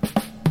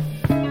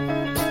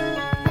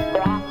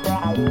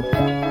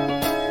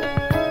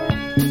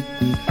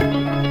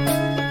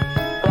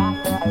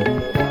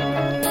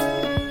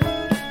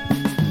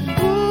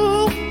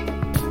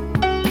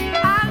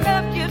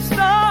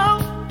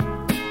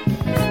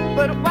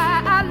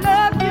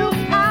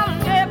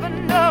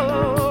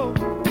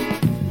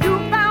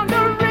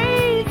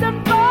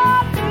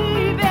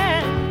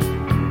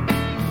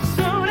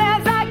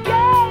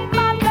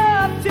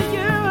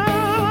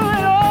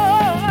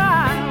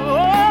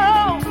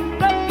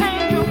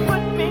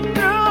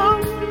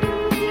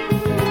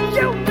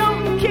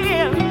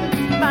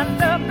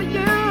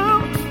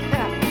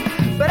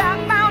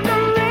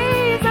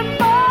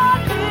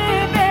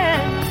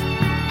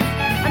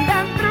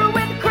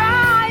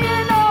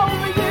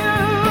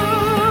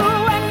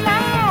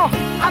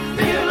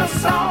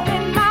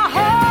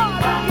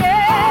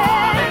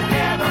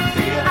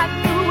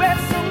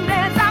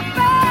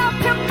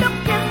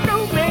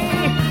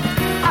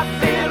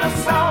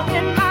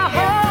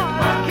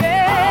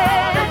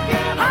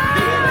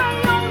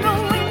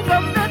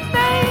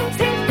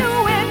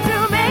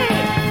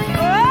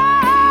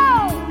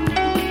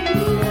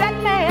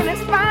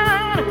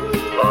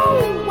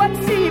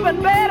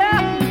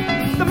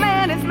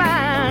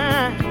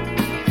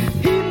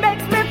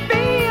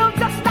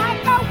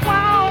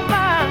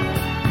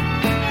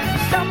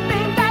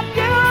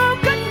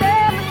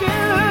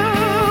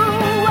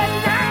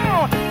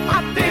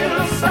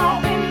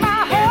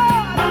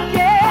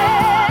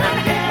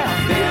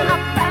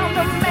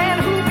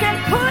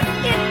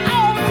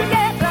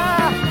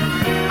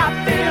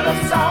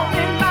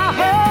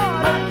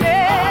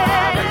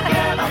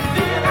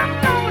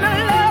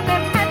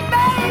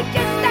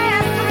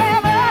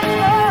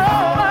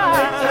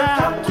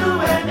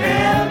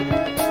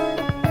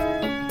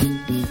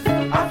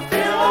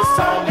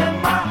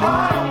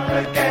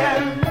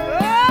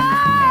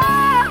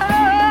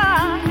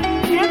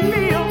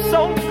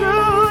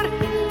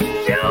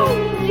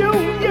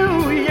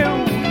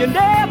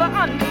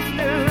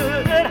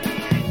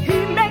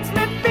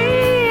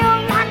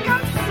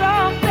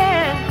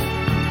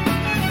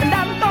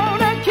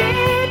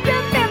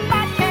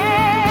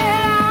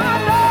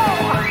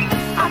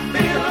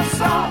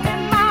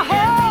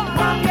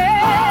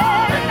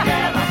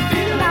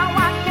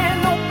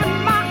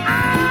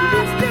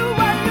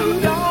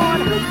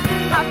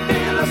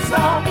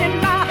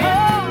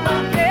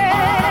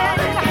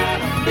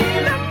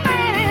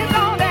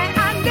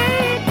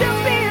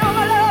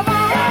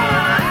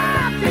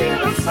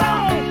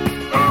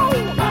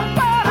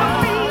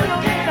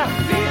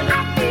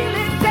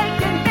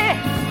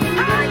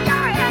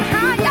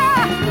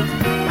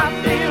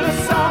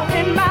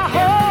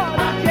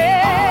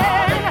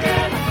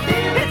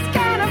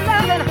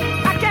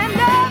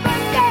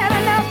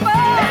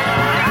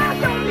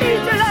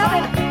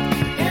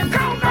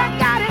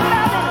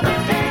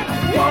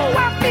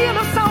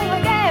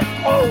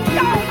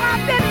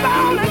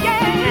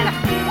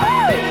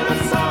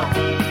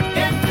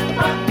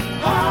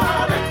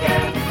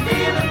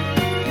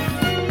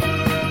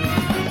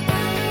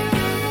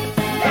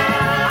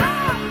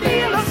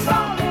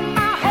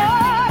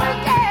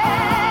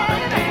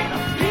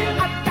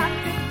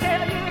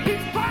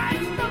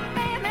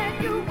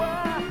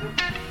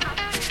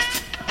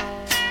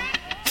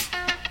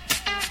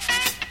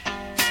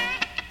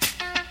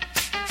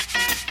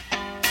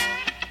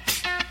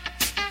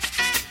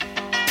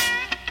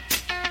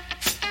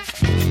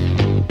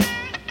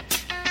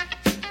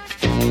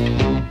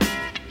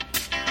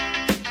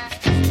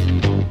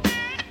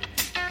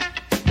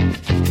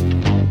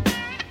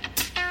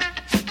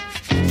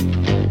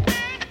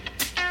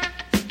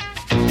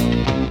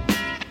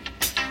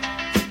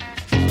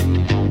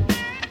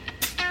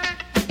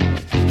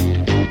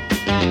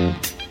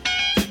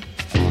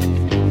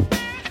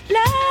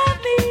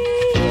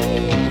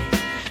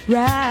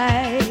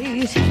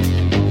 right.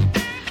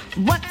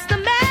 What's the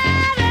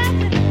matter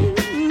with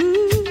you?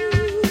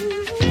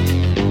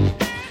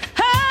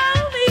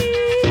 Hold me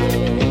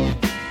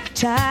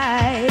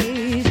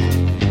tight.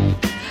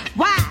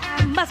 Why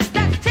must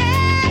I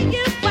tell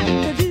you what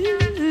to do?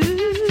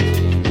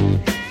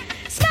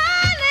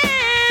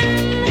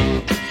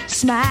 Smiling,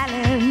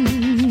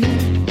 smiling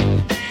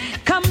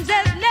comes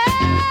as no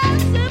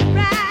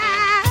surprise.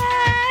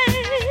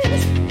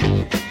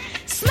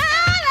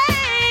 Smile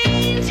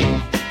ain't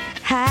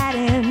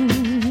hiding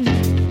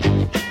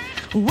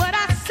what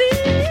I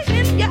see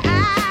in your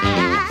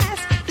eyes.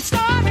 The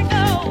story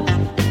goes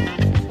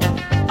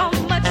on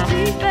much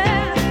deeper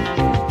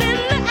than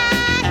the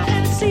eye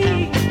can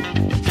see.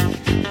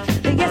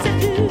 Yes, it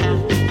do.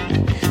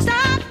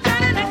 Stop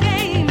running the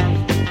game.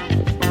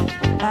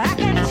 I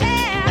can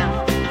tell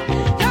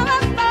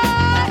you're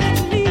more than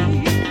me.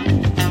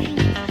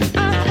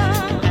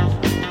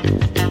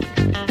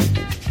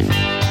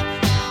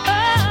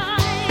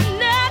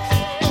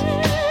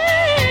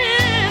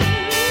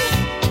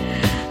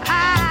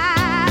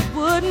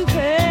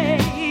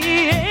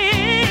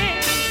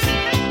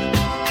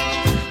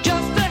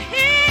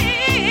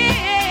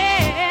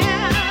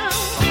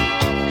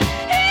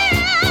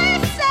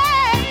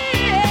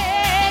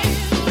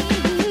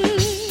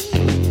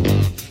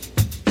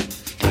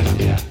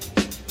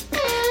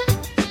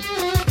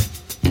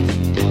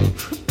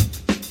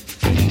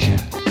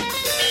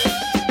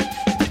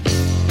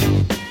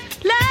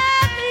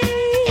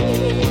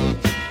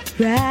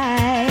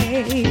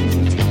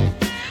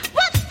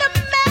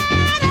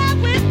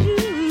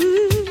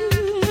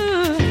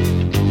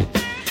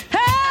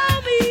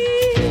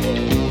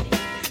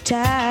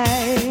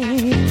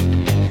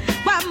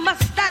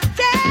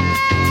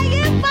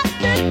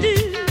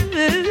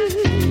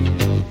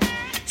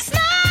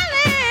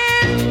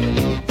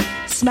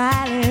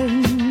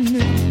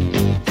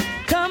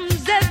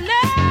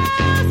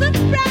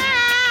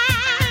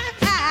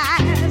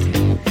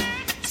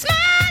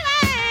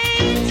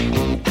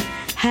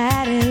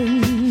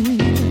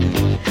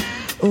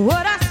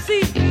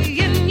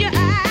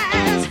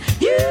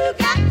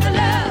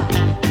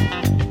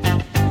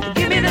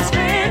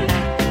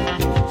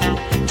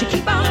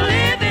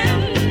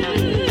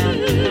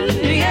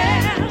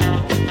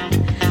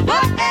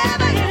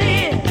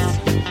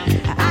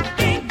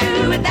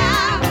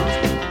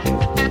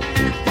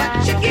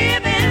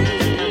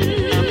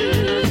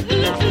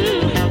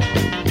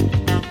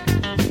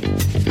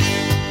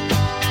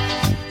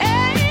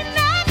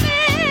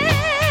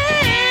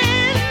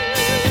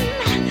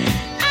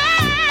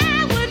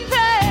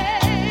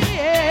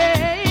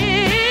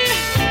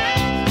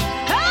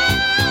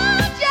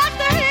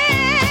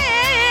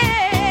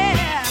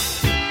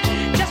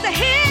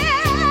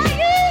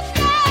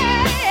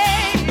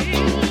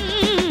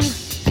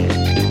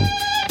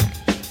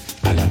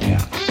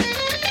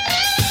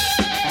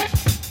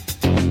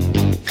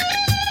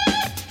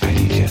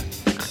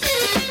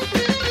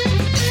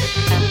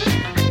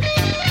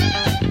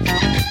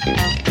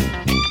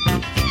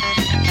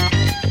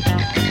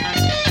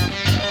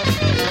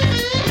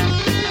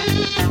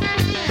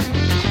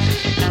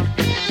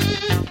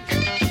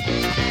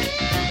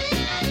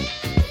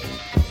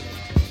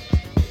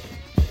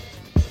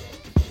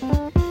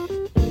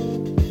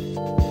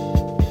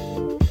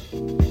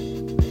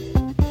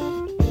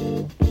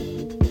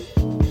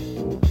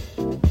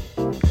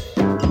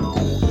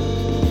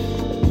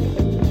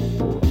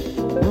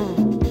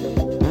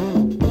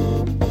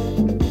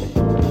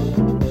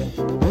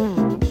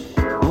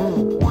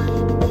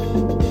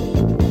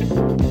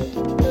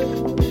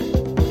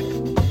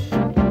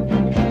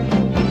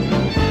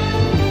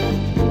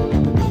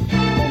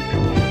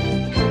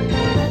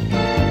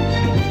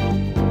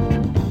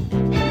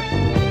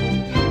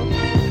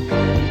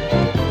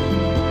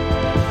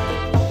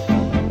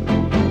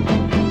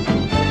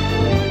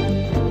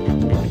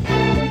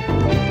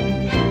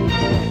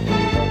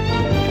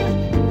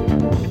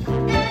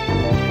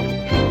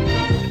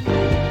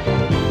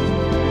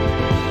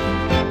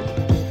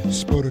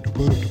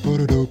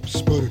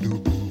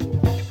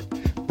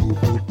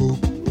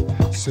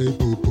 Say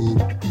boop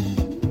boop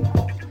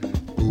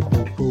boop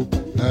boop boop.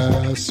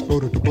 That's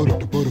boop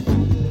boop boop boop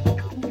boop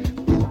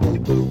boop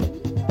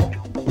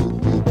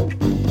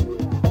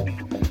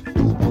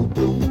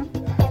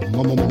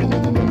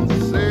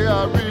boop. Say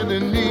I really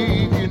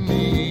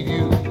need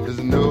you.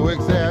 There's no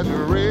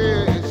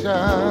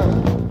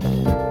exaggeration.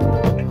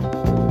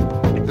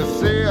 To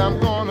say I'm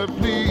gonna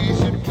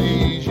please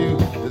you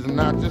is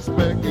not just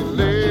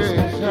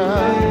speculation.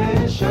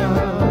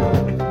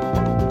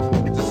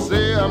 To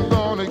say I'm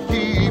gonna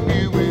keep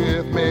you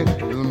with me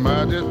is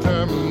my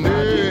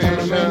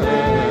determination. You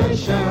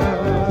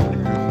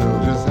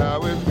know just how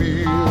it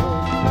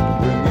feels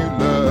when you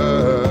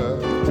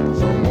love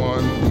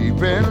someone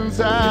deep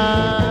inside.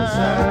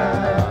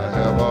 I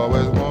have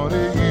always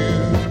wanted you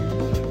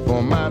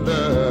for my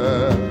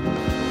love,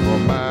 for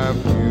my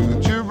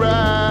future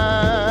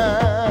ride.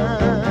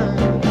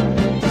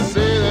 To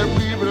say that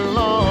we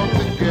belong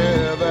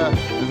together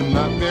is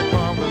not mere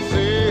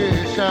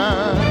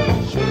conversation.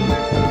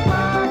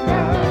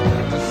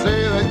 To say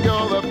that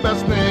you're the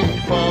best thing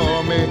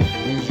for me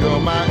means you're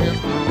my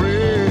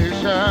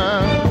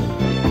inspiration.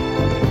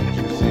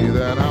 You see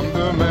that I'm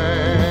the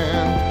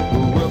man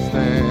who will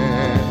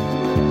stand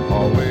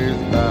always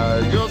by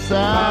your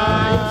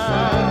side.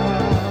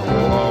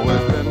 Will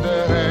always lend a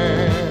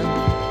hand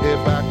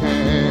if I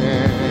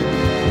can,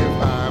 if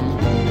I'm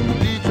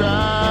only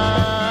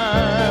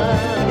trying.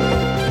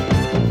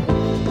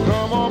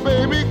 Come on,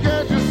 baby,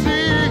 can't you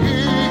see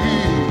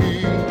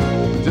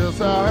just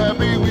how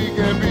happy we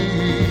can be?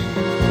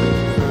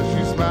 First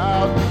she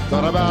smiled,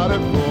 thought about it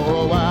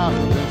for a while,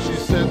 then she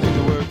said these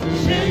words to me.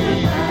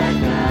 Yeah.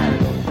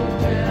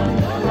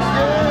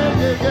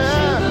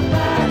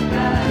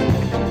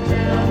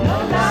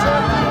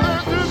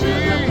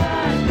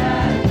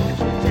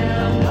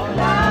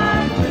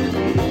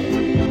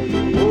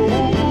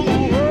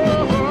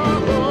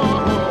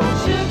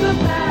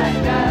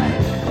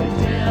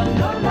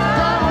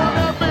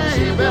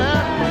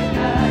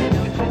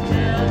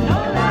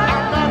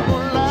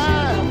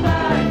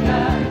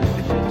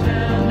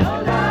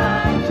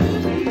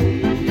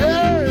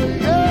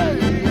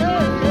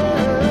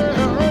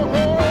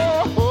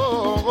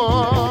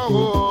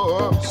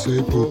 Say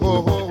boop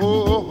boop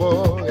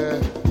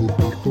boop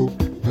boop boop.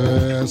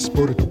 That's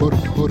boop boop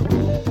boop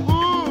boop.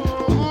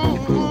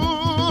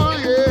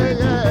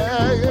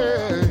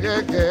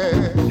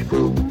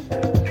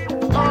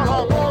 All I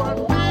wanna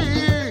be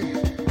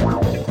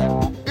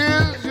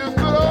is your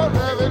good old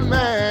loving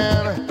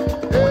man.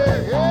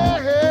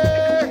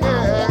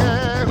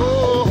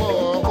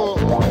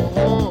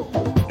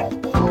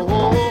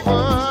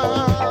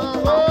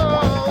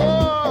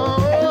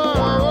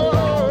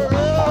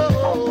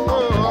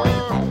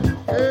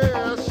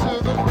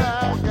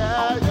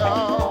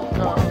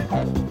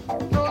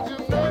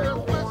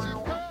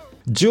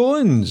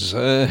 Jones,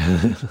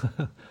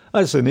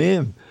 that's the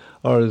name.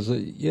 Or is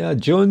it? Yeah,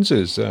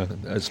 Joneses,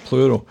 it's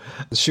plural.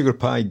 Sugar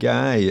Pie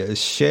Guy is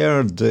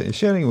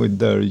sharing with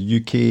their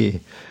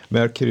UK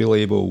Mercury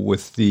label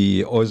with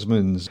the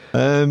Osmonds.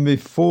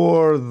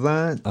 Before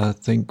that, I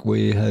think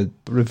we had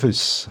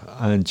Rufus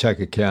and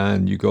Chaka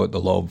Khan, You Got the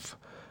Love.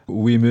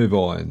 We move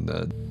on.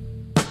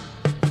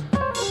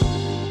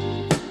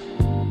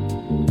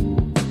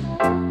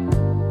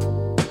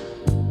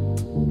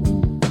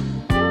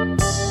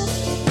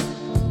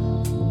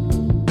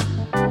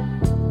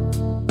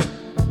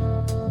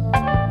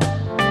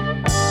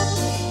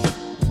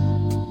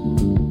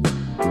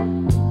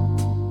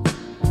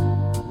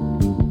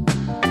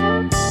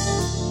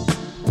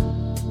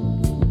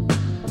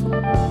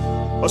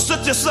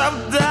 Sit yourself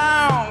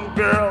down,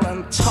 girl,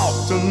 and talk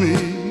to me.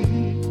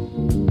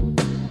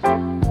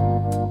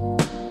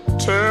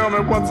 Tell me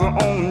what's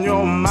on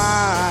your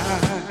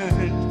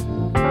mind.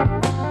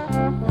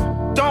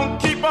 Don't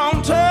keep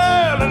on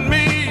telling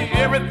me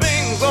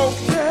everything's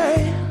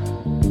okay.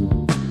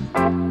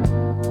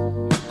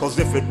 'Cause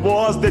if it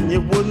was, then you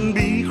wouldn't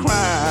be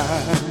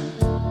crying.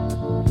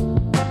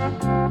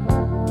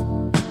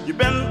 You've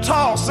been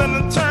tossing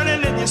and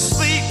turning in your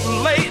sleep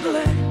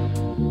lately,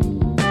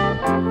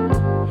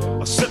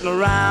 sitting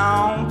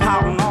around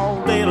pouting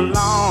all day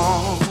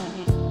long.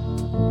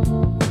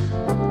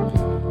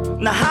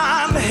 Now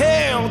how in the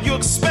hell you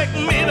expect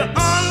me to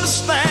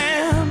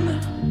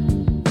understand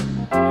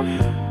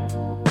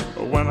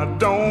when I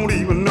don't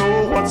even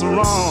know what's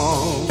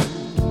wrong?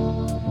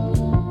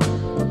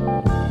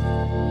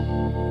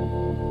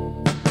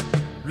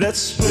 Let's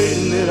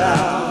straighten it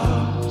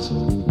out.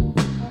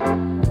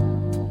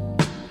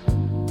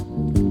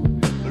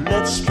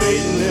 Let's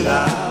straighten it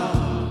out.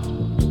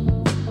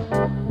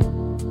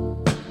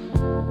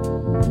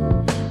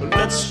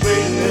 Let's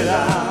straighten it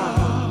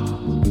out,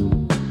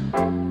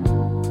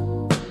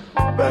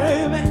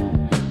 baby.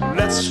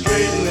 Let's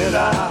straighten it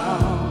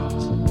out.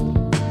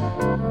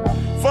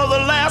 For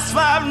the last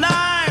 5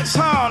 nights,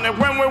 honey,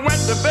 when we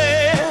went to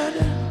bed,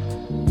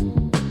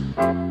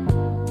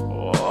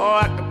 oh,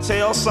 I could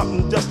tell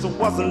something just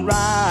wasn't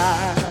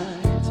right.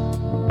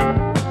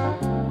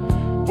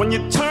 When you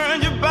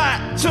turned your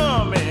back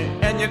to me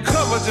and you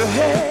covered your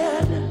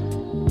head,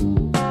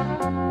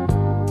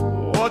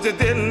 but you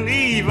didn't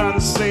even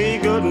say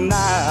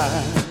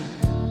goodnight.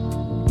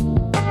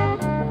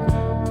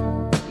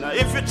 Now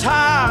if you're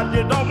tired,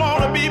 you don't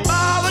want to be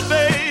bothered,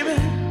 baby,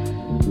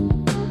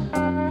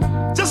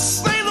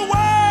 just say the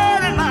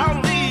word and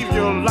I'll leave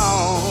you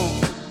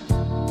alone.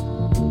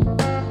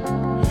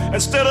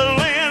 Instead of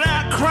laying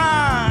out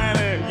crying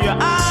and your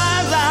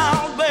eyes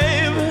out,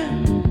 baby,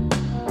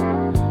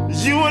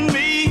 you and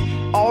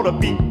me ought to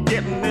be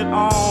getting it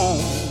on.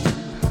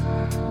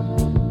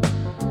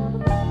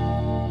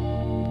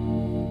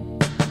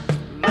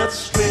 Let's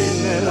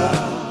straighten it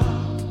out.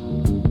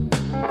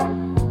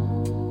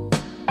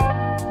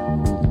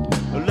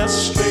 Let's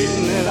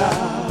straighten it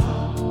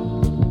out.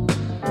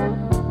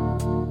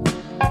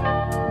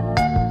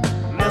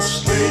 Let's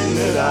straighten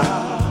it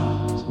out.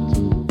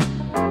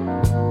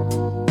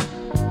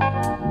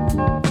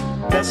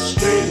 Let's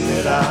straighten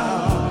it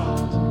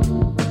out.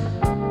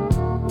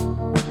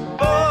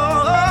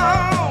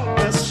 Oh,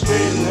 let's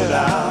straighten it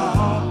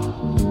out.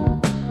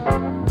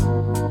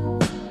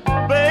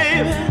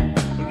 Baby,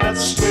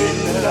 let's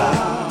straighten it out.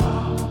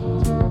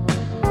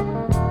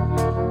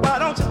 Why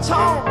don't you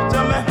talk to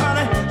me,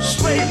 honey?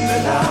 Straighten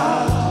it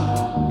out.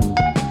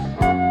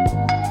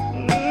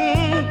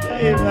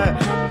 Baby,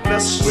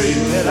 let's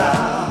straighten it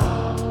out.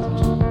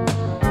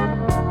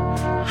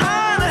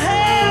 How the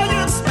hell you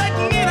expect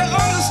me to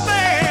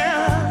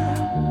understand?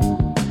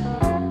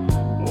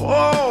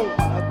 Oh,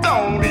 I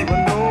don't even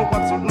know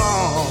what's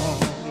wrong.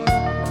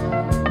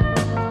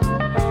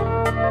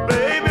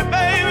 Baby,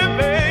 baby,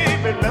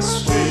 baby, let's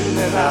straighten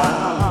it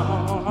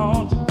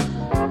out.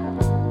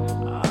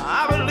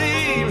 I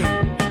believe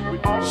we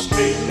ought to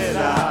straighten it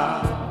out.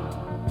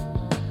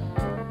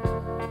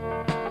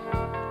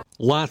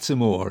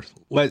 Lattimore,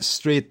 let's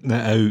straighten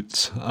it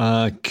out.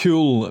 A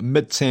cool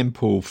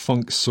mid-tempo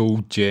funk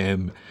soul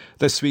gem.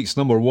 This week's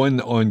number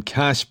one on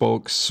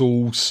Cashbox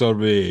Soul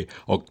Survey,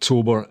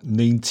 October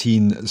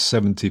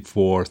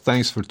 1974.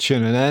 Thanks for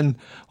tuning in.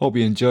 Hope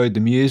you enjoyed the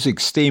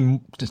music. Stay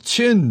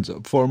tuned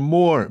for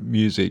more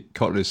music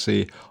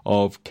courtesy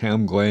of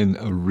CamGlen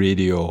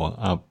Radio.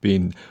 I've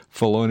been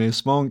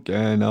Thelonious Monk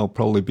and I'll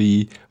probably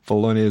be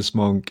Thelonious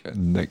Monk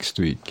next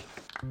week.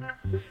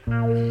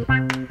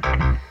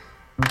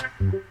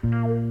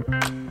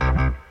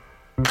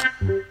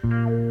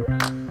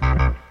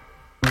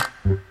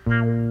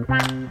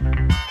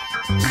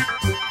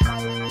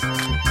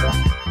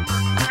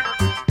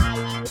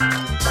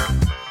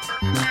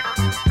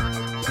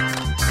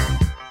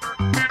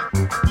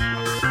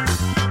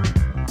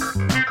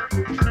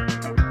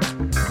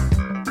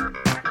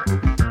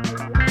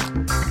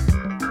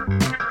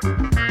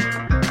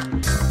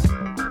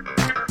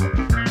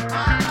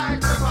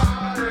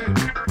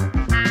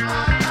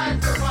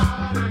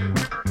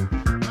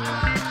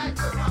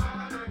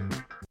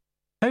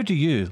 How do you